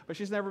Savior, but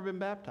she's never been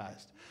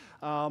baptized.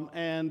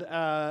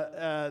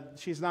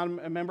 She's not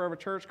a member of a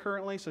church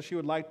currently, so she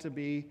would like to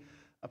be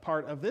a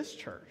part of this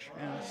church.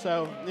 And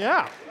so,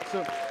 yeah.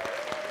 So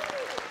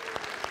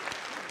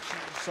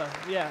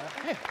yeah,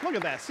 hey, look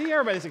at that. See,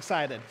 everybody's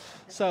excited.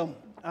 So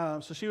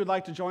she would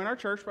like to join our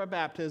church by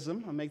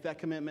baptism and make that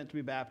commitment to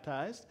be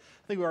baptized.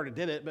 I think we already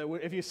did it, but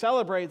if you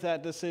celebrate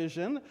that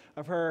decision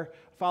of her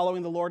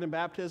following the Lord in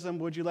baptism,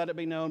 would you let it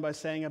be known by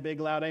saying a big,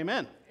 loud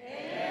amen?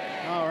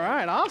 Amen. All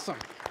right, awesome.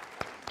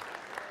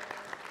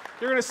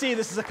 You're going to see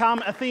this is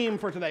a theme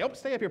for today. Oh,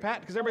 stay up here,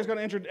 Pat, because everybody's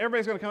going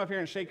to come up here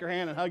and shake your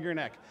hand and hug your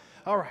neck.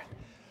 All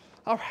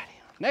right.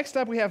 Next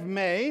up, we have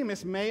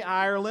Miss May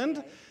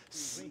Ireland.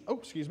 Oh,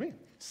 excuse me.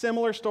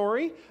 Similar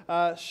story.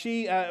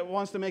 She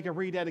wants to make a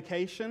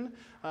rededication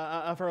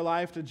of her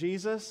life to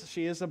Jesus.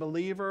 She is a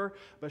believer,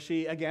 but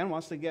she, again,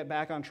 wants to get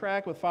back on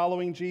track with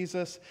following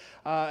Jesus.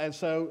 And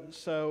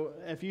so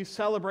if you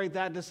celebrate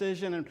that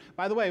decision, and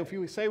by the way, if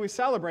you say we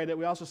celebrate it,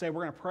 we also say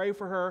we're going to pray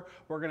for her,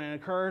 we're going to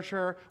encourage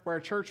her. We're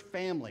a church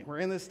family. We're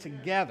in this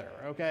together,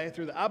 okay,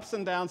 through the ups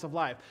and downs of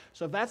life.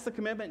 So if that's the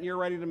commitment you're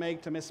ready to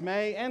make to Miss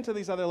May and to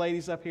these other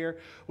ladies up here,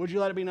 would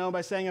you let it be known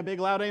by saying a big,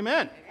 loud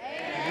amen?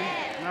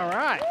 Amen. All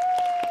right.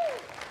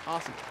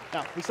 Awesome.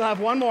 Now, we still have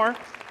one more.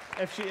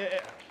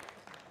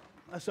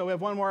 So we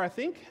have one more, I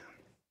think.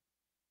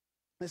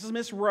 This is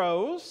Miss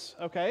Rose,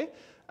 okay?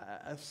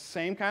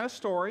 Same kind of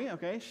story,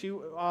 okay? She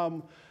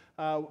would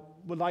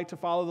like to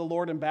follow the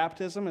Lord in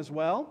baptism as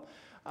well,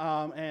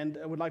 and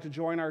would like to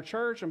join our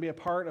church and be a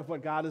part of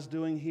what God is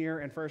doing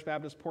here in First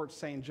Baptist Port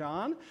St.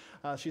 John.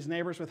 She's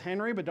neighbors with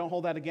Henry, but don't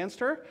hold that against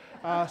her.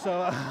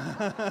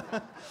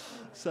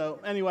 So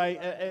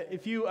anyway,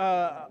 if you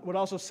would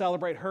also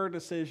celebrate her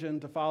decision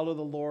to follow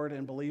the Lord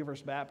in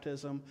believer's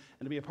baptism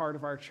and to be a part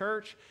of our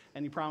church,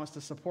 and you promise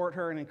to support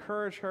her and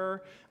encourage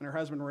her, and her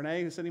husband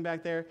Renee, who's sitting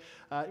back there.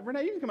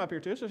 Renee, you can come up here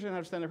too, so she doesn't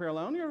have to stand up here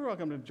alone. You're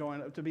welcome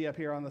to be up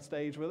here on the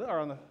stage with it, or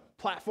on the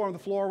platform, the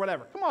floor,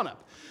 whatever. Come on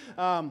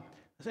up.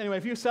 So anyway,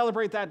 if you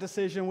celebrate that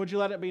decision, would you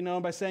let it be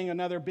known by saying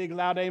another big,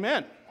 loud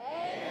amen?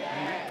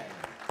 Amen.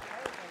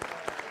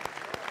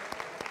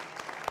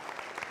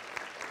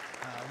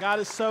 God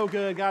is so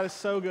good. God is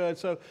so good.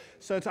 So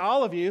to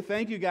all of you,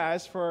 thank you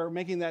guys for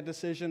making that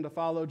decision to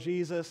follow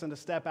Jesus and to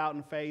step out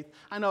in faith.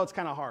 I know it's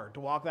kind of hard to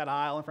walk that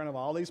aisle in front of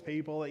all these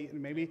people that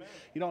maybe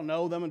you don't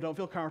know them and don't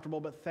feel comfortable,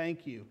 but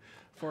thank you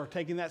for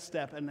taking that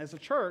step. And as a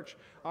church,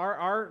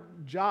 our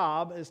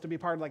job is to be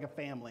part of like a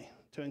family,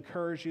 to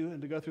encourage you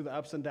and to go through the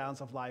ups and downs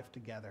of life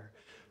together.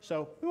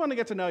 So we want to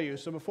get to know you.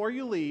 So before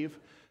you leave,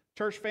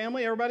 church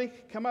family, everybody,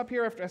 come up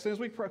here as soon as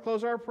we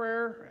close our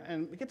prayer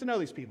and get to know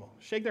these people.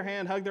 Shake their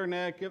hand, hug their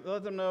neck,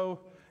 let them know,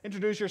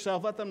 introduce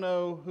yourself, let them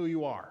know who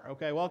you are.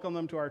 Okay, welcome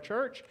them to our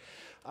church.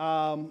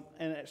 And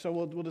so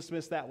we'll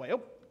dismiss that way.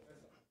 Oh,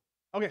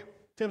 okay,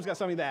 Tim's got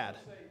something to add.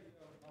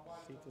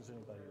 See if there's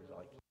anybody who's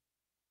like.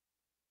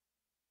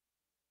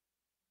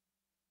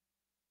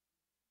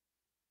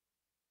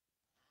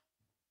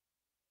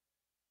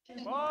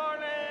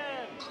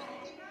 Morning!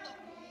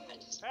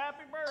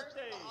 Happy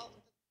birthday!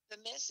 The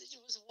message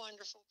was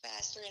wonderful,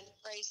 Pastor, and the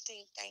praise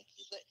team, thank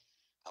you. But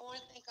I want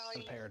to thank all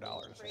you for your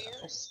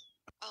prayers.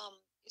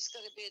 It's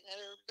going to be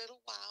another little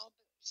while,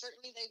 but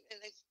certainly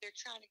they're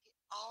trying to get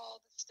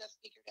all the stuff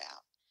figured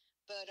out.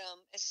 But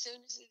as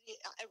soon as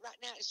right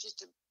now, it's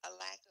just a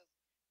lack of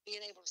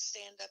being able to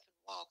stand up and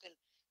walk, and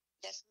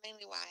that's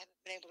mainly why I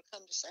haven't been able to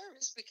come to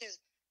service,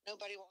 because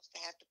nobody wants to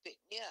have to pick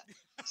me up.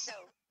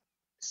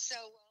 So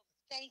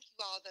thank you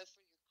all, though, for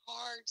your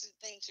cards and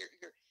things, your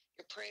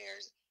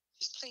prayers.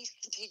 Just please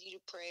continue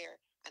to prayer.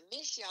 I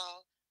miss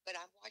y'all, but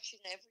I'm watching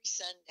every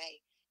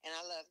Sunday, and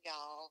I love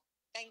y'all.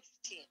 Thanks,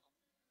 Tim.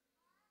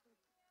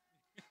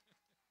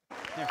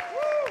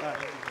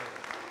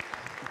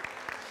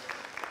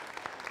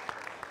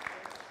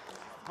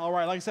 All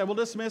right, like I said, we'll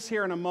dismiss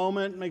here in a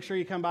moment. Make sure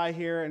you come by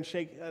here and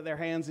shake their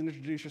hands and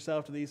introduce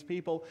yourself to these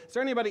people. Is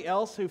there anybody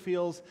else who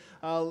feels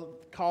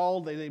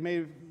called? They may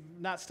have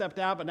not stepped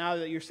out, but now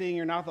that you're seeing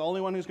you're not the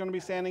only one who's going to be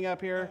standing up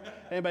here.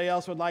 Anybody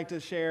else would like to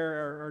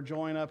share or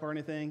join up or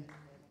anything?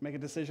 Make a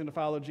decision to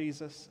follow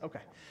Jesus? Okay.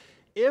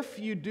 If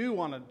you do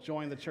want to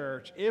join the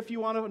church, if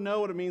you want to know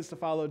what it means to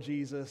follow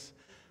Jesus,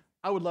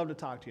 I would love to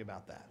talk to you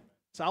about that.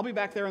 So I'll be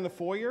back there in the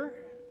foyer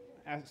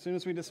as soon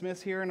as we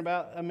dismiss here in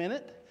about a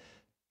minute.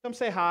 Come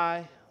say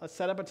hi. Let's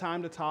set up a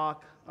time to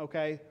talk,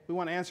 okay? We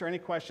want to answer any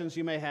questions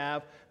you may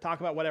have, talk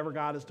about whatever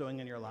God is doing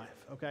in your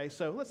life, okay?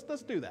 So let's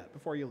do that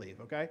before you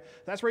leave, okay?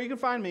 That's where you can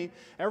find me.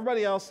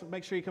 Everybody else,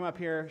 make sure you come up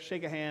here,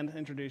 shake a hand,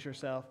 introduce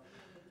yourself.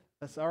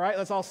 That's all right.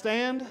 Let's all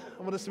stand.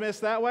 We'll dismiss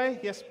that way.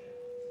 Yes.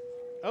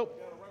 Oh.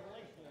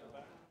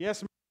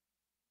 Yes.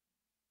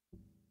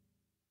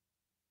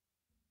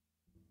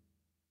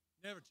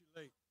 Never too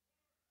late.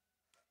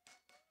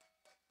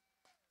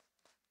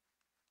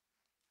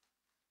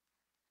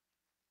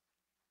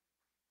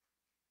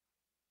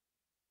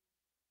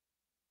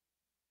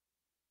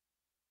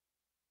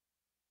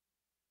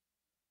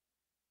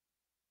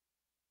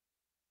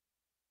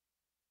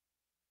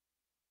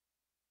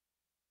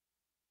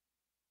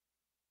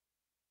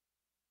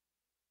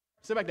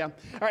 Sit back down.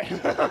 All right.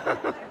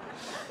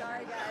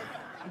 Sorry,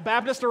 guys.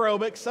 Baptist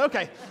aerobics.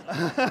 Okay.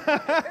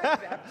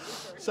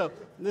 So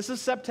this is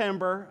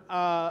September.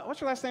 What's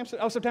your last name?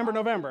 Oh, September,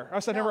 November. Oh,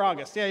 September,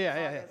 August.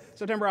 Yeah.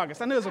 September,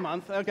 August. I knew it was a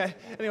month. Okay.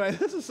 Anyway,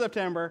 this is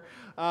September.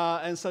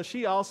 And so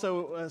she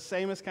also,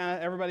 same as kind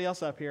of everybody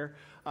else up here,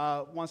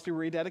 wants to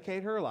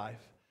rededicate her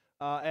life.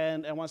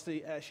 And wants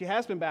to, she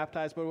has been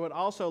baptized, but would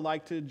also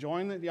like to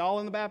join y'all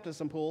in the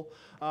baptism pool,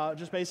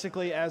 just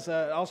basically as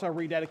also a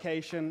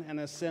rededication and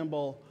a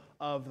symbol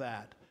of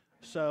that.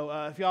 So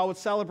if y'all would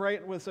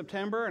celebrate with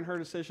September and her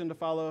decision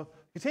to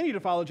continue to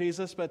follow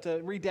Jesus, but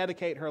to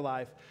rededicate her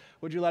life,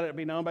 would you let it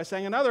be known by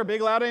saying another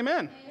big loud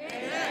amen?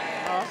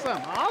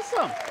 Amen.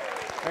 Awesome.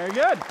 Very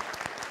good.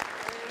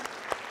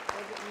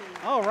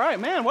 All right,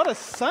 man, what a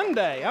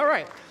Sunday. All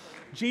right.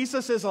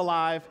 Jesus is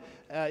alive.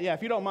 Yeah,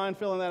 if you don't mind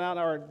filling that out,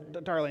 or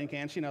Darlene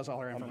can. She knows all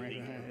her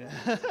information.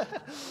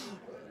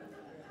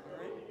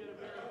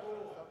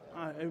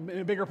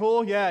 A bigger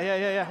pool? Yeah.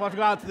 We'll have to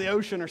go out to the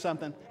ocean or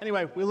something.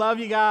 Anyway, we love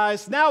you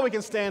guys. Now we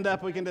can stand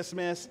up. We can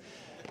dismiss.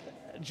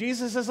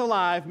 Jesus is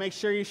alive. Make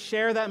sure you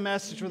share that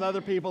message with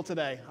other people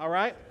today. All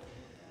right?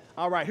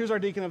 All right. Who's our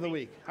deacon of the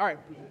week? All right.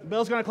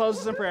 Bill's going to close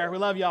us in prayer. We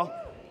love y'all.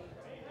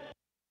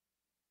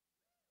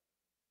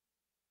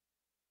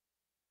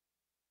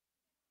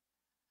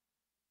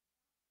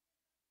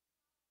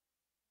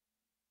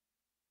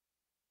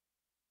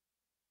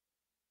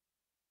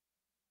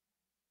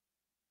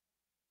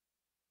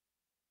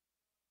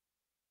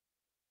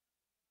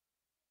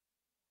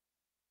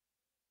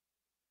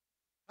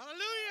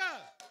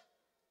 Hallelujah!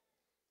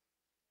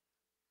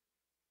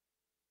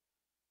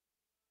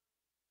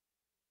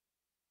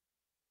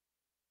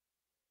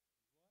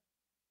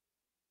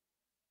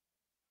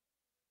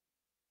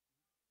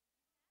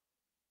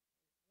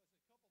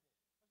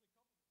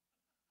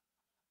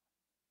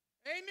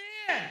 Amen!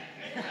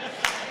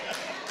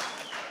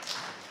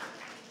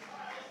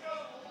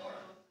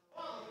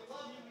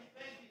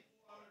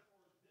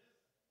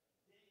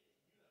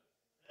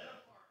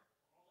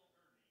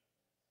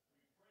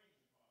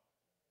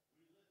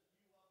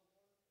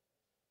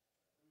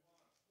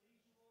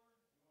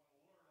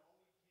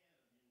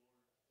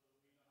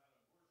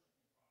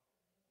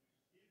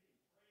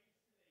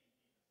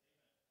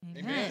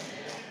 Amen.